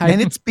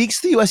 And it speaks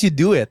to you as you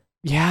do it.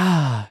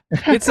 Yeah,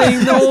 it's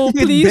saying no,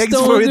 please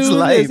don't do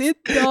this.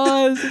 It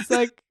does. It's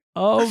like,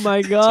 oh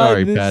my god.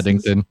 Sorry,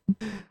 Paddington.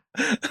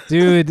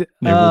 Dude,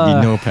 there will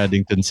be no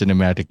Paddington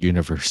cinematic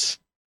universe.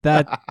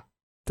 That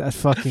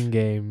fucking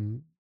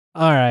game.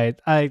 All right,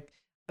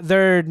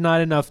 there are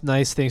not enough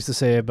nice things to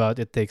say about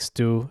It Takes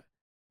Two.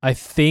 I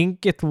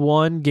think it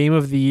won Game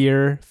of the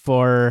Year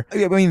for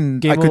Game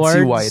I could Awards.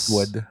 see why it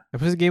would.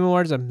 If it was Game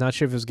Awards, I'm not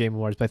sure if it was Game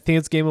Awards, but I think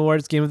it's Game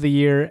Awards, Game of the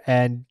Year,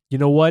 and you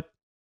know what?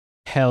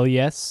 Hell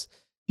yes.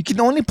 You can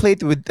only play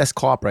it as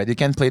co-op, right? You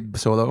can't play it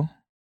solo.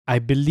 I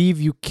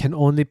believe you can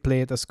only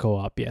play it as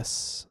co-op,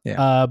 yes.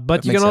 Yeah,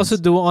 but you can also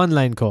do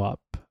online co-op.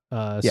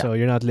 So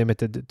you're not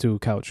limited to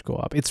couch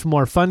co-op. It's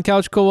more fun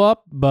couch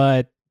co-op,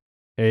 but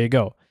there you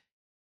go.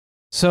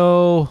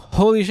 So,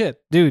 holy shit,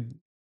 dude.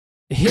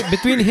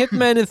 Between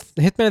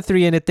Hitman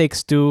 3 and It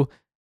Takes Two,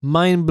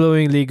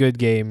 mind-blowingly good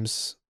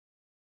games.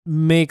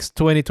 Makes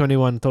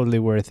 2021 totally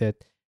worth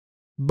it.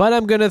 But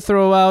I'm going to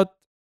throw out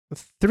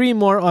 3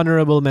 more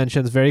honorable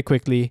mentions very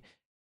quickly.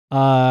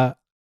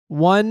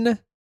 One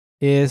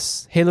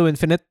is Halo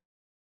Infinite.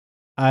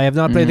 I have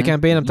not played the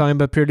campaign. I'm talking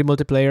about purely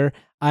multiplayer.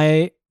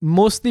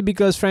 Mostly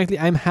because, frankly,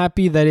 I'm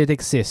happy that it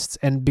exists,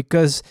 and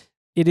because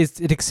it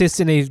exists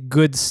in a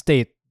good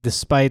state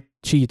despite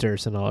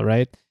cheaters and all,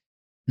 right?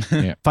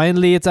 Yeah.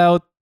 Finally, it's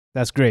out.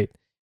 That's great.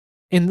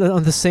 On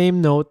the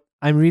same note,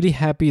 I'm really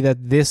happy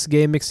that this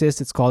game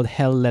exists. It's called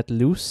Hell Let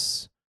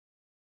Loose.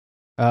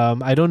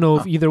 I don't know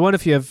if either one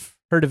of you have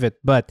heard of it,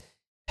 but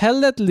Hell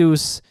Let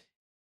Loose,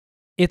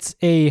 it's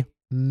a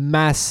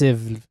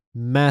massive,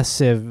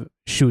 massive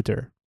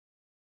shooter.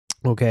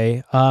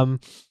 Okay.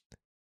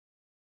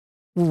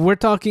 We're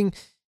talking,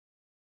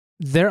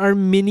 there are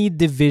mini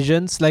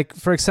divisions. Like,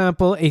 for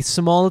example, a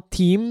small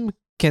team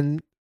can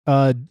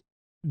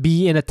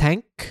be in a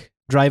tank,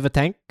 drive a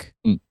tank,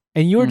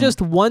 and you're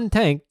just one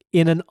tank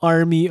in an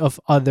army of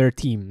other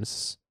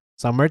teams.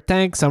 Some are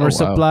tanks, some are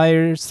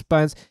suppliers,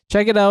 spans.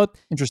 Check it out.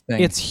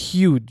 Interesting. It's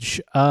huge.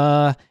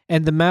 And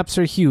the maps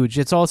are huge.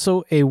 It's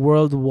also a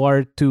World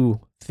War II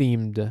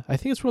themed. I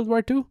think it's World War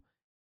II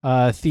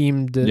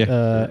themed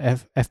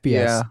FPS.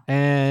 Yeah.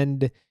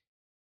 And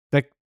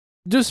like,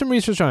 do some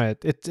research on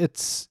it.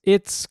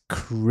 It's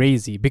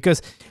crazy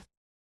because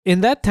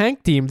in that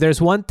tank team,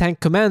 there's one tank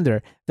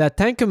commander. That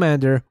tank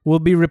commander will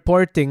be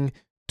reporting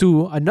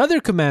to another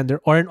commander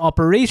or an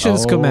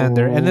operations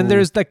commander. And then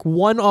there's like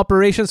one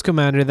operations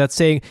commander that's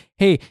saying,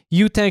 hey,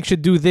 you tank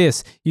should do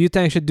this. You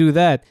tank should do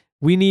that.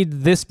 We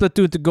need this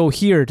platoon to go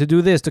here to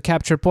do this, to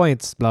capture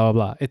points, blah, blah,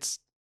 blah. It's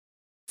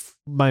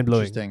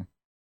mind-blowing. Interesting.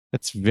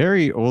 It's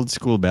very old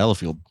school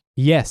Battlefield.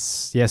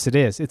 Yes, it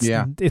is.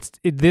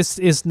 This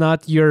is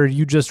not your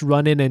you just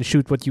run in and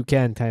shoot what you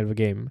can kind of a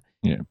game.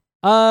 Yeah.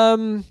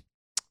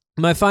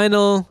 My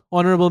final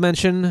honorable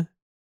mention,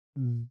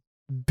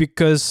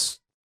 because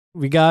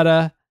we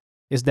gotta,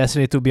 is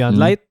Destiny 2 Beyond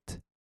Light.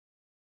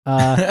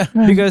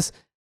 Because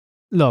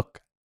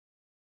look,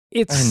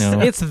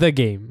 it's the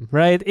game,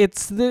 right? It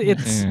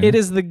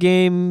is the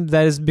game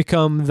that has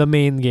become the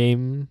main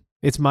game.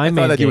 It's my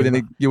main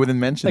game. You wouldn't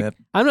mention it.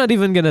 I'm not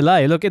even gonna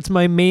lie. Look, it's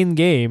my main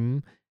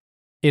game.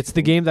 It's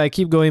the game that I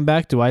keep going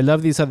back to. I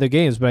love these other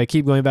games, but I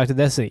keep going back to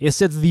Destiny. Is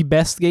it the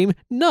best game?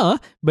 No,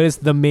 but it's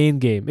the main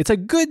game. It's a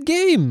good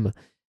game.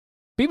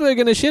 People are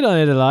going to shit on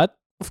it a lot.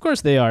 Of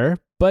course they are,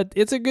 but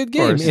it's a good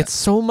game. It's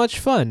so much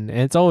fun, and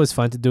it's always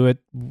fun to do it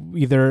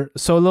either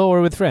solo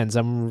or with friends.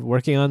 I'm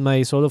working on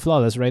my solo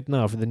flawless right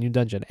now for the new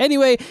dungeon.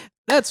 Anyway,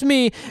 that's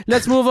me.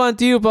 Let's move on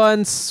to you,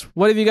 Pons.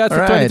 What have you got for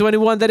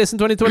 2021 that isn't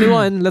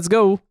 2021? Let's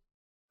go.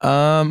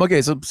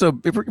 Okay, so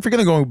if we're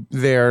gonna go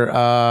there,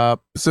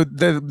 so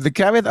the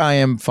caveat I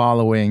am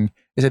following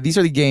is that these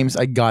are the games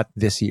I got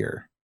this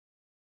year.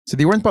 So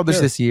they weren't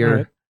published this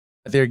year.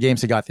 They're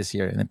games I got this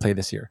year and I played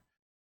this year.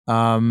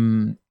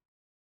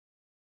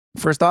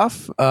 First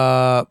off,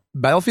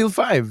 Battlefield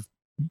 5.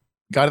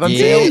 Got it on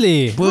sale.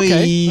 Really? Boy.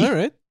 Okay. All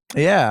right.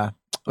 Yeah.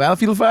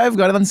 Battlefield 5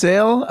 got it on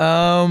sale.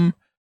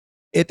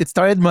 It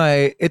started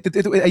my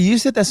I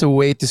used it as a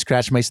way to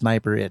scratch my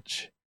sniper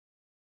itch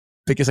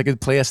because I could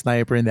play a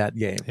sniper in that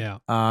game. Yeah.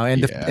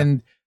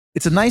 And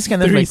it's a nice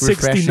kind of like 360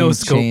 refreshing no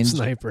scope change.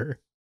 sniper.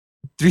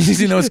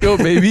 360 no scope,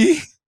 baby.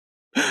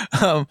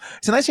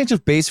 It's a nice change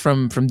of pace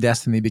from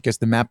Destiny because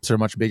the maps are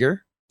much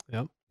bigger.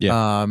 Yep.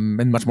 Yeah.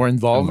 And much more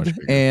involved much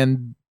bigger.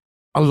 and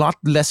a lot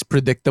less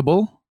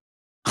predictable.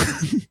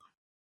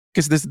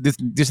 Because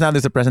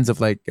there's a presence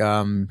of like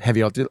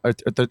heavy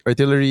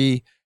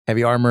artillery,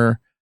 heavy armor,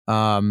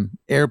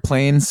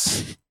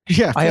 airplanes.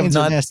 Yeah, I have planes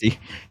are not- nasty.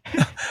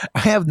 I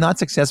have not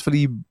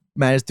successfully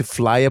managed to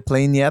fly a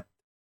plane yet.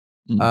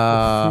 I'm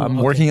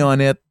Okay. working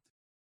on it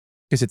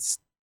because it's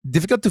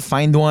difficult to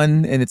find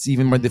one, and it's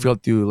even more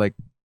difficult to like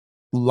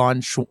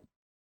launch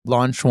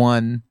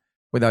one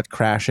without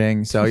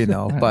crashing. So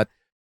but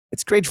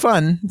it's great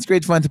fun. It's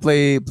great fun to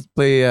play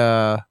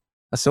a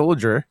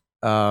soldier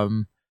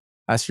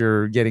as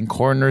you're getting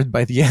cornered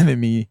by the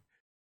enemy,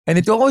 and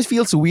it always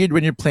feels weird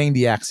when you're playing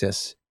the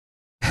Axis.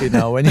 When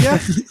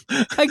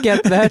I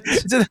get that.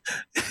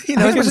 I can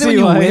especially see when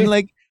you why. win,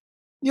 like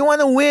you want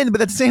to win, but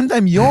at the same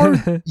time you're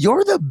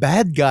the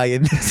bad guy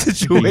in this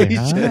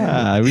situation.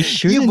 Yeah, we You've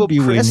shouldn't be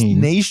oppressed winning.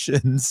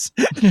 nations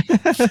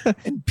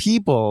and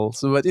people.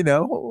 So, but I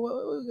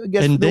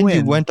guess And the then you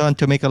win. went on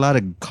to make a lot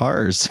of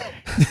cars.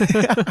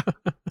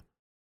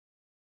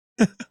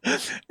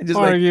 And just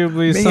like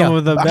Arguably yeah, some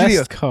of the actually,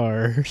 best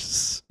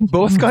cars.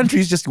 both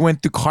countries just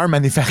went to car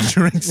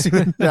manufacturing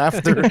soon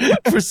after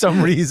for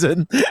some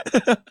reason.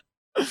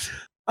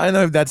 I don't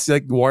know if that's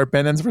like war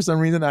penance for some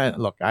reason. I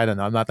don't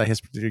know. I'm not a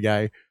history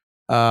guy.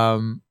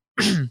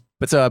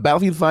 But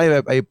Battlefield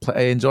 5 I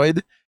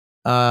enjoyed.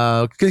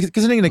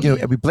 Considering like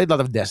we played a lot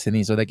of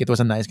Destiny, so like it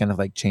was a nice kind of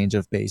like change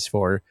of pace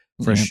for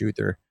a Mhm.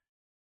 shooter.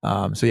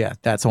 So yeah,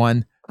 that's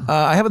one.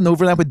 I have an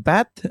overlap with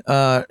Bat.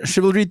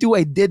 Chivalry 2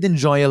 I did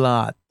enjoy a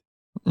lot.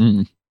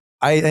 Mm.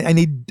 I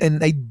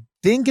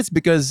think it's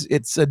because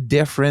it's a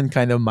different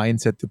kind of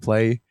mindset to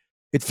play.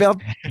 It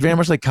felt very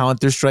much like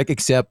Counter-Strike,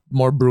 except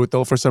more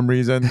brutal for some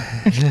reason.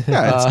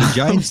 Yeah, it's the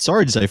giant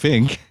swords, I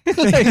think.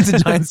 It's a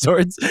giant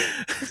swords,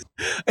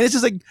 and it's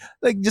just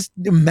like just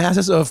the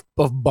masses of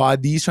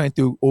bodies trying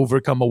to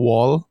overcome a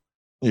wall.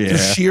 The Yeah.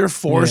 sheer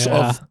force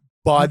Yeah. of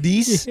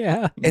bodies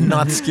Yeah. and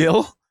not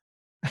skill.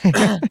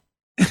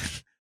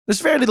 There's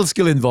very little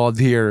skill involved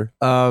here.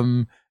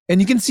 And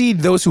you can see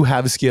those who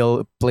have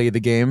skill play the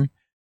game.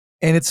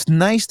 And it's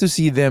nice to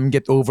see them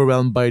get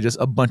overwhelmed by just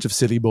a bunch of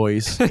silly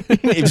boys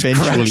Eventually.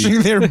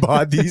 crashing their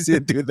bodies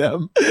into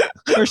them.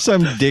 Or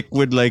some dick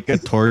with like a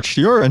torch.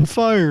 You're on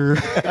fire.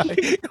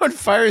 You're on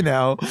fire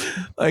now.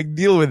 Like,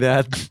 deal with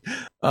that.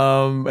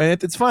 And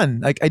it's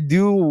fun. Like, I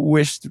do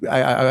wish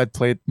I'd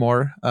play it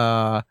more.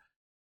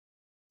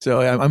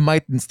 So I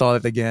might install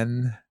it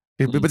again.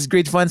 But it's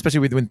great fun, especially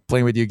when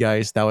playing with you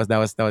guys. That was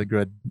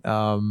good.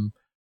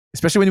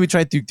 Especially when we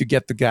tried to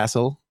get the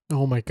castle.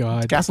 Oh my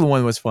god. Castle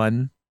 1 was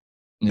fun.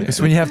 Yeah.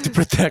 Because when you have to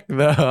protect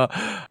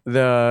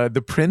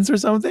the prince or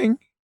something.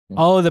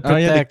 Oh, the Oh,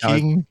 yeah, the protect.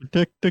 king.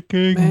 Protect the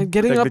king. Man,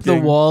 getting Protect up the the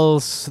king.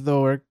 walls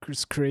though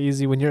is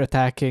crazy when you're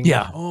attacking.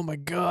 Yeah. Oh my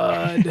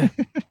god.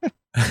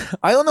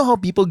 I don't know how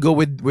people go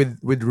with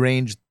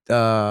ranged.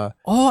 Oh,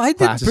 I did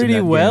Classes in pretty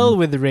that well game.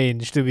 with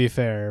range, to be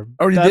fair.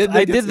 Oh, you That- did?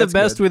 I did the That's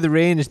best good. with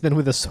range than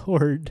with a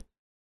sword.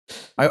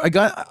 I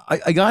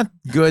got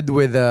good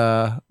with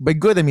by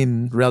good I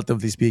mean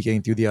relatively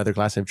speaking to the other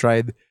class I've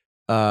tried.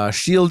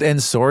 Shield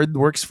and sword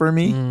works for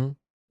me.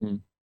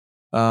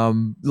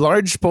 Mhm.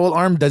 Large pole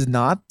arm does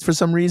not for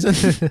some reason.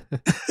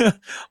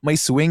 My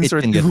swings It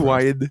are can get too rough.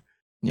 wide.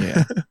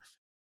 Yeah.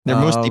 They're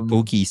mostly Um,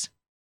 pokies.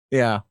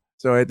 Yeah,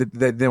 so that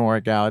didn't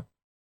work out.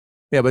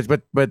 Yeah,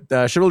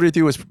 but Chivalry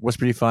 2 was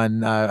pretty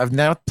fun. I've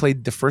now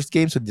played the first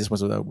game, so this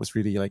was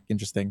really like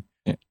interesting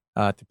Yeah.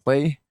 to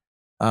play.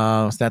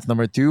 So that's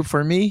number 2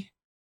 for me.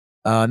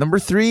 Number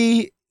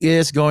 3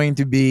 is going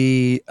to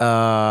be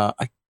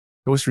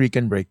Ghost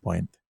Recon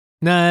Breakpoint.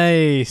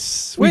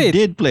 Nice. We Wait.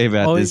 did play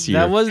that Oh, this year.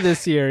 that was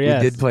this year,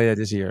 yes. We did play that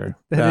this year.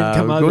 That didn't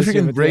come out Ghost this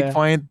year, Recon but yeah.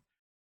 Breakpoint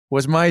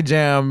was my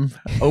jam.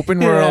 Open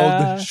world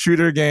Yeah.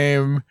 shooter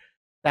game.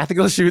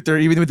 Tactical shooter,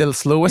 even with the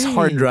slowest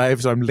hard Hey.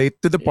 drive, so I'm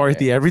late to the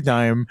party every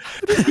time.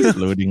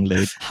 Loading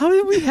late. How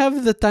did we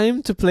have the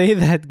time to play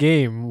that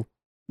game?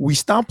 We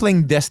stopped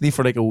playing Destiny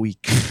for like a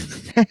week.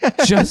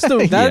 Just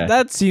that Yeah.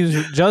 that seems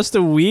just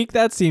a week.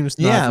 That seems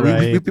not Yeah,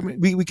 right.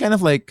 we kind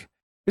of like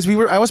because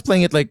I was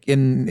playing it like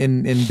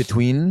in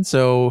between,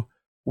 so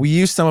we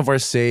used some of our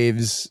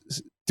saves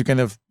to kind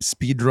of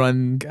speed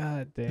run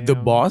God damn. the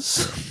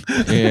boss.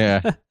 Yeah.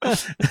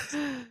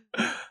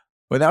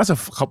 But that was a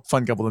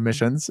fun couple of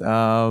missions.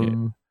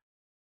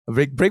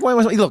 Breakpoint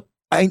was look.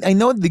 I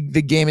know the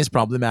game is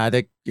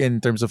problematic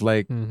in terms of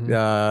like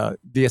Mhm.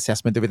 the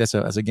assessment of it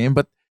as a game,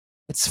 but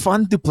it's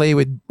fun to play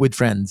with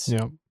friends.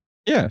 Yeah.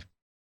 Yeah.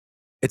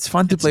 It's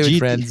fun to It's play with GT.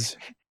 friends.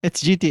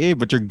 It's GTA,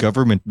 but you're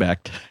government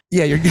backed.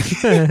 Yeah, you're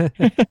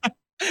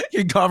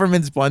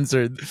government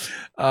sponsored.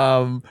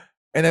 And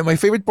then my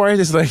favorite part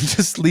is like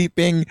just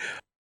sleeping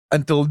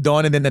until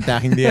dawn and then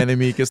attacking the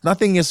enemy because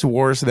nothing is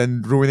worse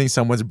than ruining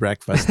someone's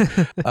breakfast.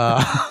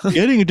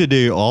 Getting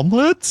today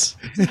omelets?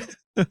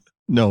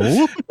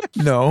 No.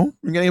 No,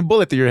 you're getting a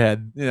bullet to your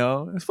head.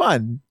 It's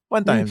fun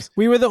times.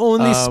 We were the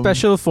only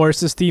special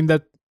forces team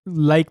that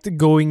liked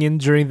going in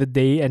during the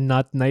day and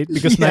not night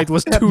because night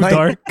was too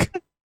dark.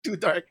 Too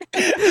dark.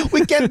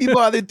 We can't be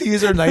bothered to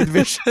use our night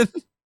vision.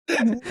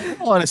 I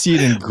want to see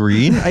it in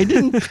green. I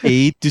didn't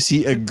pay to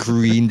see a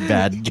green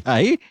bad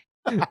guy.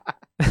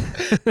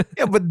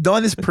 Yeah, but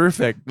dawn is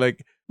perfect.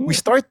 Like we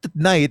start at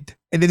night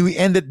and then we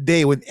end at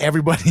day when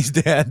everybody's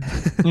dead.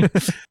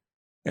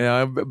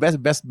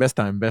 Best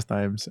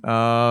times.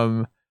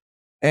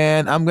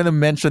 And I'm gonna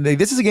mention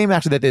this is a game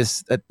actually that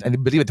is, I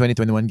believe, a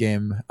 2021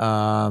 game.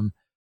 I'm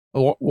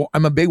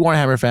a big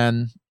Warhammer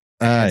fan,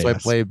 so I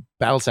play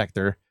Battle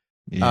Sector.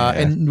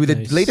 And with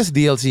the latest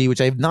DLC,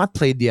 which I've not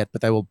played yet,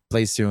 but I will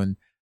play soon,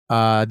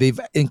 they've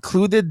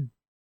included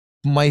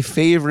my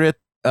favorite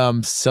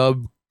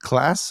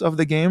subclass of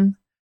the game,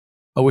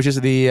 which is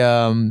the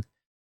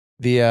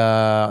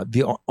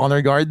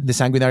Honor Guard, the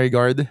Sanguinary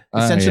Guard.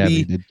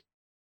 Essentially,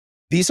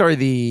 these are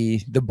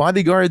the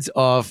bodyguards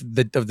of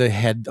the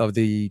head of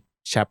the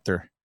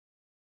chapter.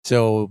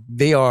 So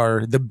they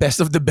are the best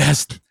of the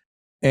best.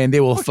 And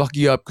they will fuck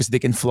you up because they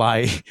can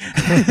fly.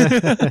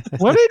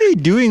 What are they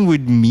doing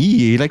with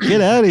me? Like, get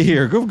out of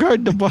here. Go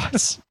guard the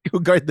boss. Go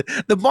guard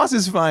the boss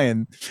is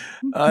fine.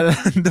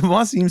 The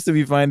boss seems to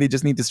be fine. They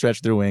just need to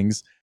stretch their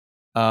wings.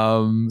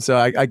 So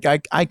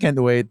I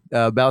can't wait.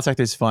 Battle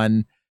Sector is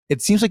fun.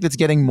 It seems like it's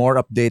getting more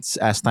updates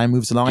as time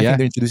moves along. I think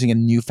they're introducing a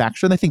new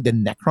faction. I think the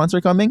Necrons are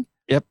coming.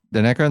 Yep,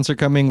 the Necrons are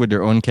coming with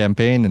their own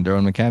campaign and their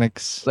own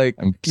mechanics. Like,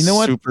 I'm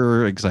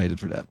super excited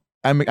for that.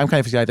 I'm kind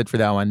of excited for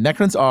that one.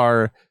 Necrons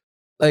are...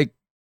 Like,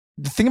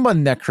 the thing about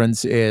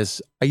Necrons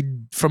is,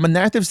 from a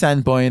narrative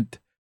standpoint,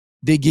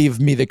 they give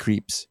me the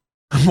creeps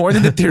more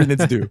than the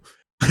Tyranids do.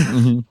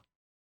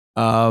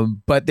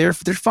 But they're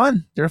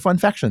fun. They're a fun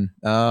faction.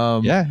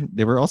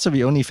 They were also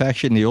the only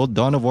faction in the old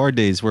Dawn of War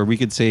days where we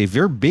could say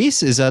their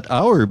base is at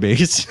our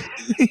base.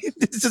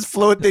 It's just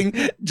floating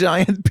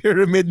giant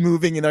pyramid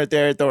moving in our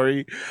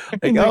territory.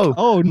 Like,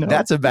 oh no,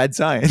 that's a bad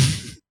sign.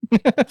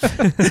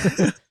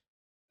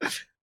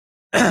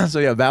 So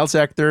yeah, Battle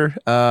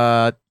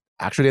Sector.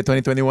 Actually a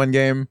 2021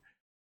 game.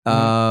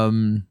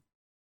 And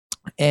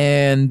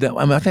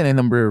I'm at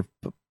number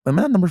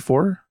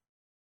 4.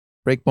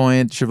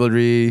 Breakpoint,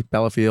 Chivalry,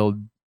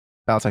 Battlefield,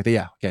 Battle Sector.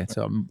 Yeah, okay.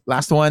 So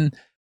last one.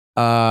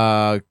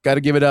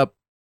 Gotta give it up.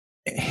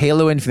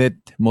 Halo Infinite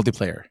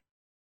multiplayer.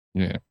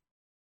 Yeah.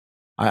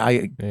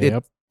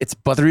 It's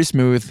buttery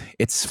smooth.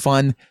 It's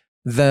fun.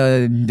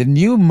 The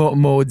new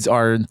modes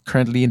are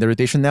currently in the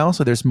rotation now,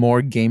 so there's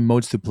more game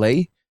modes to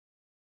play.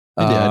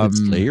 They added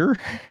Slayer.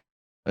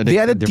 They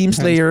added Team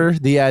Slayer.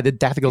 They added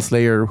Tactical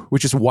Slayer,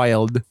 which is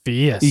wild.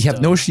 Fiesta. You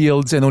have no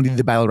shields and only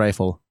the battle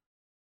rifle.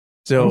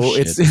 So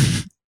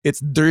it's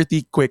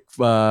dirty, quick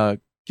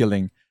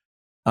killing.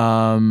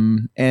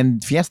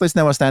 And Fiesta is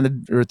now a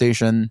standard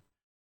rotation.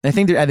 I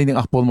think they're adding a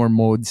couple more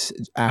modes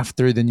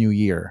after the new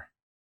year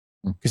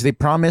because they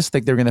promised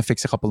like they're gonna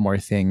fix a couple more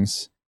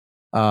things.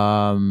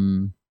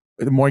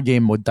 More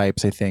game mode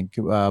types, I think.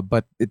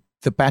 But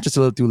the patch is a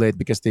little too late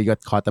because they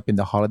got caught up in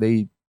the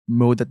holiday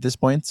mode at this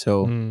point.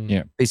 So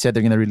they said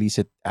they're gonna release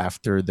it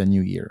after the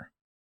new year.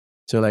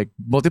 So like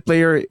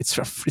multiplayer, it's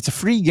a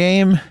free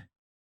game.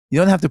 You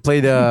don't have to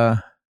play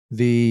the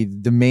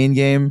main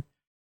game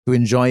to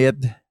enjoy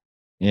it.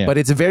 Yeah. But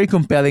it's very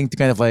compelling to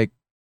kind of like,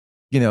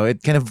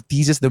 it kind of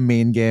teases the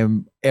main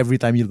game every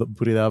time you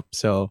put it up.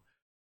 So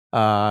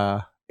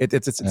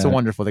it's a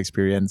wonderful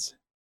experience.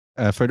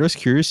 For those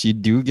curious, you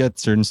do get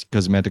certain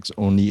cosmetics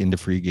only in the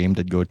free game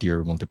that go to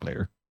your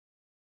multiplayer.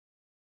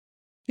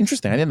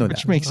 Interesting. I didn't know that.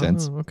 Which makes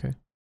sense. Okay.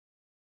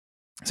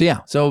 So yeah,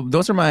 so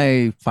those are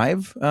my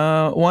 5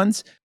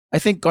 ones. I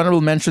think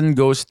honorable mention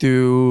goes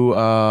to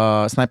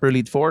Sniper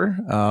Elite 4.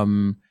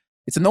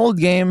 It's an old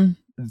game.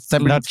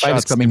 Sniper Elite 5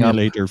 is coming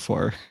Simulator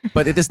 4.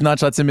 But it is not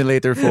Shot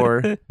Simulator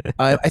 4.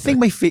 I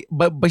think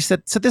but by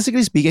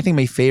statistically speaking, I think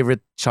my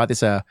favorite shot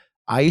is a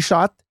eye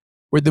shot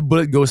where the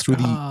bullet goes through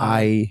the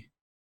eye.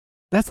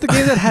 That's the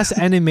game that has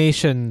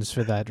animations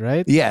for that,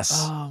 right? Yes.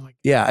 Oh my God.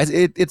 Yeah,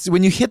 it's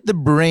when you hit the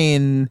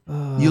brain,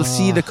 you'll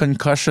see the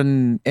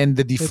concussion and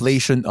the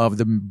deflation of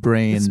the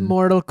brain. It's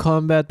Mortal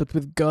Kombat, but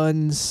with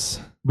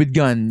guns. With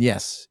gun,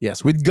 yes.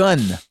 With gun.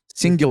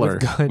 Singular.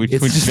 With gun.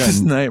 It's with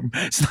just gun.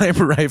 a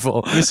sniper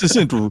rifle. This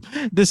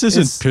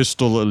isn't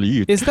Pistol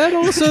Elite. Is that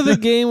also the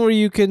game where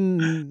you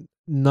can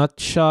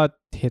nutshot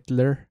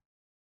Hitler?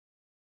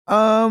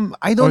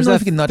 I don't know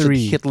if you can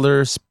nutshot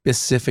Hitler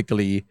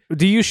specifically.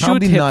 Do you shoot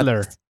Probably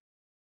Hitler?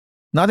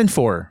 Not in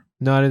 4.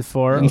 Not in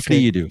 4. In 3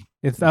 you do.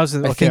 I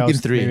think in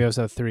 3. Maybe I was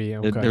at 3.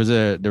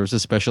 Okay. There was a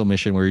special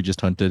mission where you just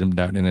hunted him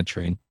down in a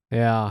train.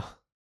 Yeah.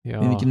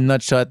 And you can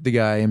nutshot the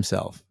guy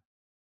himself.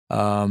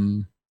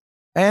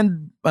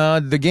 And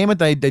the game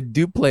that I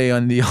do play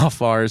on the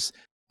off hours,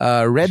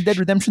 Red Dead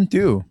Redemption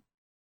 2.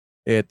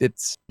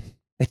 It's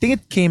I think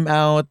it came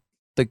out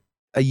like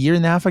a year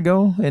and a half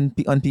ago on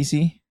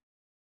PC.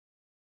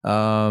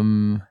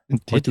 Or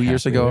 2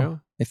 years ago,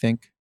 I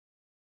think.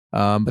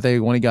 But I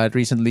only got it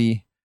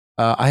recently.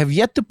 I have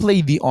yet to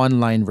play the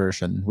online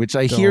version, which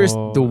I hear is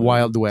the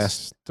Wild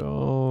West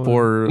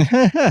for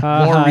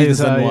more reasons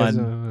than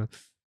one.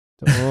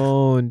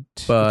 Don't.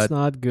 But it's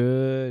not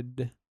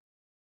good.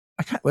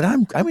 But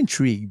I'm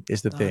intrigued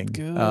is the Not thing.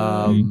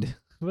 good.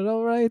 But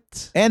all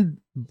right. And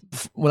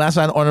last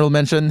one, honorable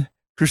mention,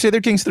 Crusader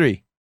Kings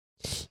 3.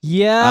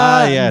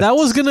 Yeah, yes. that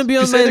was gonna be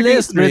on my Crusader Kings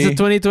list. But it's a 3.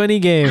 2020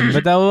 game,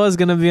 but that was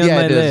gonna be on Yeah,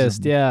 my it is.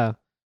 list. Yeah,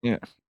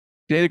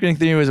 Crusader Kings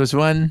 3 was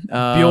one.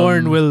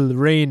 Bjorn will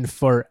reign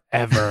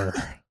forever.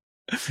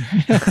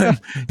 Bjorn,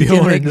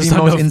 Bjorn, the the son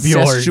most of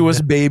incestuous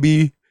Bjorn.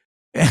 baby.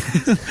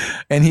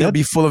 And he'll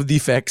be full of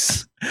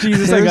defects.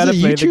 Jesus, There I was gotta a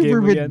play the game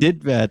YouTuber that again.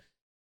 did that.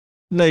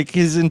 Like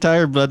his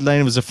entire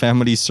bloodline was a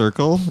family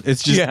circle.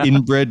 It's just Yeah.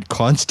 inbred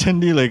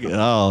constantly. Like,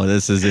 oh,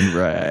 this isn't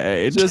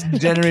right. Just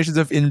generations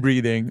of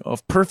inbreeding,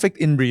 of perfect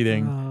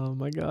inbreeding, Oh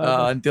my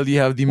god. until you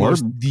have the Or-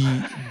 most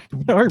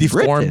Or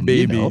deformed Britain, you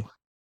baby. know.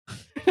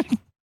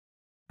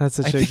 That's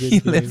I such a think good he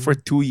game. lived for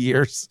 2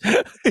 years.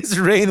 His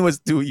reign was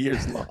 2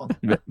 years long.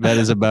 That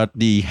is about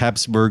the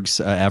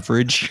Habsburgs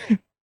average.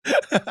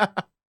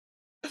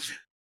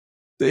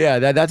 So yeah,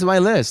 that's my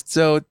list.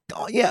 So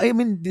yeah, I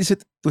mean,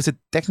 was it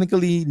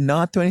technically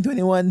not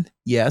 2021?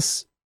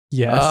 Yes.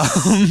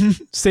 Yes. Um,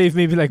 Save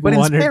maybe like but in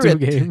one or two spirit.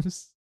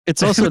 games.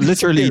 It's also It's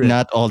literally spirit.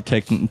 not all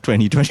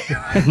 2020,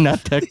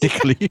 not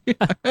technically.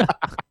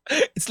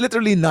 it's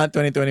literally not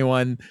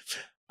 2021.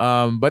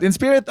 But in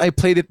spirit, I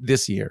played it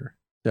this year.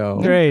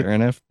 So Great. Fair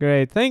enough.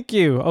 Great. Thank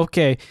you.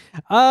 Okay.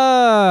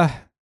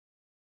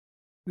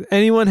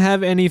 Anyone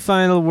have any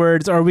final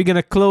words? Are we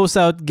gonna close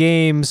out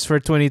games for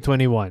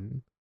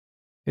 2021?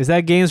 Is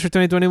that games for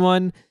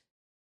 2021?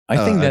 I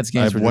think that's I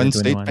games have for one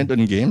 2021. statement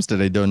on games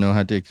that I don't know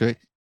how to explain.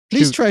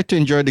 Please Shoot. try to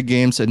enjoy the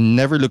games and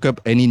never look up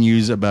any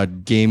news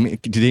about game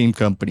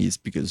companies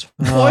because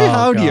boy, Oh,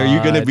 howdy, are you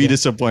going to God. be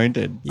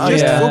disappointed? Oh,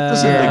 Just yeah. focus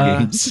on Yeah. the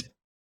games.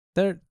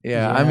 They're,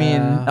 Yeah, I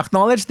mean,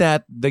 acknowledge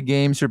that the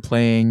games you're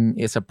playing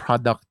is a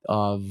product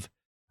of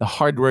the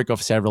hard work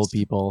of several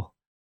people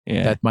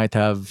Yeah. that might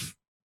have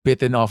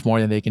bitten off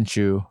more than they can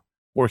chew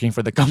working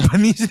for the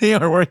companies they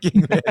are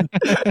working with.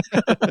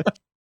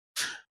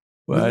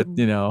 But,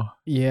 you know,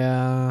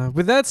 yeah.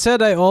 With that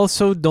said, I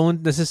also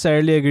don't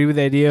necessarily agree with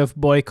the idea of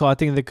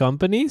boycotting the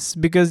companies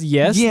because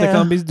yes, the Yeah.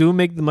 companies do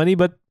make the money,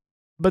 but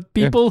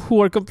people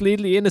who are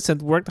completely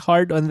innocent worked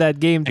hard on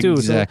that game too.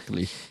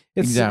 Exactly. So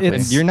it's, Exactly. And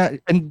it's you're not,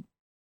 and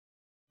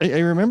I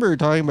remember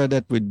talking about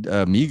that with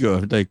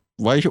Migo. Like,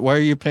 why are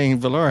you playing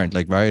Valorant?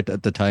 Like, right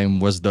at the time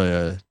was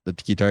the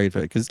key target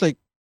because like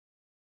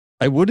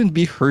I wouldn't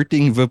be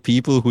hurting the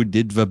people who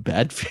did the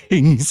bad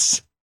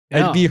things.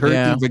 I'd be hurting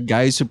Yeah. the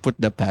guys who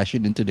put the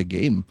passion into the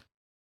game.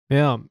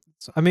 Yeah.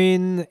 So, I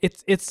mean,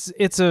 it's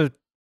a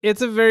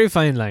very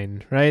fine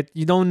line, right?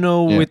 You don't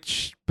know Yeah.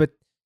 which, but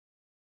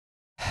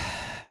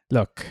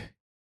look,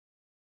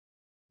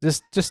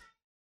 just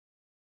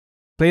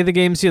play the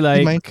games you Be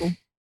like, mindful.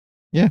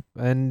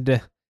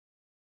 and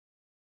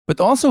but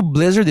also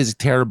Blizzard is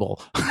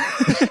terrible.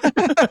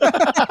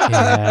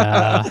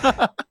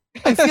 yeah,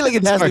 I feel like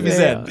it has to be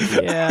said.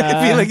 Yeah.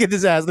 I feel like it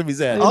just has to be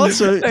said.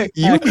 Also, Like,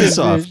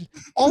 Ubisoft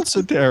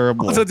also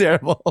terrible. also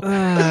terrible.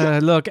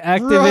 Look,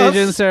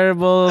 Activision's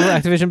terrible.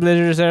 Activision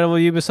Blizzard is terrible.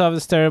 Ubisoft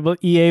is terrible.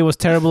 EA was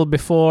terrible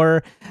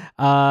before.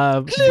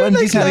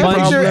 Bungie's having Bungie-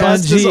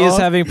 problems. Bungie is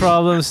having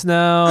problems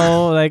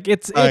now. Like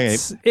it's Okay.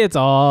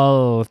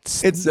 all.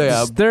 It's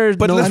there's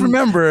But no- let's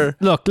remember,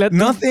 Look,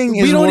 nothing we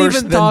is don't worse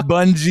even than talk.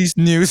 Bungie's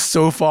news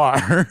so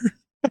far.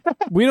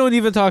 We don't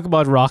even talk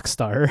about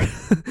Rockstar.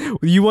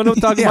 You want to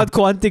talk Yeah. about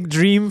Quantic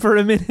Dream for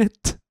a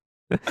minute?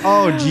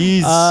 Oh,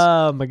 jeez.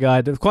 Oh my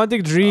god,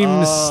 Quantic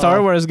Dream's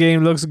Star Wars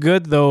game looks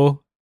good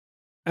though.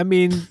 I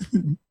mean,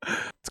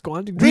 it's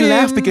Quantic Dream. We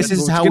laugh because this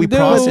is What how you we can do?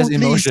 process Please.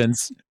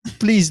 emotions.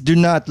 Please do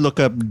not look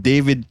up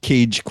David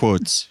Cage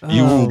quotes.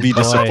 You Oh, will be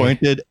boy.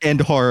 disappointed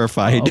and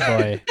horrified. Oh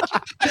boy.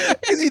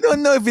 Because you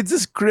don't know if it's a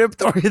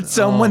script or it's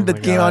someone Oh that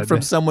my came out God.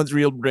 from someone's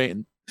real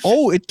brain.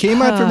 Oh, it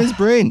came out from his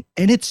brain,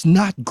 and it's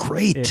not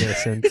great. It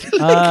isn't.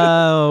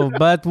 Oh,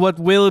 but what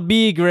will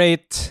be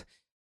great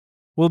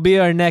will be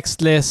our next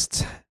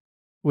list,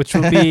 which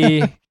will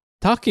be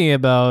talking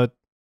about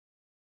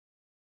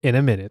in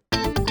a minute.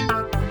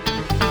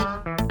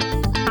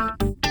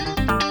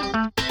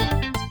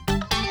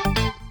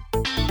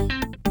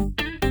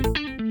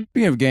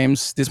 Speaking of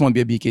games, this won't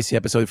be a BKC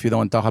episode if you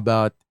don't talk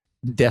about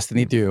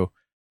Destiny 2.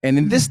 And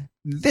in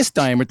this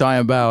time, we're talking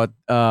about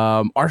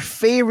our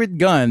favorite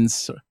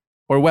guns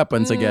or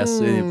weapons, I guess,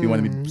 if you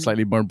want to be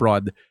slightly more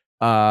broad,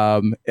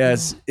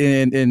 as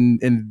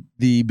in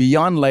the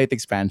Beyond Light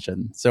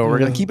expansion. So we're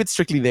gonna keep it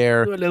strictly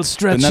there. Do a little none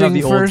stretching of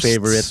the old first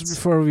favorites.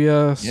 before we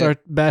start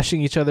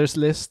bashing each other's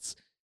lists.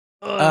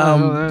 I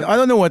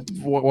don't know why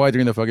they're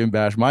gonna fucking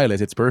bash my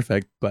list. It's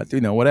perfect, but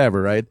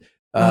whatever, right?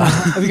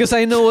 Because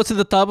I know what's at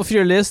the top of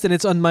your list, and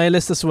it's on my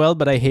list as well.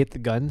 But I hate the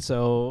gun,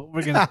 so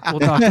we'll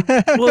talk.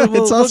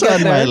 It's also get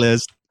on there. my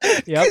list.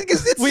 Yep.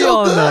 Because it's We so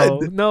all good. know.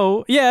 No,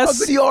 How yes,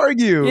 could you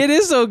argue? it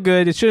is so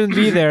good. It shouldn't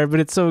be there, but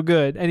it's so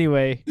good.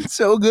 Anyway, It's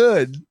so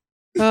good.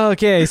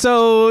 okay.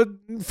 So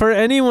for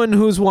anyone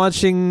who's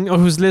watching or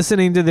who's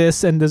listening to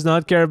this and does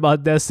not care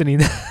about Destiny,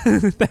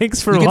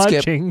 thanks for You can skip.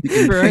 watching.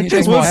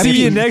 Thanks We'll for see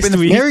you having me. next It's been-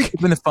 week.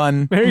 It's been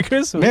fun. Merry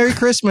Christmas. Merry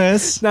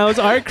Christmas. Now it's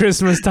our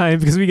Christmas time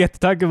because we get to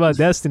talk about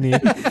Destiny.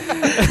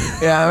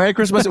 Yeah, Merry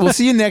Christmas. We'll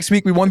see you next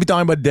week. We won't be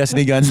talking about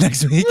Destiny guns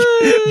next week.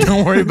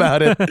 Don't worry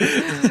about it.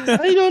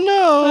 I don't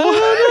know. I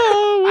don't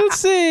know. We'll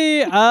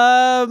see.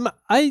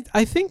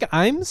 I think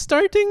I'm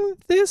starting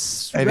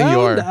this. I think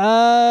you round.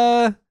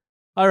 are.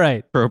 All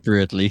right.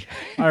 Appropriately.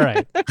 All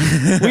right.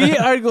 We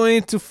are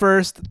going to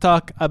first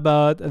talk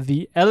about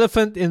the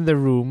elephant in the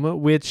room,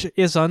 which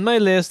is on my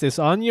list, is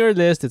on your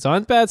list, it's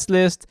on Pat's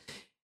list.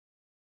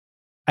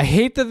 I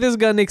hate that this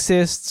gun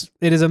exists.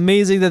 It is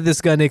amazing that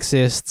this gun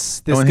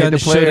exists. This Don't hate gun the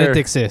player shouldn't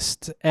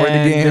exist. or the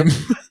And game.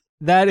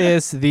 that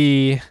is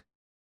the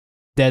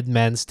Dead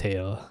Man's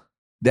Tale.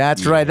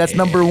 That's right. That's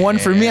number one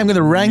for me. I'm going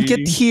to rank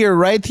it here,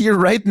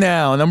 right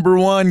now. Number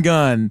one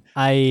gun.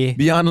 I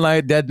Beyond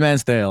Light, Dead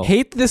Man's Tale.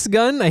 hate this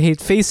gun. I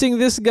hate facing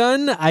this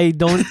gun. I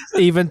don't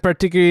even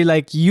particularly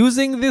like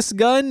using this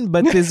gun,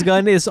 but this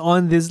gun is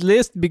on this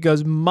list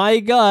because, my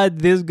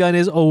God, this gun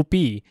is OP.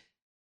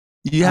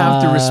 You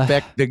have to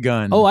respect the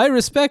gun. Oh, I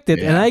respect it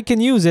and Yeah. I can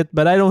use it,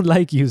 but I don't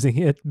like using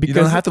it because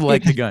you don't have to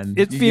like it, the gun.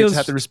 it You feels- just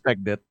have to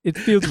respect it. it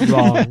feels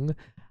wrong.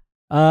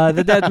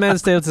 The Dead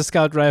Man's Tale is a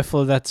scout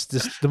rifle. That's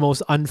just the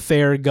most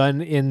unfair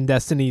gun in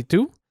Destiny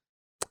 2.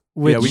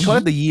 Which, Yeah, we call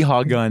it the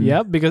Yeehaw gun.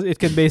 Yeah, because it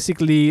can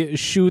basically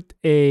shoot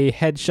a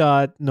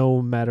headshot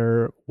no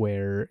matter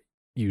where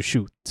you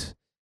shoot.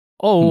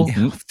 Oh,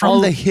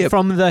 From the hip.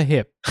 From the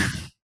hip.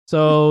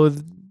 So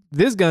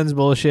this gun's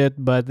bullshit,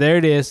 but there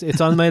it is.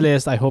 It's on my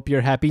list. I hope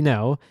you're happy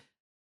now.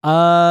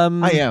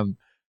 I am.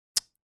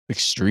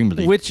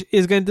 Extremely. Which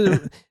is going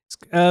to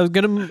I'm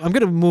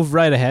gonna move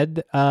right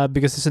ahead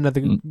because it's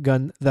another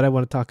gun that I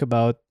want to talk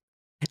about.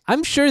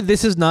 I'm sure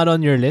this is not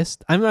on your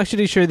list. I'm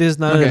actually sure this is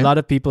not on a lot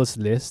of people's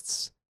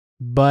lists,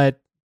 but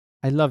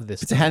I love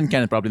this. It's a hand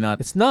cannon, probably not.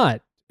 It's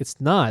not.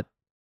 It's not.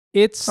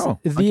 It's the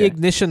okay.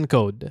 ignition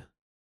code.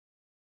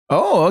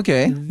 Oh,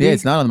 okay. The- Yeah,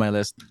 it's not on my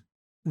list.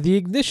 The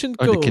ignition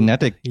Or code. the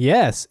kinetic.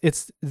 Yes,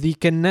 it's the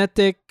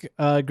kinetic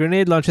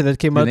grenade launcher that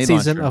came out Grenade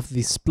season launcher. of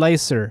the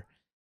Splicer.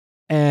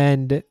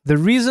 And the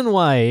reason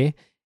why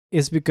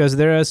is because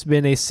there has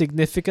been a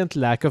significant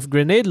lack of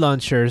grenade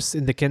launchers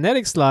in the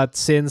kinetic slot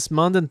since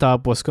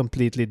Mountaintop was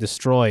completely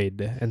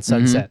destroyed and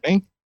sunset.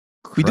 Thank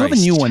We do have a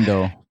new Christ. one,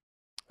 though.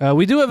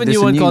 We do have a There's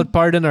new a one new- called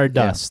Pardon Our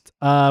Dust,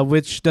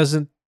 which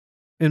doesn't,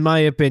 in my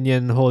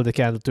opinion, hold a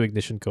candle to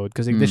Ignition Code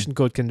because Ignition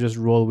Code can just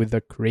roll with the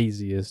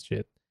craziest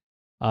shit.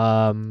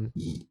 I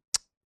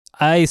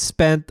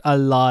spent a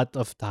lot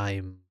of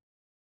time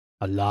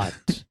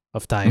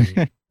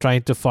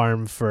trying to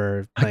farm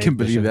for I my can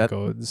believe Ignition that.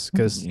 codes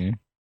because Yeah.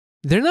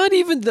 they're not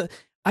even the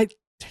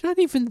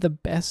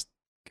best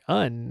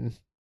gun.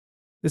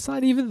 It's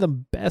not even the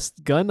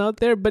best gun out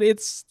there, but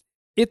it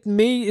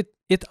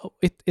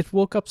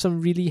woke up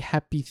some really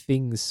happy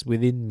things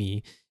within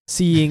me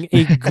seeing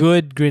a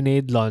good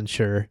grenade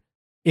launcher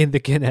in the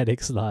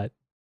kinetic slot.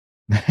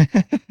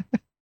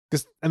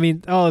 Because I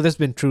mean, there's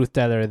been Truth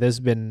Teller, there's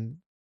been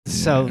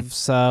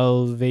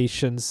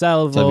Salvation,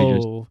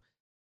 Salvo,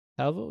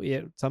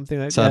 yeah, something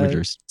like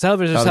Salvagers. that.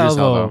 Salvage or Salvage,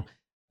 Salvo.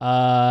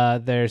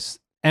 Salvo. There's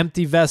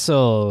Empty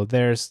Vessel.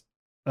 There's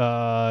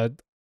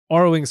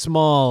Orwing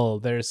Small.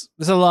 There's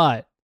a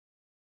lot.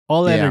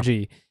 All Yeah.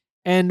 energy.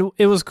 And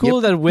it was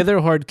cool that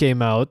Witherhorde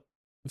came out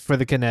for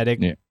the kinetic,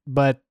 Yeah.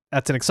 but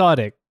that's an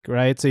exotic,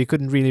 right? So you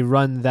couldn't really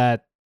run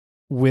that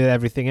with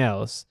everything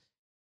else.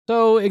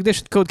 So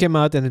Ignition Code came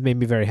out and it made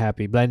me very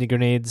happy. Blinding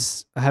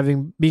grenades,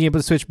 being able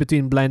to switch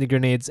between blinding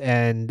grenades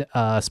and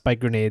spike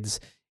grenades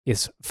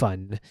is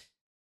fun.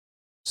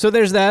 So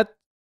there's that.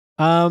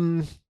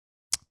 The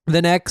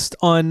next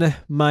on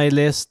my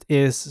list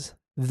is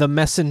The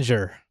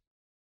Messenger.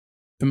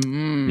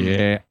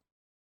 Yeah.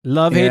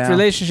 Love-hate Yeah.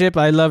 relationship.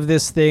 I love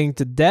this thing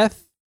to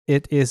death.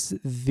 It is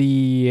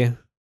the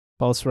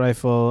pulse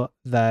rifle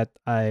that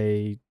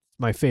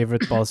my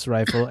favorite pulse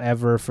rifle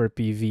ever for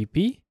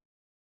PvP.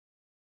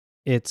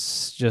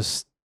 It's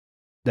just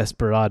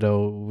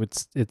Desperado.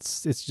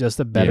 It's just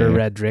a better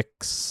Yeah.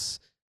 Redrix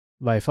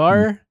by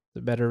far.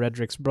 The better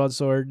Redrix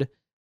broadsword.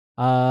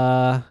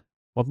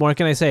 What more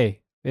can I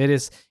say?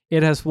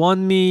 It has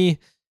won me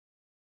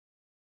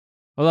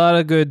a lot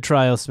of good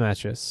trials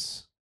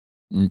matches.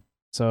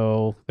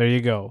 So there you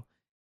go.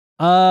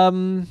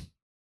 The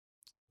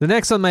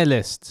next on my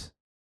list,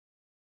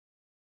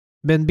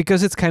 Ben,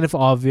 because it's kind of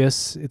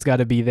obvious, it's got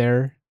to be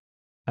there.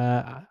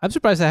 I'm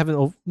surprised I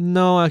haven't.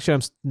 No,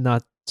 actually,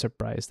 not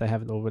surprised I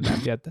haven't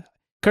overlapped yet.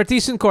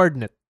 Cartesian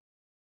coordinate.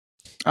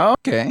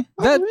 Okay.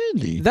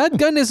 Really? That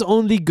gun is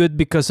only good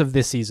because of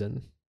this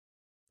season.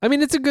 I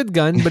mean, it's a good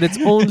gun, but it's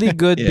only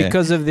good Yeah.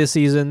 because of this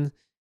season.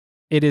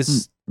 It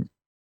is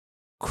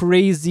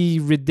crazy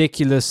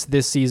ridiculous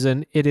this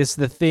season. It is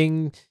the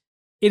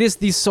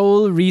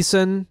sole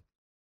reason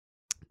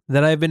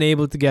that I've been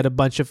able to get a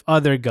bunch of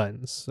other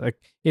guns. Like,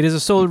 it is the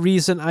sole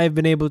reason I've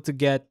been able to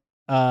get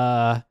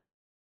the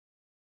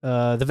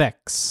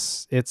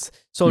Vex. It's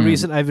sole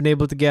reason I've been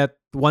able to get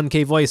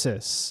 1K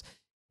voices.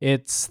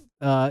 It's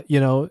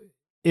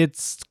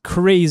it's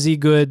crazy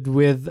good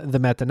with the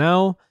meta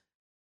now.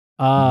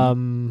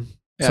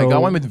 I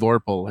got one with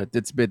Vorpal.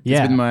 It's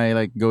been my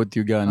like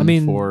go-to gun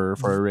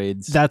for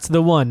raids. That's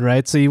the one,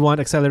 right? So you want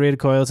accelerated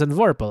coils and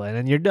Vorpal, and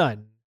then you're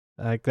done.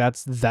 Like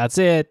that's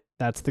it.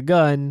 That's the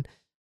gun.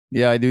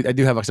 Yeah, I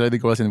do have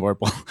accelerated coils and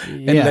Vorpal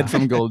and lead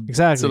from gold.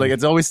 Exactly. So like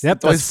it's always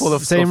full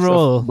of same of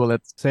roll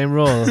bullets. Same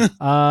roll.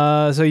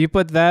 So you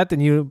put that,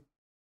 and you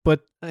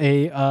put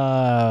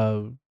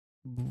a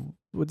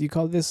what do you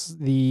call this?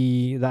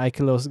 The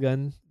Ikelos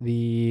gun,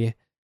 the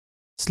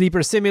sleeper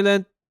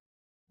simulant.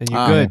 And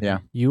you're good. Yeah.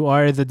 You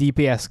are the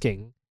DPS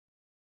king.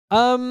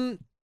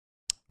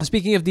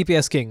 Speaking of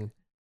DPS king,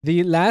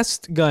 the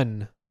last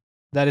gun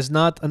that is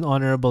not an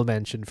honorable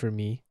mention for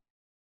me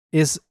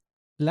is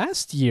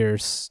last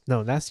season's,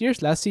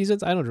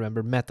 I don't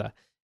remember, meta.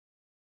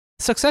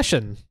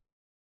 Succession.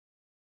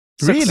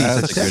 Really?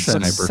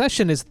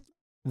 Succession is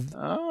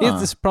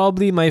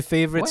probably my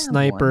favorite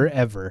sniper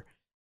ever.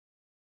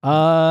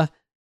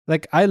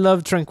 Like, I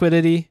love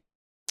Tranquility.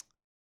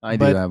 I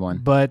do have one.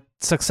 But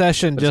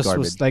Succession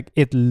was like,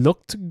 it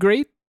looked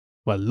great.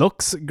 Well,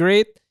 looks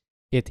great.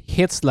 It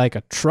hits like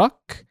a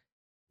truck,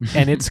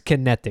 and it's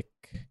kinetic.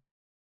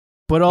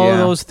 Put all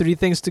those three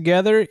things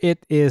together,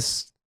 it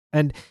is,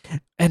 and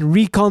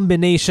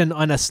recombination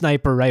on a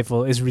sniper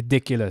rifle is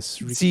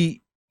ridiculous.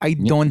 See, I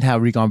don't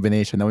have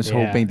recombination. I was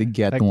hoping to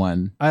get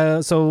one.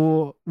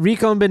 So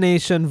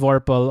recombination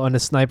Vorpal on a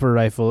sniper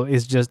rifle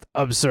is just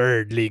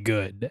absurdly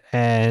good,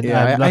 and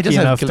I'm lucky I just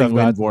enough have to have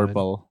killing wind gotten one.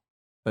 Vorpal.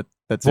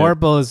 That's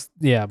Vorpal is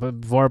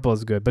but Vorpal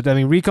is good. But I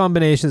mean,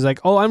 recombination is like,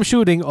 oh, I'm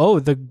shooting. Oh,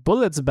 the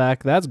bullet's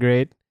back. That's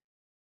great.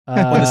 On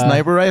a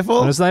sniper rifle?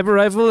 On a sniper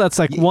rifle, that's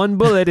like one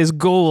bullet is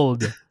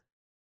gold.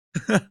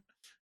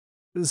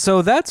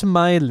 So that's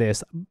my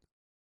list.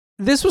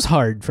 This was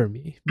hard for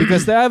me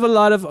because I have a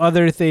lot of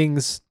other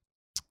things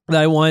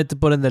that I wanted to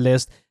put on the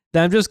list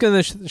that I'm just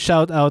gonna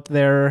shout out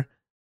there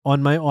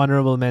on my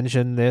honorable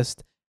mention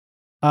list.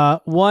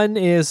 One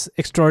is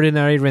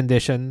Extraordinary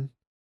Rendition.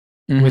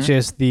 Which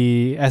is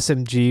the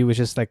SMG, which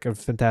is like a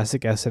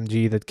fantastic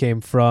SMG that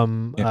came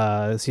from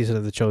Season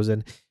of the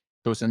Chosen.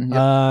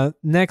 Yep.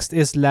 Next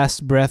is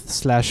Last Breath /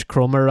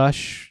 Chroma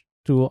Rush,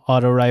 two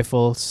auto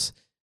rifles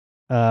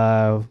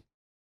that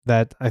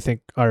I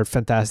think are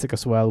fantastic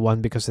as well.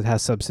 One because it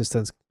has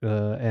Subsistence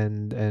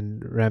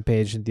and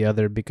Rampage, and the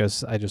other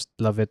because I just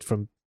love it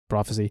from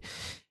Prophecy.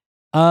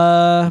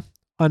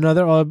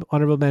 Another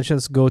honorable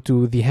mentions go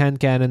to the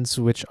hand cannons,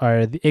 which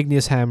are the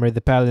Igneous Hammer,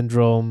 the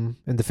Palindrome,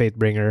 and the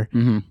Fatebringer.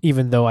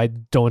 Even though I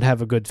don't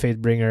have a good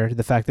Fatebringer,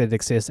 the fact that it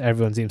exists,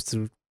 everyone seems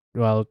to,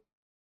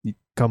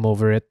 come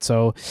over it.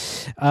 So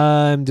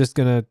I'm just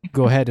going to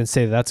go ahead and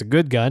say that's a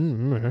good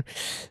gun.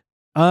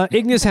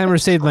 Igneous Hammer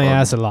saved my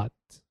ass a lot.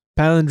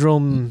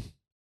 Palindrome,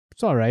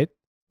 it's all right.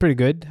 Pretty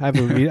good. I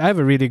have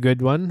a really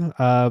good one,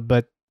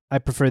 but I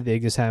prefer the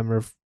Igneous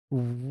Hammer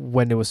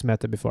when it was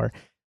meta before.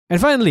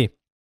 And finally,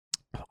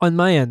 on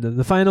my end,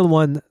 the final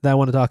one that I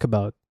want to talk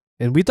about,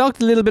 and we talked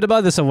a little bit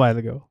about this a while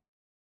ago,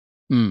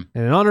 and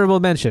an honorable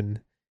mention,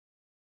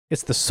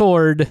 it's the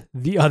sword,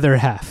 the other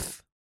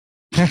half.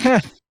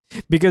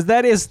 Because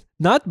that is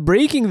not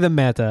breaking the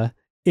meta,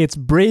 it's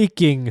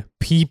breaking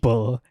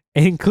people,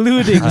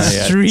 including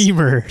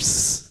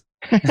streamers.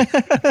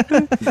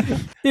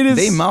 It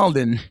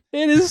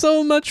is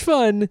so much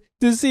fun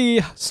to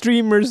see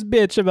streamers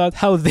bitch about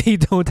how they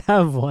don't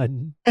have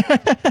one.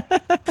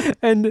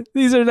 And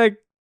these are like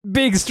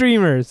big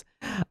streamers.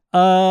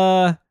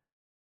 The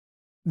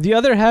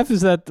other half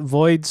is that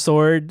void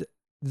sword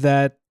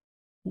that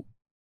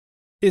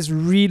is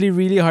really,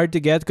 really hard to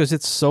get because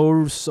it's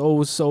so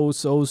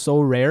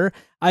rare.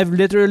 I've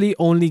literally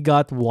only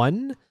got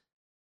one.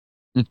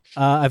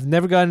 I've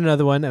never gotten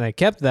another one, and I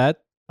kept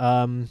that.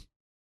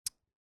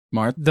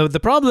 Smart. The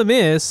problem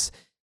is,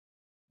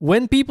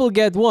 when people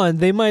get one,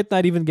 they might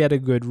not even get a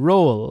good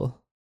roll.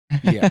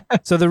 Yeah.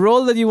 So the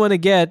roll that you want to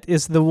get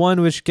is the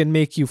one which can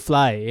make you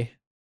fly,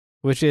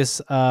 which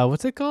is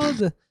what's it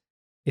called?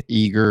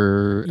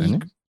 Eager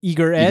Edge.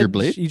 Eager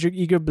Blade.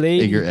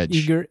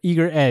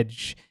 Eager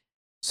Edge.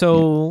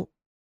 So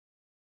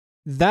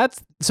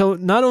so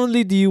not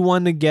only do you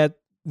want to get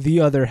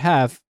the other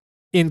half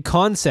in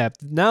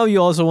concept, now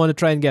you also want to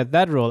try and get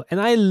that roll,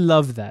 and I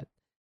love that.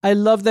 I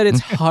love that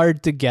it's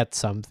hard to get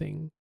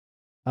something.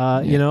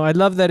 You know, I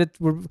love that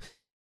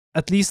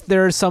at least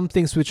there are some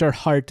things which are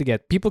hard to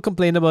get. People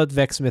complain about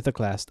Vex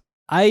Mythoclast.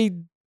 I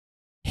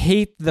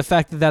hate the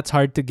fact that that's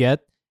hard to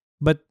get,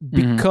 but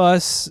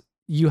because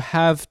you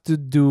have to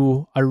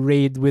do a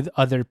raid with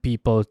other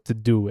people to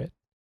do it.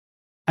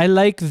 I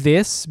like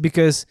this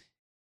because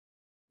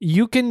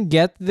you can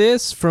get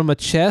this from a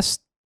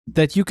chest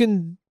that you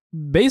can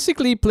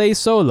basically play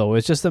solo.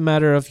 It's just a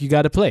matter of you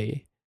got to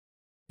play.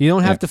 You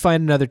don't have to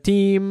find another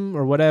team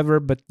or whatever,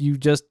 but you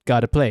just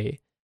gotta play.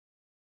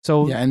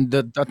 So Yeah, and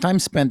the time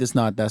spent is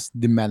not as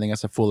demanding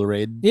as a full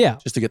raid. yeah,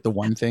 Just to get the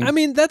one thing. I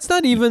mean that's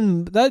not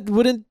even that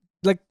wouldn't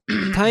like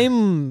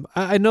time.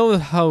 I know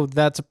how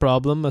that's a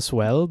problem as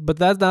well, but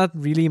that's not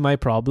really my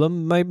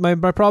problem. My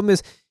problem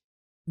is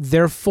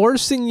they're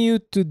forcing you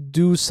to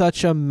do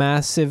such a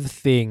massive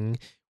thing,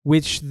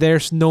 which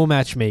there's no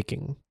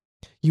matchmaking.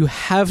 You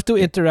have to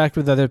interact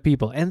with other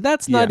people, and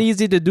that's not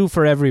easy to do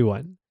for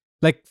everyone.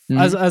 Like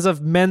as a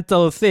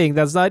mental thing,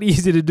 that's not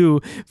easy to do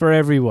for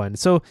everyone.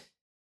 So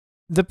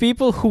the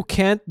people who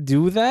can't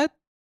do that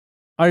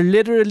are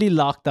literally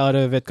locked out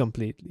of it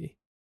completely.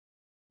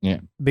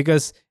 Yeah.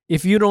 Because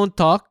if you don't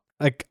talk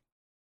like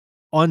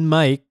on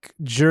mic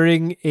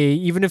during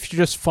even if you're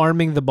just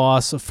farming the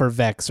boss for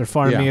Vex or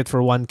farming it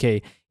for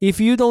 1k, if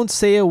you don't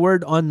say a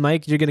word on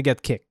mic, you're gonna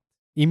get kicked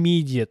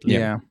immediately.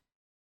 Yeah.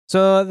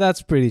 So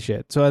that's pretty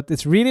shit. So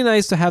it's really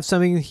nice to have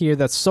something here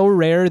that's so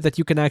rare that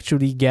you can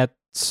actually get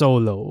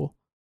solo.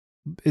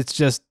 It's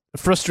just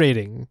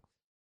frustrating.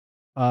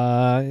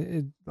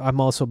 I'm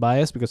also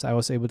biased because I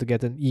was able to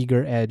get an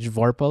Eager Edge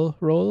Vorpal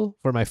role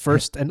for my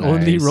first and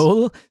only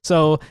role.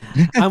 So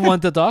I'm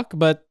one to talk,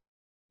 but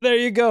there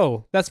you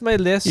go. That's my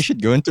list. You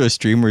should go into a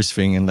streamer's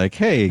thing and like,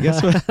 hey,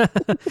 guess what?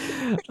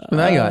 What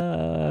I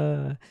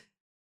got?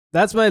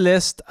 That's my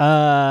list.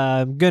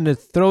 I'm gonna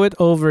throw it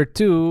over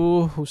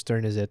to whose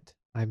turn is it?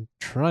 I'm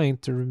trying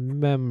to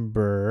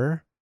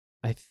remember.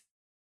 I think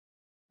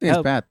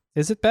it's Pat.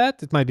 Is it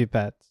Pat? It might be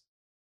Pat.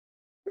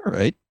 All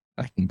right.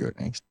 I can go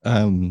next.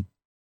 All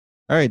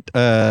right.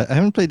 I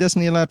haven't played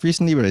Destiny a lot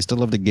recently, but I still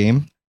love the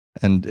game.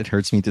 And it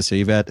hurts me to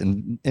say that.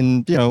 And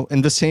you know,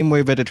 in the same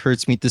way that it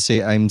hurts me to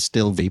say I'm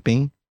still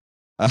vaping.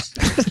 I'm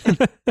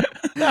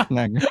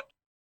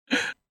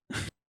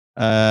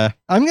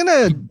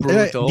gonna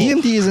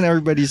DMD is in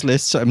everybody's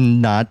list, so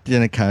I'm not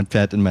gonna count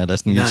that in my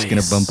list. I'm just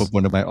gonna bump up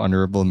one of my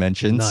honorable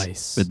mentions.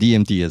 Nice. But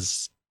DMD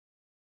is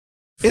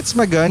it's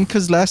my gun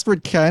because Last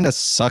Word kind of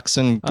sucks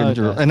in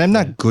control, and I'm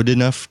not good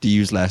enough to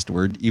use Last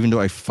Word, even though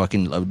I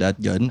fucking love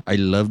that gun. I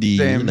love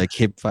the like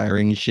hip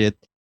firing shit.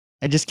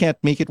 I just can't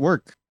make it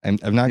work.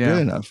 I'm not good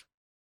enough.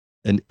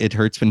 And it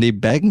hurts when they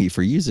beg me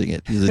for using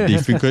it.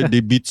 They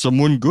beat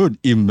someone good.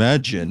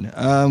 Imagine.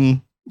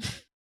 I'm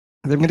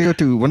gonna go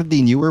to one of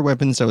the newer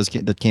weapons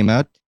that came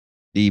out,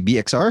 the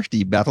BXR,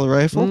 the battle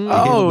rifle.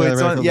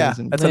 That's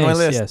on my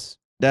list. Yes.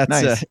 That's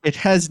nice. It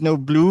has no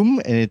bloom,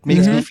 and it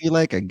makes me feel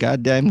like a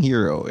goddamn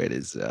hero. It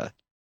is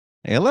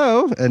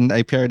hello, and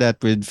I pair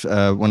that with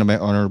one of my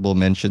honorable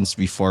mentions,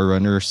 the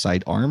Forerunner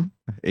sidearm,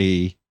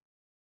 a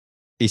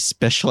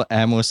special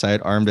ammo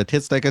sidearm that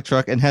hits like a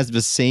truck and has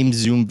the same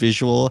zoom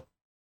visual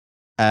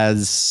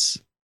as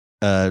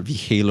the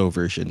Halo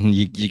version.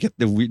 You get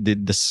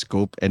the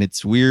scope, and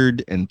it's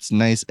weird and it's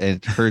nice and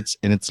it hurts,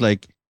 and it's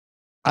like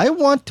I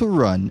want to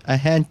run a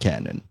hand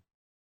cannon.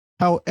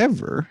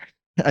 However,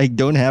 I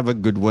don't have a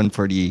good one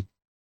for the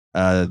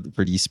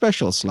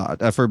special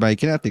slot for my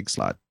kinetic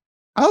slot.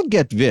 I'll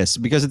get this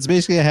because it's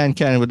basically a hand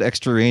cannon with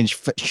extra range,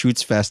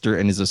 shoots faster,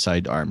 and is a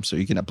sidearm, so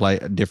you can apply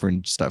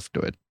different stuff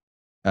to it.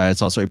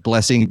 It's also a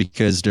blessing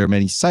because there are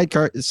many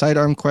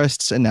sidearm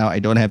quests, and now I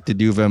don't have to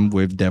do them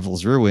with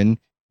Devil's Ruin,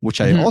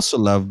 which I also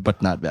love,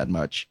 but not that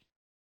much.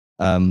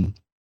 The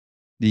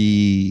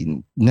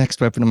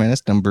next weapon on my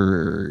list,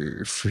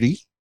 number 3,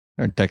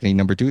 or technically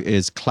number 2,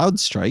 is Cloud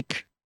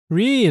Strike.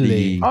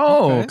 Really?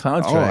 Cloud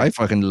Strike. Oh, I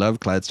fucking love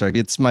Cloud Strike.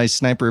 It's my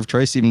sniper of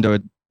choice, even though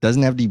it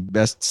doesn't have the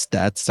best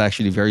stats. It's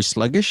actually very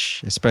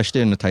sluggish,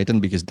 especially in the Titan,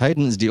 because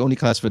Titan is the only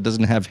class that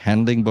doesn't have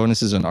handling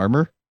bonuses on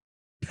armor.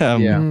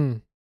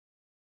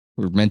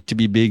 We're meant to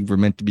be big, we're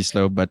meant to be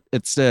slow, but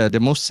it's the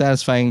most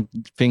satisfying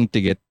thing to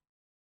get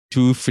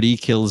 2 free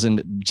kills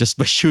just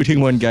by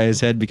shooting one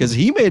guy's head because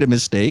he made a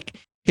mistake.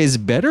 His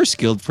better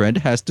skilled friend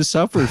has to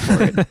suffer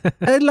for it.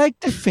 And I'd like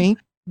to think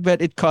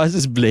that it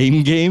causes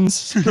blame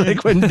games.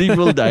 Like when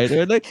people die,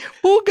 they're like,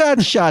 who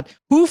got shot?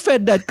 Who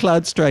fed that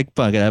Cloud Strike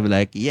punk? And I'm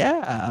like,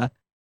 yeah.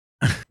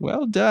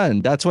 Well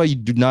done. That's why you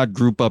do not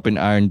group up in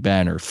Iron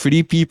Banner.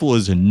 3 people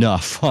is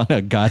enough on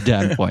a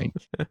goddamn point.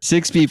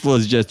 6 people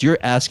is just, you're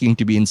asking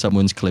to be in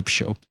someone's clip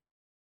show.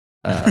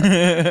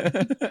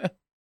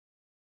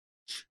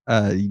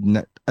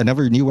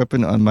 Another new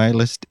weapon on my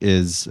list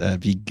is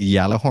the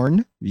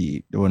Gjallarhorn,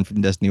 the one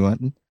from Destiny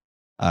 1.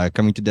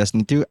 Coming to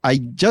Destiny 2. I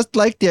just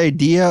like the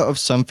idea of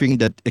something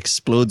that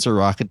explodes a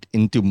rocket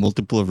into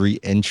multiple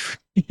re-entry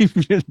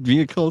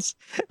vehicles.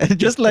 And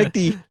just like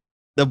the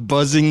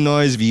buzzing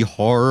noise, the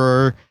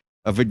horror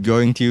of it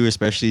going to,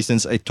 especially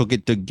since I took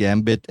it to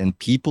Gambit and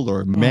people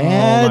are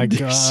mad. Oh my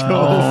God. So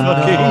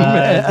fucking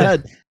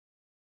mad.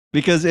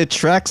 Because it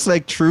tracks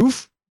like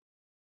truth.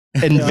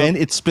 And then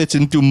it splits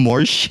into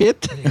more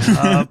shit.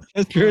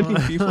 During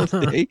people's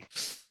day.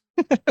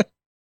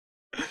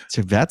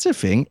 So that's a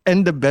thing.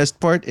 And the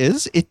best part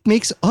is it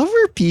makes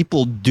other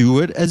people do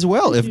it as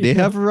well. If they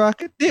have a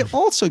rocket, they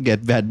also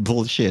get that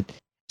bullshit.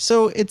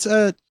 So it's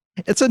a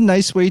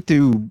nice way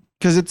to,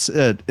 because it's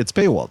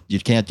paywall. You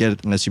can't get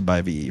it unless you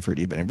buy the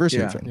 30th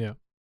anniversary thing. Yeah.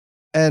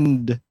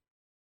 And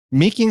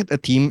making it a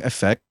team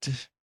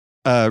effect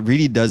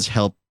really does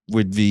help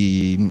with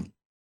the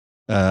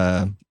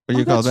what do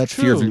you call that? that's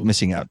Fear of true.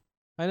 missing out.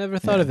 I never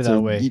thought of it so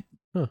that way.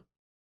 Huh.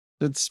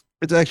 It's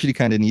actually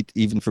kind of neat,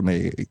 even from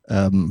a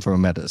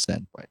meta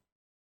standpoint.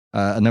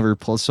 Another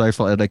pulse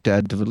rifle I'd like to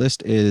add to the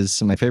list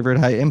is my favorite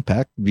high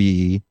impact,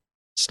 the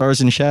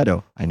Stars and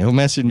Shadow. I know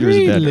Messenger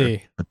is better,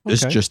 Really? but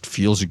this Okay. just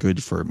feels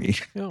good for me.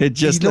 Yeah. It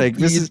just You know, like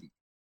this is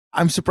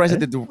I'm surprised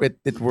that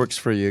it works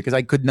for you because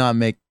I could not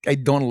make. I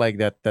don't like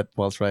that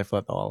pulse rifle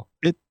at all.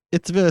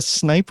 it's the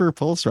sniper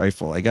pulse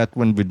rifle. I got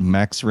one with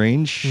max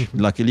range,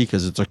 Mhm. luckily,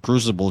 because it's a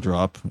crucible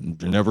drop.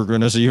 You're never going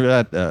to see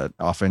that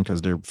often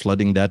because they're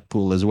flooding that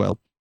pool as well.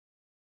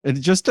 It's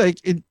just like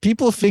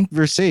people think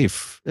they're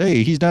safe.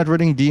 Hey, he's not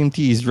running DMT,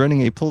 he's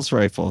running a pulse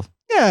rifle.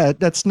 Yeah,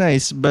 that's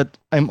nice, but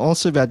I'm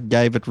also that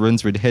guy that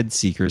runs with head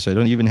seeker, so I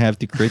don't even have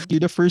to crit you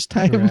the first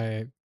time.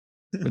 Right.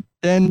 But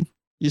then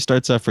you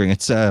start suffering.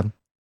 It's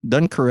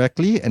done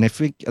correctly, and I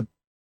think at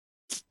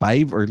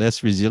 5 or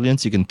less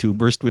resilience, you can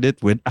 2-burst with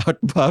it without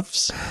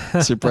buffs,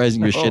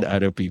 surprising the shit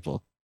out of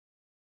people.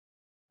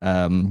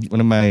 One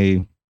of my,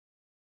 I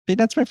think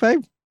that's my 5.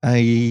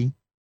 I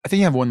think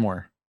you have one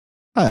more.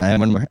 I have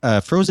one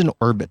more. Frozen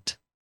Orbit.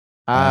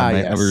 My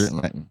Yes.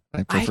 my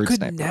I preferred could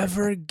sniper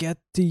never rifle. get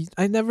to.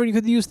 I never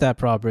could use that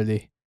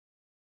properly.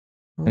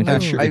 I'm not Oh.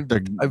 sure. I've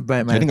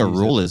managed Getting to a use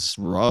it. roll is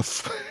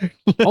rough.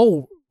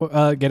 Oh,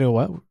 getting a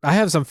what? I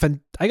have some.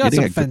 I got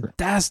Getting some a good-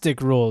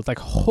 fantastic rolls, like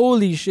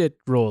holy shit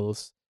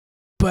rolls,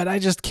 but I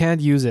just can't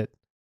use it.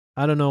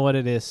 I don't know what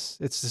it is.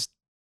 It's just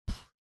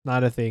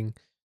not a thing.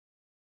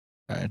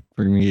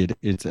 For me,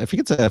 it's I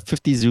think it's a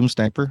 50 zoom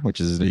sniper, which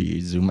is the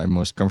zoom I'm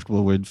most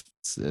comfortable with.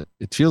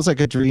 It feels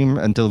like a dream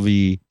until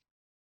the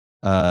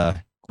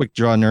quick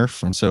draw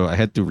nerf, and so I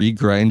had to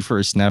regrind for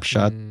a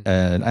snapshot,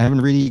 and I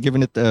haven't really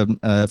given it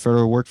a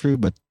thorough work through,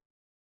 but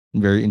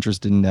I'm very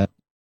interested in that.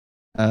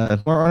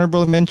 More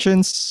honorable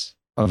mentions.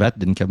 Oh, that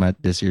didn't come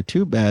out this year.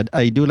 Too bad.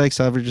 I do like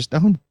Salvage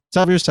Stone.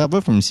 Salvage Salvo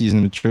from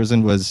Season of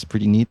Chosen was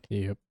pretty neat.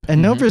 Yep.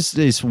 And now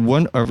there's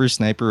one other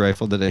sniper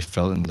rifle that I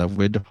fell in love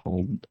with.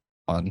 Hold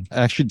on.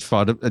 I actually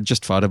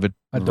just thought of it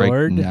Adored?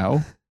 right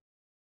now.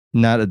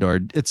 Not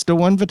Adored. It's the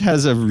one that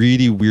has a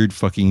really weird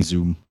fucking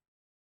zoom.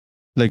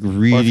 Like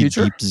really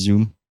Future? deep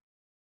zoom.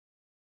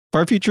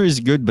 Far Future is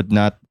good, but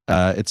not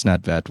it's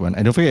not that one.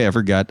 I don't think I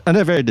ever got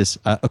there it is.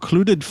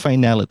 Occluded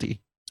Finality.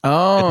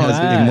 Oh, It has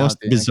the that. most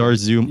bizarre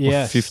zoom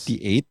Yes. of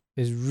 58.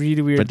 It's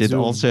really weird. But it zoom.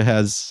 also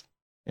has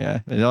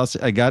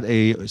I got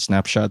a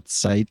snapshot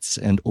sights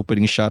and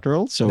opening shot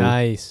roll. So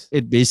nice.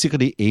 it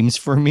basically aims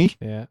for me.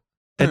 Yeah.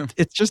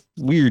 It's just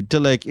weird to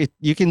like it.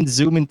 You can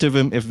zoom into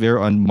them if they're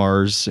on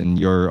Mars and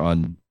you're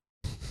on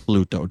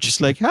Pluto.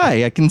 Just like,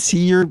 hi, I can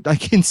see your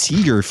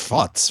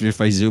thoughts if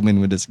I zoom in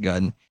with this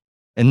gun.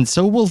 And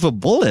so will the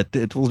bullet.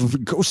 It will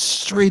go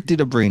straight to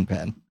the brain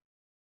pan.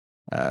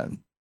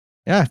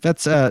 Yeah,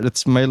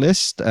 that's my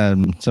list.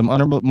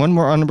 One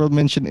more honorable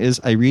mention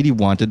is I really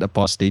wanted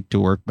Apostate to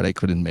work, but I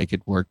couldn't make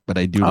it work. But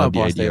I do love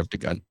the idea Apostate. of the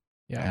gun.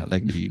 Yeah.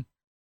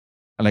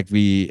 I like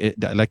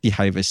the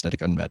hive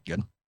aesthetic on that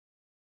gun.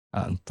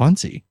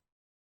 Fonzie,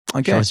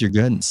 Okay. show us your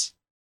guns.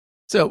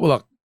 So, well,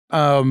 look,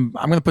 I'm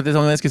gonna put this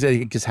on the list because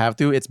I just have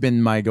to. It's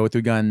been my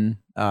go-to gun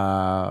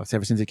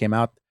ever since it came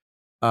out.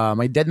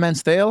 My Dead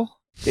Man's Tale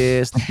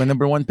is my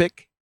number one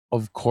pick,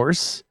 of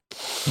course.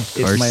 It's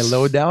my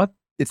loadout.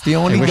 It's the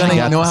only wish gun I I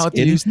got know the how to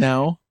skin. use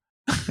now.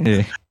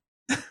 Yeah.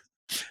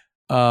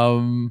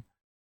 But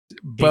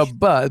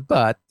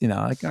you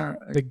know, like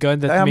The gun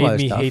I that have made other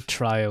me stuff. hate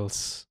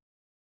trials.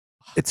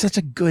 it's such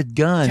a good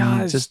gun.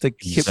 Yes. Just like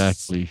hip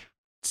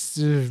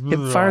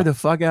fire the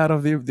fuck out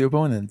of the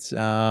opponents.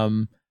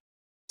 So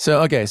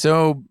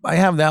I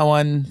have that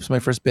one. It's my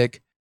first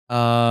pick.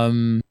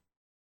 I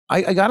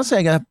gotta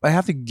say I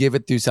have to give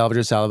it to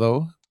Salvador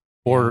Salvo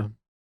for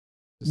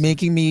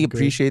making me good.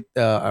 appreciate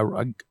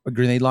a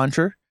grenade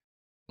launcher.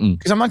 Mm.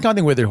 Because I'm not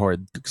counting Wither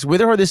Horde. Because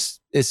Wither Horde is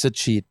a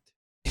cheat.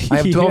 I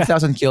have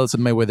 12,000 kills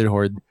in my Wither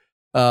Horde.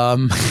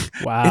 Wow.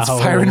 It's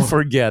fire and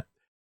forget.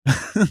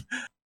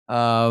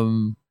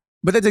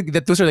 But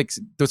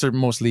those are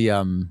mostly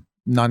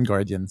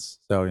non-guardians.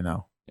 So you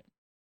know.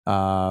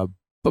 But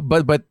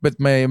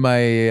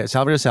my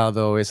Salvador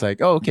Salvo is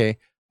like, oh, okay.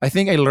 I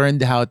think I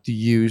learned how to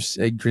use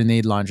a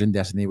grenade launcher in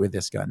Destiny with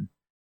this gun.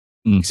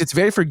 Mm. Because it's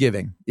very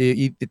forgiving.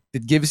 It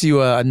gives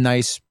you a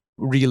nice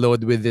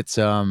reload with its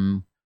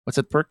what's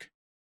that perk?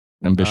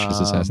 Ambitious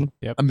Assassin.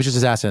 Ambitious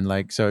Assassin.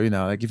 Like, so you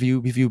know, like if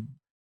you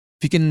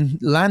can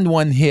land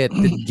one hit,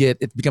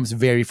 it becomes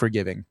very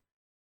forgiving.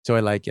 So I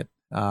like it.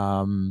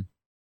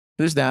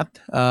 There's that.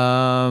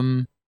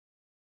 I'm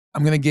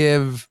gonna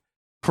give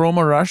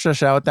Chroma Rush a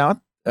shout out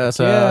as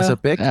a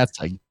pick.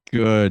 That's a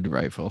good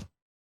rifle.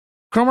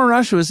 Chroma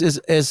Rush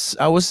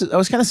I was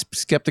kind of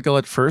skeptical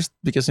at first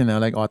because you know,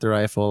 like auto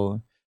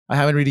rifle. I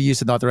haven't really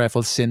used an auto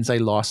rifle since I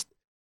lost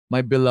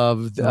my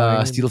beloved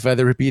Steel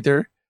Feather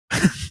Repeater.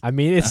 I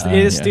mean, it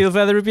is Steel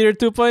Feather Repeater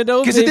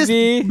 2.0,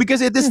 baby.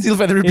 Because it is Steel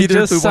Feather Repeater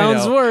 2.0. It just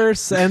sounds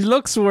worse and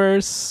looks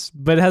worse,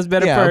 but it has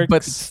better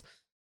perks.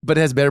 but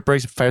it has better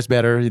perks, fires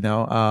better, you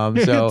know.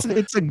 So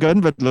it's a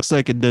gun, but looks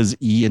like it does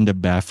E in the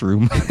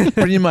bathroom.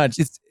 pretty much,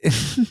 it's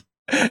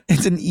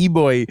an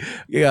e-boy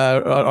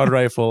auto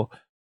rifle.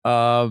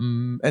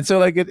 And so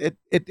like it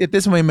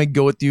is my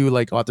go-to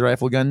like auto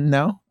rifle gun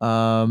now.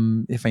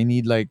 If I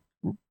need like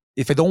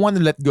if I don't want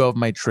to let go of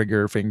my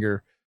trigger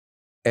finger,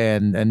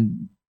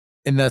 and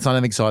that's not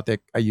an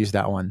exotic, I use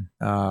that one.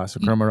 So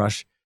Chroma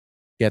Rush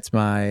gets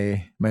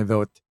my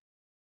vote.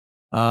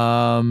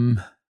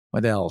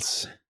 What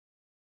else?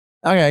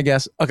 Okay, I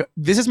guess. Okay,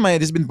 this has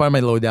been part of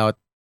my loadout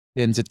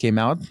since it came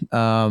out.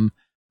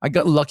 I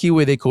got lucky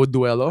with a Code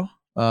Duelo.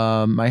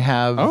 I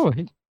have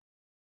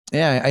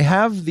I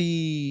have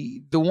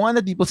the one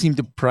that people seem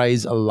to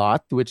prize a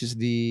lot, which is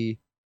the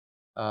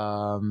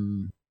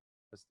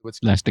what's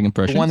lasting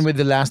impressions. the one with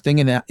the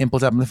lasting and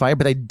impulse amplifier,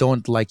 but I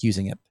don't like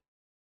using it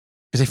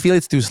because I feel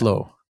it's too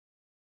slow.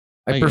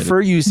 I get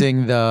prefer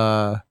using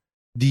the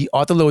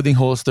auto loading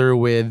holster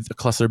with a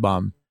cluster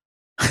bomb.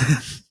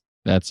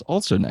 That's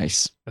also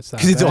nice. That's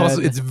not Because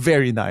bad. it's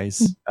very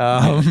nice.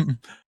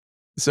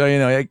 So you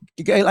know,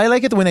 I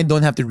like it when I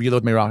don't have to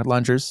reload my rocket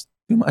launchers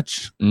too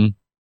much. Mm.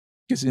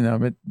 Because you know,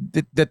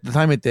 the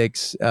time it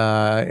takes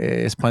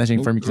is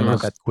punishing for me because I'm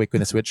not that quick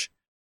with a switch.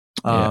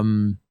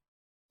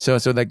 So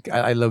like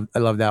I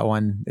love that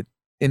one.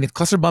 And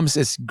cluster bombs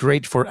is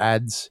great for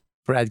ad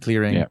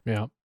clearing.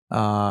 Yeah.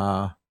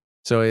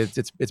 So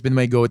it's been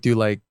my go-to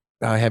like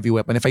heavy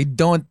weapon. If I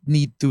don't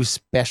need to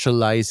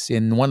specialize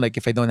in one, like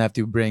if I don't have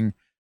to bring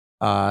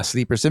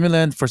sleeper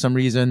simulant for some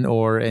reason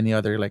or any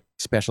other like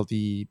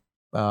specialty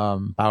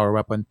power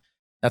weapon,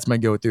 that's my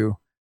go-to.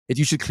 It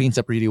usually cleans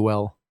up really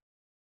well.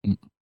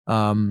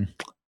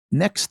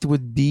 Next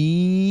would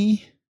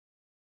be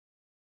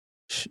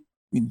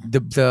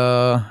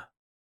the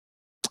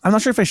I'm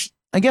not sure if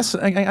I guess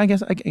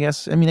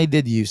I mean I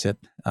did use it.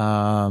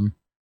 I'm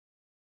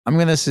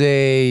gonna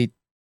say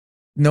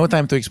No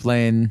Time to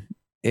Explain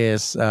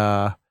is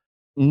of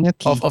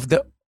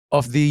the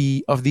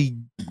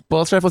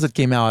pulse rifles that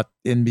came out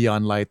in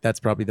Beyond Light, that's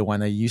probably the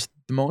one I used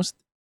the most.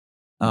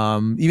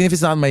 Even if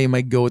it's not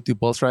my go-to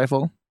pulse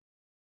rifle,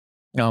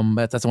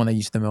 that's the one I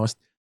used the most,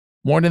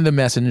 more than the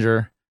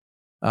Messenger,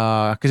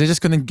 because I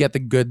just couldn't get a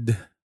good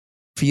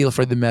feel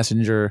for the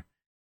Messenger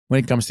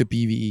when it comes to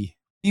PvE.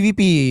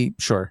 PvP,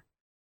 sure,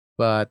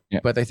 but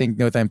I think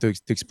No Time to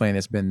Explain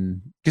has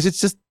been, because it's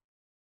just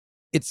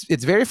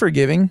it's very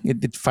forgiving.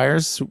 It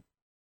fires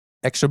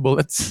extra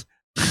bullets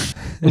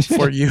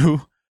for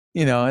you.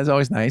 You know, it's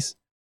always nice.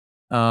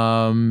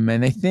 And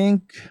I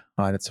think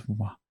that's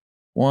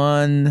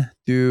 1,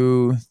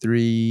 2,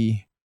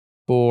 3,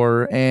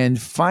 4,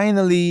 and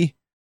finally,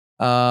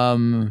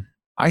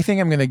 I think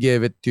I'm gonna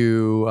give it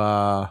to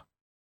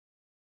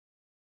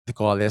to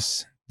call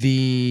this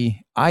the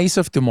Eyes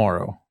of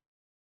Tomorrow.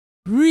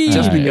 Really?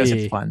 Just because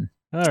it's fun.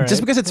 All right.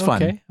 Just because it's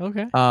fun.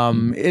 Okay.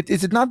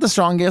 It's not the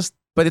strongest,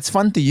 but it's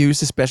fun to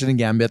use, especially in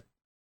Gambit.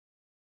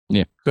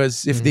 Yeah.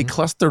 Because if they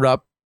cluster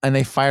up and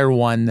they fire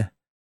one,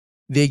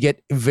 they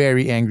get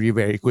very angry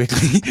very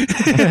quickly.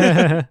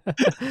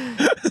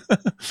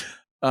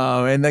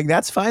 And like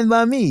that's fine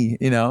by me,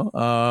 you know.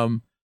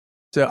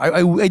 So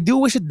I do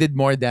wish it did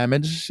more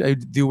damage. I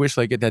do wish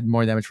like it had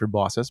more damage for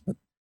bosses, but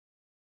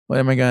what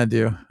am I gonna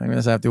do? I'm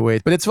gonna have to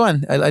wait. But it's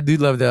fun. I do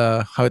love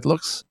how it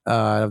looks.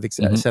 I love the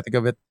aesthetic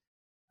of it.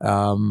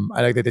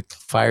 I like that it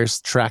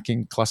fires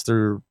tracking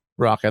cluster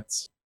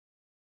rockets.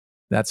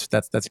 That's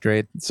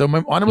great. So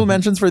my honorable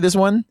mentions for this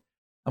one,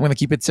 I'm gonna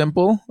keep it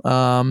simple.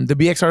 The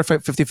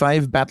BXR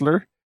 55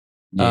 Battler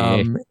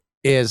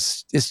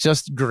is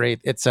just great.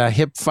 It's a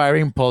hip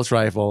firing pulse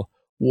rifle.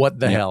 What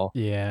the hell?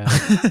 Yeah.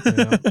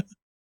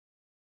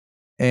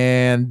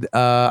 And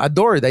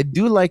Adored. I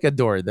do like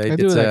Adored. I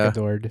do like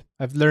Adored.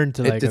 I've learned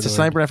to like it's Adored. a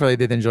sniper rifle I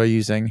did enjoy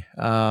using.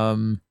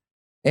 And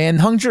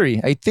Hung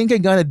Jury. I think I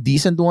got a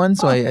decent one,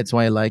 so that's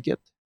why I like it.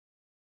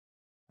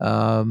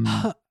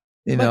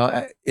 You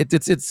know,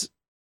 it's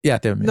yeah,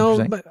 Tim.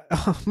 No, but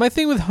my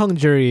thing with Hung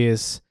Jury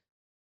is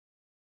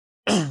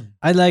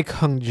I like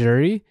Hung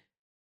Jury,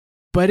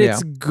 but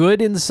it's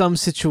good in some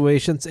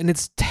situations and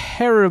it's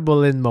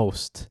terrible in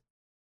most.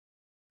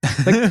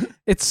 Like,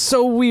 it's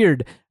so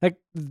weird. Like,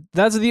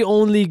 that's the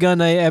only gun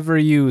I ever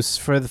use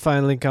for the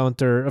final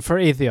encounter for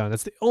Atheon.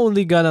 It's the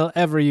only gun I'll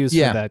ever use for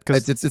that.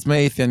 Cause it's my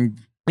Atheon.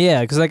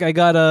 Yeah, because like I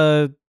got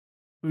a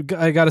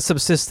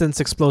subsistence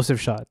explosive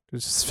shot,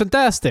 which is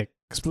fantastic.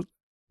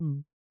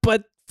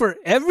 But for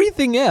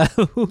everything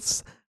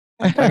else,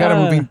 I got a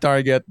moving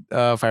target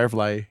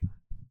Firefly.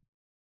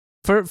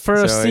 For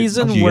a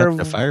season where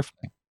the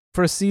Firefly.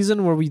 For a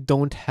season where we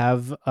don't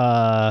have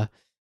a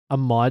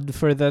mod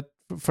for that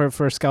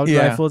for scout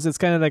rifles, it's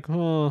kind of like,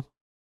 oh.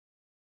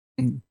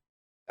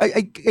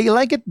 I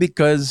like it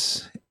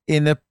because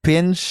in a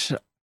pinch,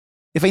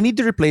 if I need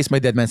to replace my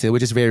Deadman Seal,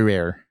 which is very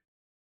rare,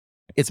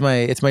 it's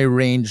my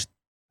ranged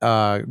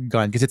gun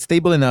because it's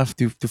stable enough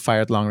to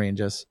fire at long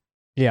ranges.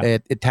 Yeah,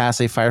 it has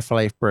a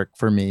Firefly perk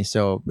for me,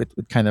 so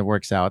it kind of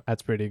works out.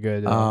 That's pretty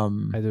good. I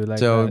do like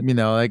so that. you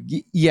know, like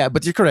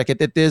but you're correct.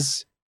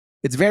 It's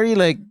very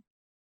like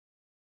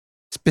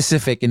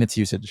specific in its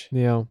usage.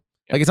 Yeah.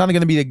 Like it's not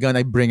going to be the gun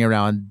I bring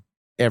around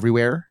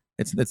everywhere.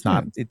 It's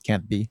not. It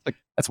can't be.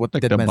 That's what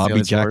Like Dead the Man's Tale Bobby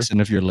is for.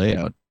 Jackson of your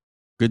layout.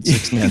 Good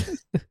 6 man.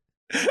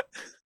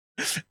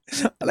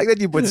 I like that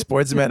you put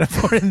sports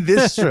metaphor in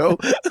this show.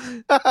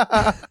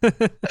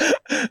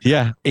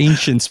 Yeah,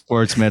 ancient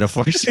sports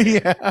metaphors.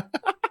 Yeah.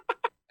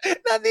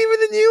 Not even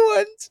the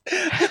new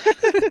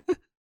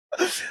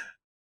ones.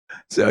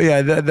 So yeah,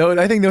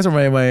 I think those are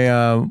my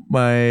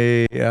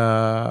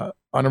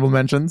honorable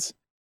mentions.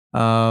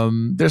 There are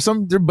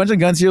a bunch of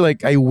guns here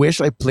like I wish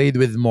I played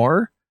with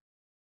more,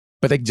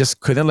 but I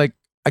just couldn't. Like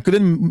I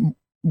couldn't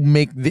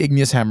make the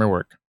Igneous Hammer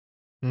work.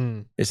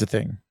 Is the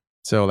thing.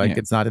 So like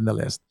it's not in the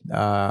list.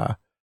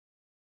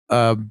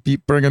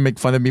 People are gonna make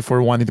fun of me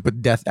for wanting to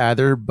put Death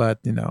Adder, but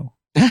you know,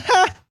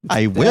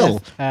 I will.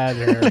 Death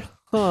Adder.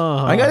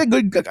 I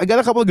got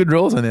a couple of good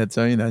rolls on it.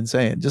 So you know,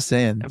 just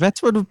saying.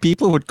 That's what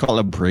people would call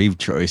a brave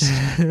choice.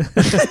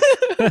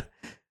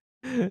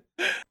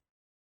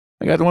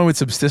 I got the one with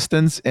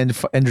Subsistence and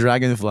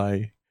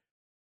Dragonfly,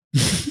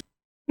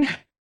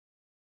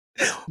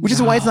 which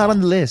is why it's not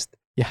on the list.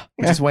 Yeah,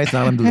 which is why it's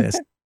not on the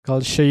list.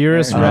 Called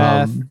Shayura's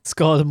Wrath. It's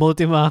called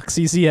Multimax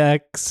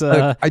CCX.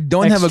 Look, I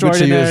don't have a good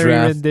Shayura's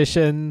Wrath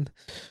rendition.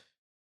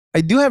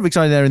 I do have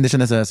Extraordinary Rendition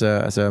as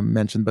a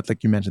mention, but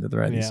like you mentioned it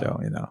already,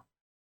 so you know,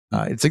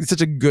 it's like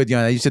such a good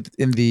gun. I used it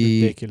in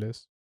the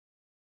ridiculous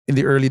in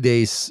the early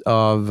days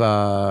of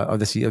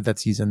that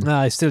season. No,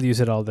 I still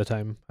use it all the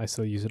time. I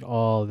still use it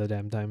all the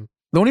damn time.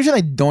 The only reason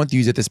I don't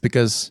use it is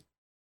because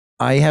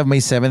I have my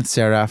 7th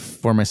Seraph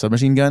for my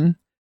submachine gun,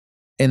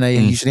 and I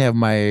usually have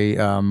my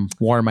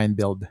Warmind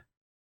build.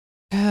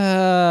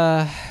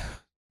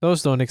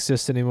 Those don't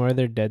exist anymore.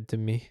 They're dead to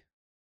me.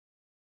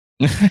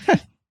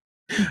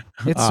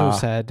 It's so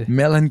sad.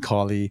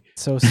 Melancholy.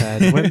 So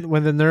sad.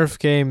 When the nerf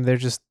came, they're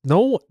just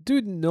no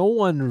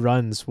one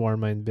runs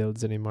Warmind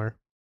builds anymore.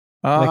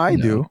 I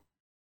do.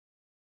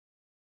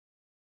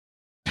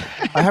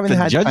 I haven't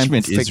had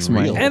judgment time to fix is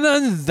my real. And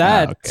on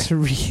that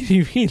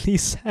really, really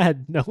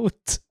sad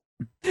note,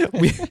 I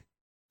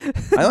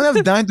don't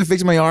have time to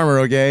fix my armor,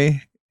 okay?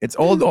 It's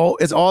all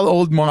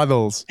old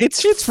models.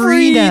 It's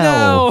free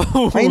now.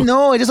 I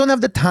know. I just don't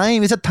have the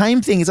time. It's a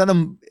time thing. It's not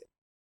a.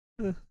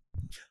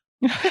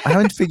 I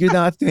haven't figured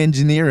out to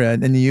engineer a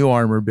new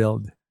armor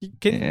build.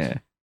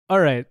 All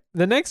right.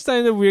 The next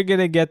time that we're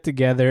gonna get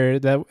together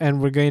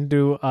and we're going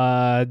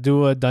to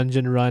do a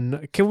dungeon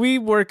run, can we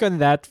work on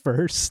that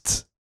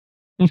first?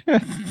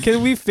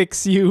 Can we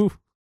fix you?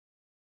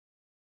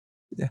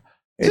 Yeah.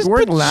 It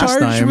worked last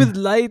charge time. with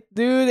light,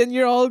 dude, and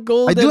you're all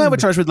golden. I do have a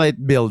charge with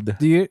light build.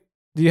 Do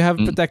you have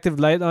protective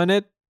light on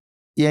it?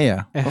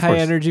 Yeah. A high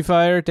energy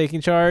fire,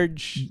 taking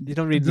charge. You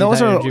don't really need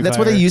that's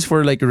what I use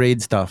for like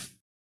raid stuff.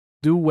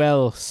 Do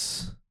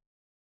wells.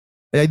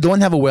 I don't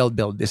have a well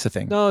build, is the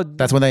thing. No,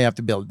 that's what I have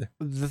to build.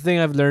 The thing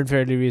I've learned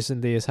fairly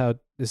recently is how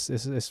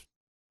is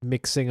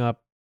mixing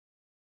up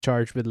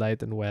charge with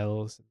light and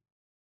wells.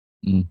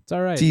 It's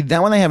all right. See, that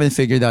one I haven't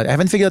figured out. I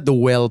haven't figured out the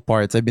well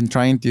parts. I've been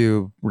trying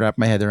to wrap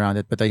my head around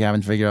it, but I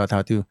haven't figured out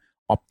how to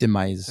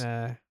optimize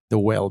the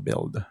well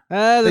build.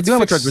 I do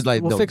have a charge with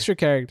light build. We'll fix your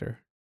character.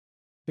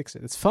 Fix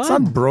it. It's fun. It's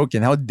not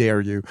broken. How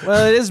dare you?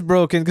 Well, it is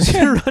broken because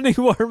you're running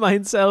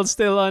Warmind Cell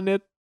still on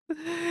it.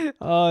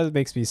 Oh, it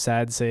makes me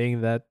sad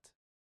saying that,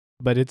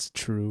 but it's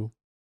true.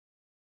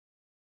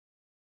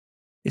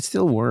 It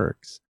still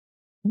works.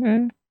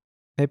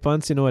 Hey,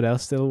 Ponce, you know what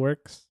else still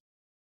works?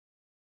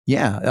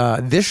 Yeah,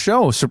 this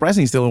show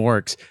surprisingly still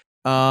works.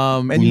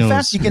 And in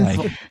fact, you can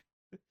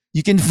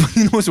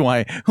who knows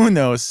why? Who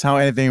knows how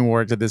anything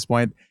works at this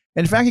point?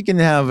 In fact, you can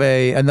have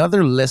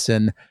another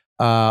listen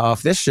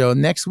of this show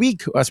next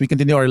week as we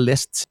continue our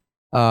lists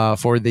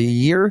for the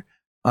year.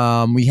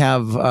 We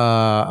have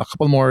a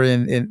couple more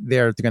in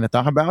there to kind of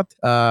talk about.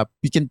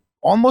 We can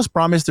almost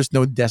promise there's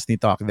no Destiny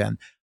talk then,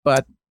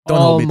 but don't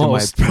hold me to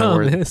my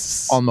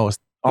promise. Almost.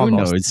 Who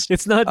knows?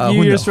 It's not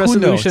New Year's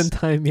resolution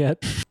time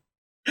yet.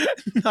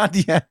 Not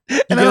yet.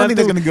 And I don't think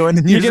that's going to go in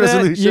the New Year's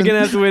resolution. You're going to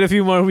have to wait a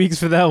few more weeks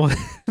for that one.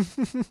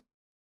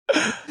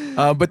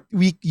 But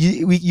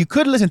you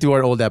could listen to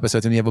our old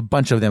episodes, and we have a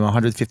bunch of them,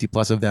 150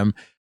 plus of them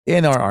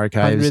in our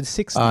archives.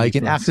 160. You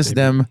can access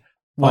them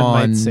One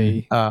on... might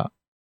say.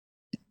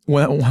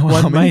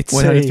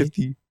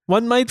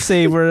 One might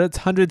say we're at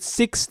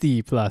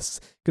 160 plus,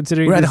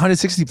 considering we're at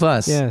 160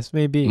 plus. Yes,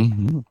 maybe.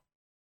 Mm-hmm.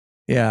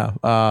 Yeah.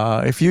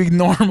 If you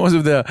ignore some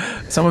of the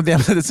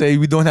episodes that say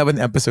we don't have an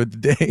episode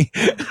today,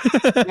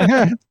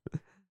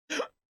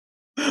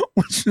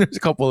 which there's a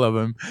couple of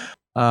them.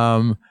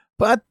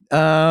 But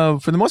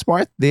for the most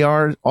part, they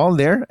are all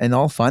there and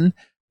all fun.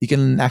 You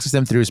can access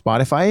them through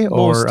Spotify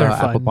or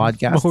Apple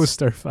Podcasts.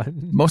 Most are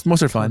fun.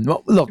 Most are fun.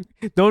 Well, look,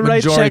 don't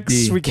write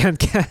checks we can't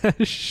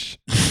cash.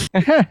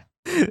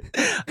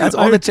 That's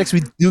all the checks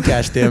we do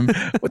cash, Tim.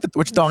 What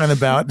you talking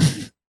about?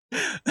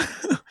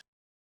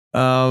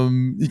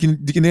 You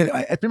can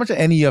pretty much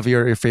any of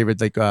your favorite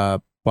like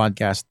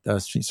podcast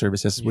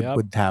services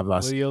would have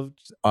us.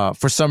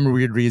 For some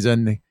weird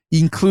reason,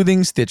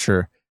 including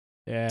Stitcher.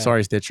 Yeah.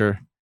 Sorry, Stitcher.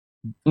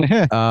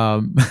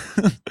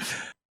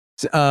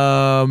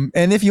 Um,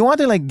 and if you want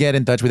to like get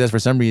in touch with us for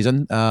some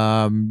reason,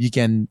 you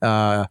can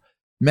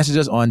message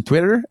us on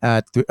Twitter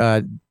at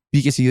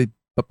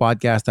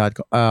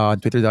bkcpodcast on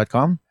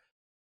twitter.com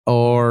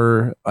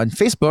or on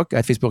Facebook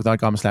at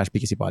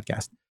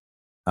facebook.com/bkcpodcast.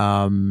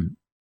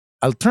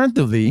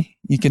 Alternatively,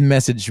 you can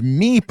message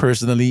me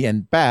personally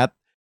and Pat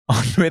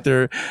on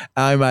Twitter.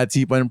 I'm at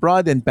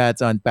Prod and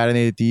Pat's on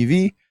Patinated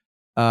TV.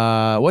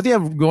 What do you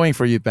have going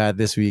for you, Pat,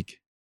 this week?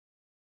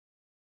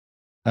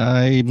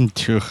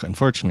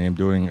 Unfortunately, I'm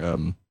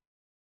doing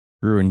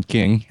Ruined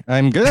King.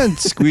 I'm gonna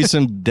squeeze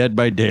some Dead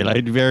by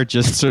Daylight there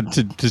just so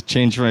to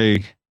change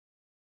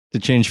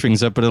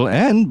things up a little.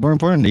 And more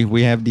importantly,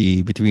 we have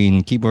the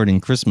Between Keyboard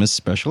and Christmas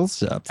specials.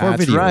 4 That's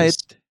videos right.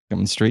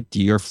 coming straight to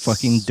your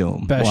fucking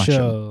dome. Watch 'em.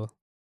 Special.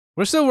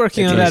 We're still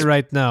working on that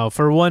right now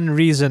for one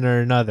reason or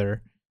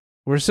another.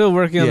 We're still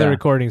working on the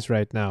recordings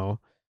right now.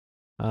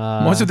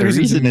 Most of The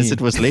reason is it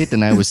was late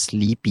and I was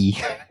sleepy.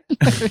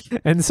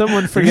 And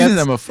someone forgets.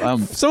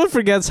 Someone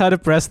forgets how to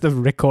press the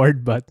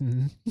record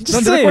button.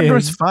 No, the recorder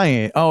is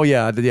fine. Oh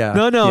yeah. No,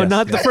 Yes,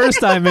 not the first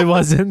time. It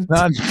wasn't.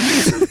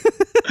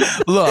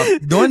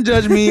 Look, don't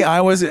judge me. I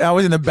was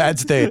in a bad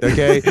state.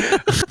 Okay,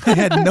 I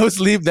had no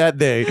sleep that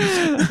day.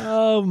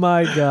 Oh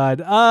my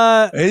god.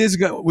 It is.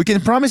 We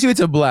can promise you it's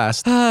a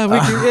blast.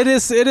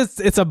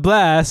 It's a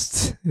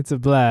blast. It's a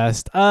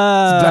blast.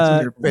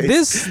 in your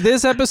face.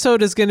 This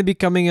episode is going to be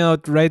coming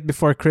out right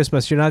before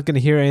Christmas. You're not going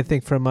to hear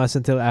anything from us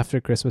until after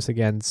Christmas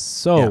again.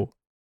 So,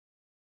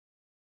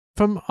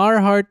 from our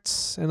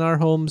hearts and our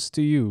homes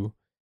to you,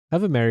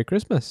 have a Merry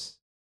Christmas.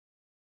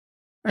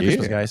 Merry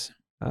Christmas, guys.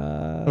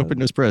 Open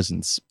those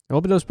presents.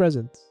 Open those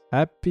presents.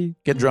 Happy.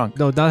 Get drunk.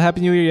 No, not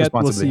Happy New Year yet.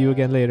 We'll Responsibly. see you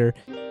again later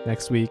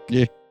next week.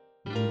 Yeah.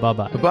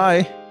 Bye-bye.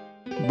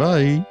 Bye-bye.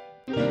 Bye.